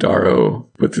you, Daro,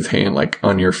 puts his hand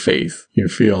on your face. You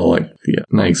feel like the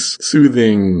nice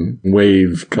soothing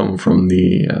wave come from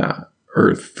the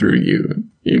earth through you.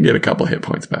 You get a couple hit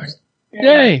points back.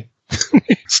 Yay!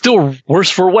 Still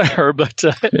worse for wear, but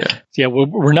Yeah.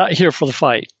 we're not here for the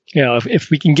fight.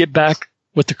 If we can get back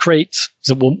with the crates,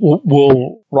 so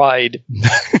we'll ride.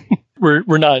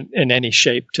 We're not in any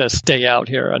shape to stay out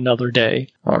here another day.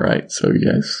 All right, so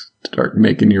you guys start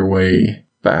making your way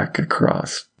back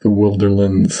across the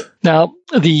Wilderlands. Now,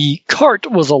 the cart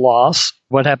was a loss.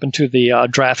 What happened to the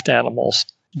draft animals?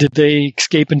 Did they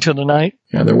escape into the night?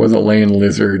 Yeah, there was a land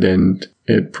lizard, and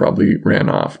it probably ran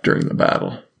off during the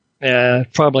battle. Yeah,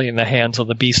 probably in the hands of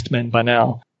the beastmen by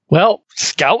now. Well,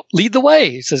 Scout, lead the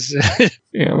way. He says,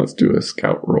 Yeah, let's do a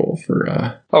scout roll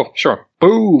for... Oh, sure.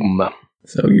 Boom.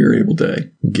 So you're able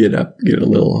to get up, get a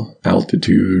little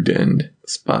altitude, and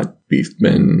spot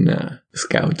beastmen,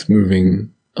 scouts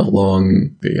moving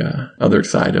along the other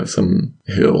side of some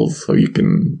hills, so you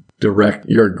can direct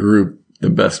your group the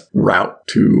best route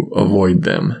to avoid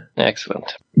them.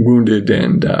 Excellent. Wounded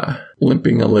and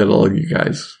limping a little, you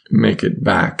guys make it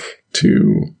back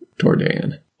to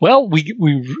Tordan. well, we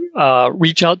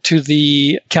reach out to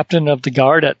the captain of the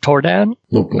guard at Tordan,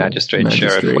 Local Magistrate,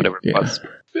 sheriff, whatever it yeah. was.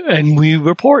 and we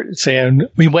report saying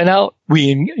we went out,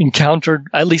 we encountered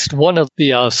at least one of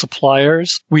the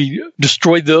suppliers. We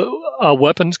destroyed the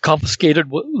weapons, confiscated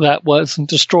what that wasn't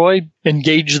destroyed,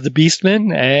 engaged the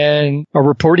beastmen, and are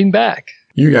reporting back.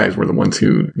 You guys were the ones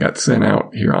who got sent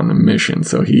out here on the mission,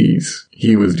 so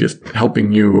he was just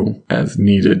helping you as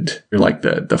needed. You're like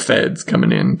the feds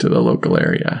coming into the local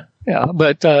area. Yeah,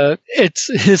 but it's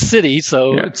his city,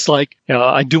 so Yeah. it's like,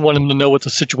 I do want him to know what the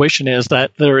situation is,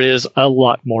 that there is a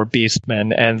lot more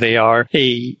beastmen, and they are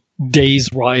a day's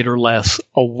ride or less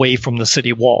away from the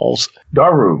city walls.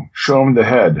 Daru, show him the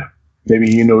head.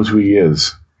 Maybe he knows who he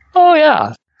is. Oh,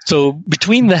 yeah. So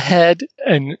between the head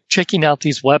and checking out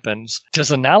these weapons, does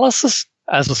analysis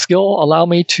as a skill allow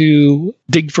me to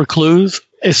dig for clues?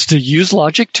 Is to use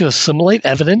logic to assimilate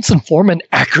evidence and form an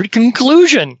accurate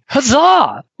conclusion.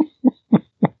 Huzzah!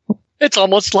 It's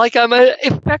almost like I'm an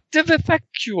effective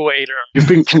effectuator. You've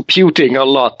been computing a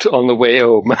lot on the way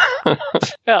home.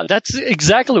 Yeah, that's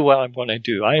exactly what I'm going to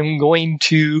do. I am going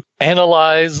to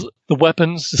analyze the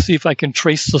weapons to see if I can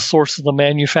trace the source of the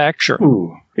manufacture.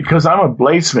 Ooh, because I'm a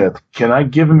bladesmith, can I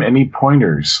give him any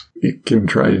pointers? You can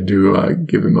try to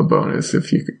give him a bonus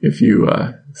if you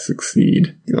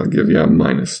succeed. I'll give you a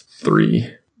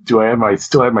 -3. Do I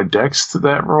still have my dex to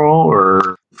that roll,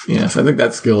 or? Yes, I think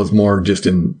that skill is more just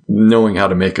in knowing how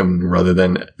to make them rather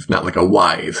than, it's not like a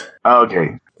wise.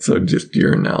 Okay. So just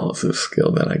your analysis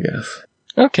skill then, I guess.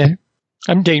 Okay.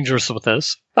 I'm dangerous with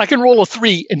this. I can roll a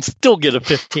 3 and still get a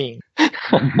 15.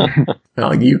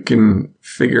 Well, you can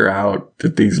figure out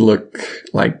that these look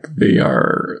like they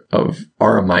are of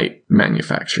Aramite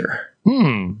manufacture.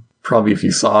 Probably if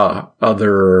you saw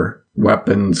other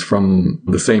weapons from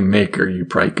the same maker, you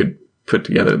probably could put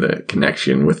together the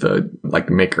connection with a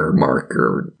maker mark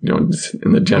or, just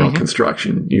in the general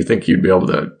construction. You think you'd be able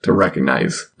to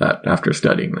recognize that after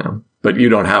studying them. But you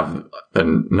don't have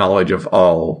the knowledge of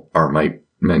all Aramite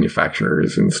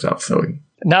manufacturers and stuff, so...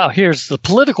 Now, here's the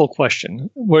political question.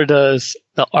 Where does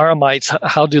the Aramites,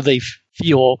 how do they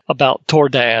feel about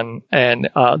Tordan and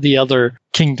the other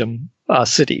kingdom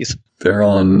cities? They're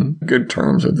on good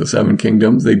terms with the Seven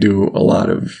Kingdoms. They do a lot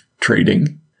of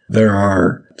trading. There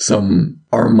are some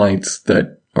Aramites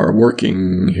that are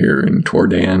working here in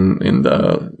Tordan,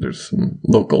 there's some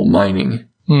local mining.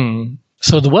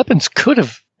 So the weapons could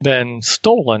have been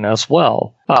stolen as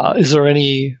well. Is there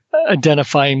any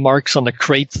identifying marks on the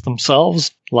crates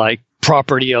themselves, like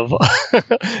property of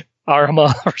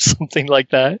Arma or something like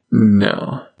that?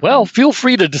 No. Well, feel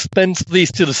free to dispense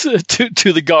these to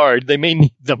the guard. They may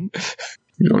need them.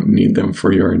 You don't need them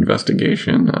for your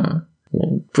investigation.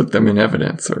 We'll put them in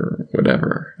evidence or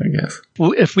whatever, I guess.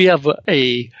 If we have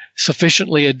a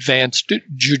sufficiently advanced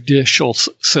judicial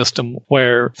system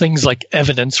where things like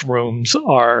evidence rooms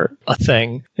are a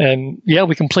thing, and yeah,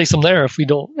 we can place them there if we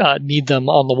don't need them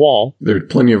on the wall. There's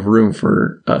plenty of room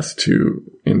for us to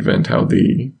invent how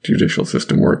the judicial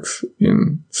system works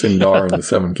in Sindar and the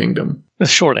Seven Kingdom. The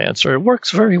short answer, it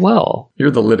works very well. You're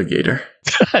the litigator.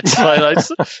 That's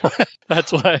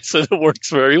why I said it works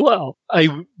very well. I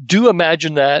do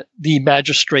imagine that the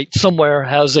magistrate somewhere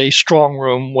has a strong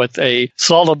room with a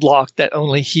solid lock that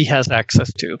only he has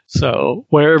access to. So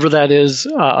wherever that is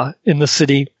in the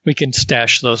city, we can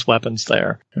stash those weapons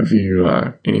there. Have you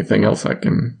anything else I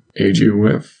can aid you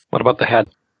with? What about the head?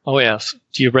 Oh, yes.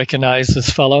 Do you recognize this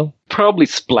fellow? Probably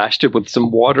splashed it with some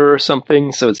water or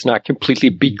something, so it's not completely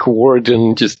begored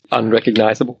and just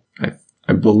unrecognizable.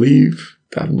 I believe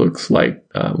that looks like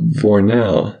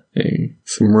Vornell, a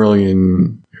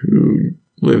Cimmerillian who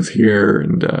lives here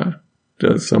and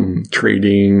does some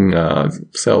trading,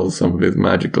 sells some of his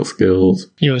magical skills.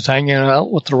 He was hanging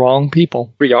out with the wrong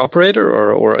people. Free operator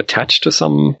or attached to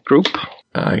some group?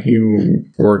 He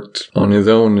worked on his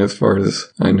own as far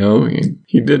as I know.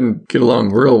 He didn't get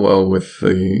along real well with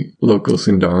the local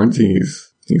Sindarns.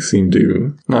 He seemed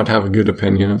to not have a good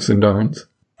opinion of Sindarns.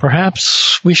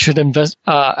 Perhaps we should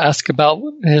ask about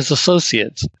his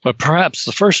associates. But perhaps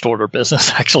the first order business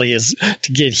actually is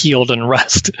to get healed and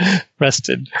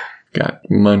rested. Got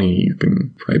money, you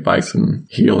can probably buy some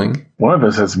healing. One of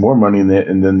us has more money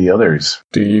than the others.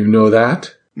 Do you know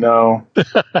that? No.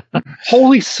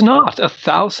 Holy snot,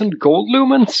 1,000 gold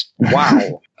lumens?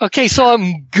 Wow. Okay, so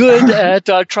I'm good at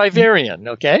Trivarian,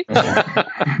 okay?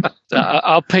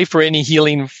 I'll pay for any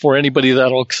healing for anybody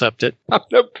that'll accept it. I'm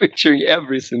now picturing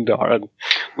every Sindaran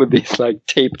with these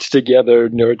taped together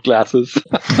nerd glasses.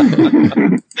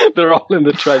 They're all in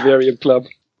the Trivarian Club.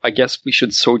 I guess we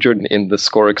should sojourn in the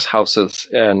Skorix houses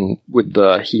and with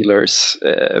the healers,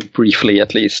 briefly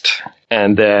at least,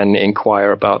 and then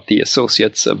inquire about the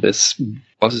associates of this,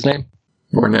 what's his name?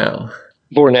 Vornell.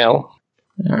 Vornell.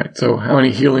 All right, so how many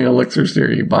healing elixirs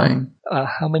are you buying?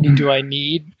 How many do I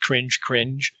need?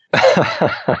 Cringe.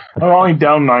 I'm only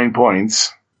down 9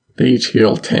 points. They each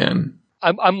heal 10.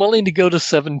 I'm willing to go to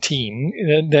 17,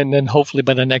 and then hopefully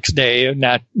by the next day,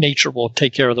 nature will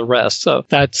take care of the rest. So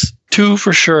that's 2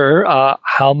 for sure.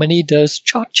 How many does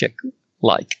Chotchik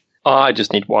like? I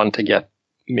just need 1 to get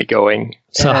me going.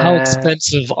 So how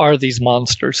expensive are these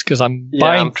monsters? Because I'm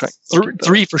buying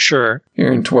 3 for sure.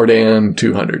 Here in Tordan,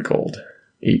 200 gold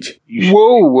each.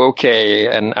 Whoa, okay.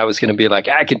 And I was going to be like,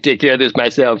 I can take care of this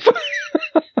myself.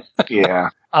 Yeah.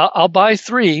 I'll buy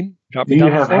 3. Do you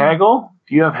have haggle?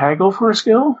 Do you have haggle for a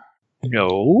skill?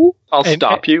 No. I'll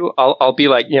stop you. I'll be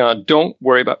like, don't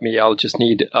worry about me. I'll just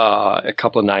need a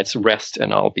couple of nights rest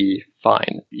and I'll be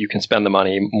fine. You can spend the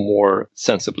money more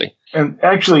sensibly. And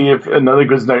actually, if another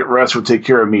good night rest would take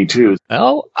care of me too.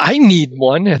 Well, I need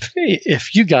one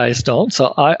if you guys don't.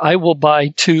 So I will buy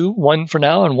 2, one for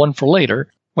now and one for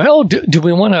later. Well, do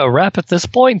we want to wrap at this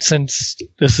point since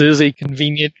this is a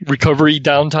convenient recovery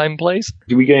downtime place?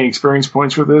 Do we get any experience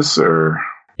points for this, or?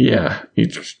 Yeah,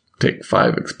 each take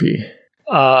 5 XP.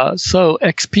 So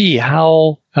XP,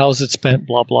 how's it spent?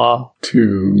 Blah blah.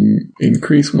 To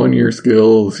increase one of your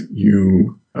skills,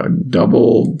 you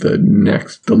double the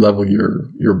level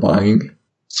you're buying.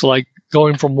 So like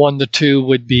going from 1 to 2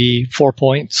 would be 4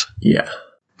 points. Yeah.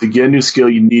 To get a new skill,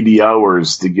 you need the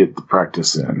hours to get the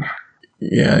practice in.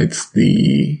 Yeah, it's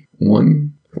the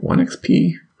 1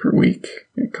 XP per week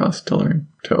it costs to learn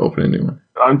to open a new one.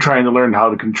 I'm trying to learn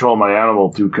how to control my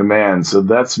animal through commands, so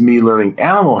that's me learning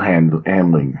animal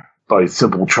handling by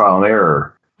simple trial and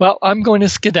error. Well, I'm going to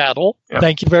skedaddle. Yep.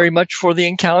 Thank you very much for the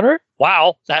encounter.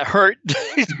 Wow, that hurt.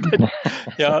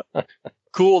 Yeah,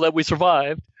 cool that we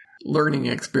survived. Learning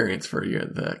experience for you,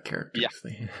 the characters.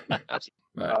 Yeah.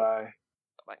 Bye.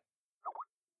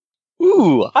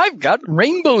 Ooh, I've got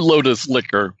Rainbow Lotus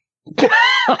liquor.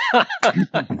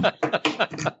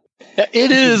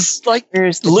 It is like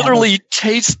literally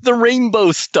taste the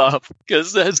rainbow stuff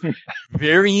because there's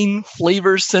varying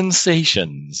flavor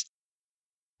sensations.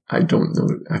 I don't know.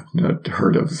 I've not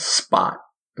heard of Spot.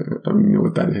 I don't know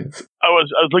what that is. I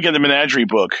was looking at the menagerie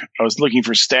book. I was looking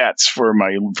for stats for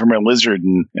my lizard,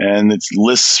 and it's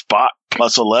list Spot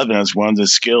plus 11 as one of the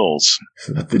skills.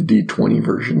 Is that the D20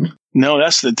 version? No,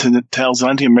 that's the Tales of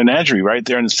Untamed Menagerie right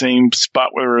there in the same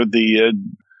spot where the I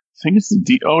think it's the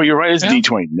D. Oh, you're right. It's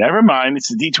D20. Never mind. It's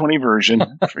the D20 version.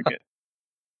 Forget.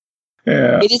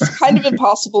 Yeah. It is kind of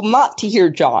impossible not to hear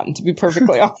John, to be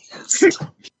perfectly honest.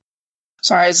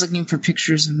 Sorry, I was looking for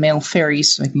pictures of male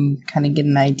fairies so I can kind of get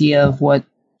an idea of what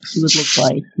he would look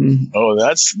like. Oh,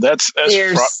 that's fraught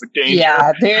with danger.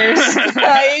 Yeah,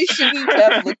 I shouldn't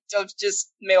have looked up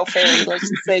just male fairy. Let's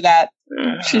just say that.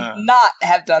 Should not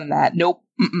have done that. Nope.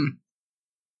 Mm-mm.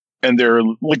 And they're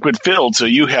liquid filled, so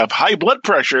you have high blood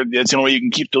pressure. That's the only way you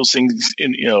can keep those things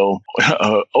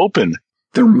open.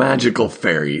 They're magical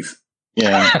fairies.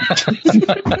 Yeah.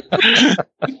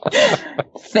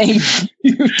 Thank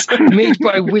you. Made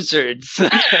by wizards.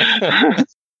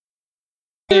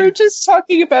 We were just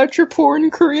talking about your porn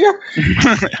career. He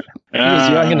was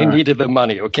young and he needed the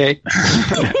money, okay?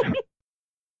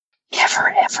 Never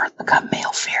ever become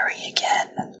male fairy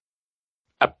again.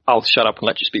 I'll shut up and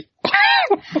let you speak.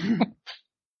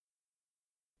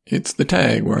 It's the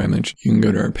tag where I mentioned you can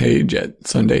go to our page at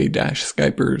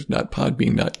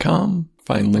sunday-skypers.podbean.com,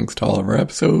 find links to all of our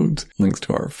episodes, links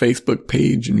to our Facebook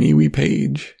page and MeWe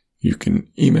page. You can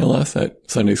email us at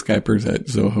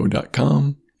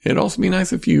sundayskypers@zoho.com. It'd also be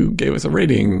nice if you gave us a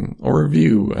rating or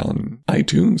review on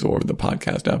iTunes or the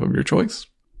podcast app of your choice.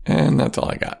 And that's all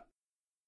I got.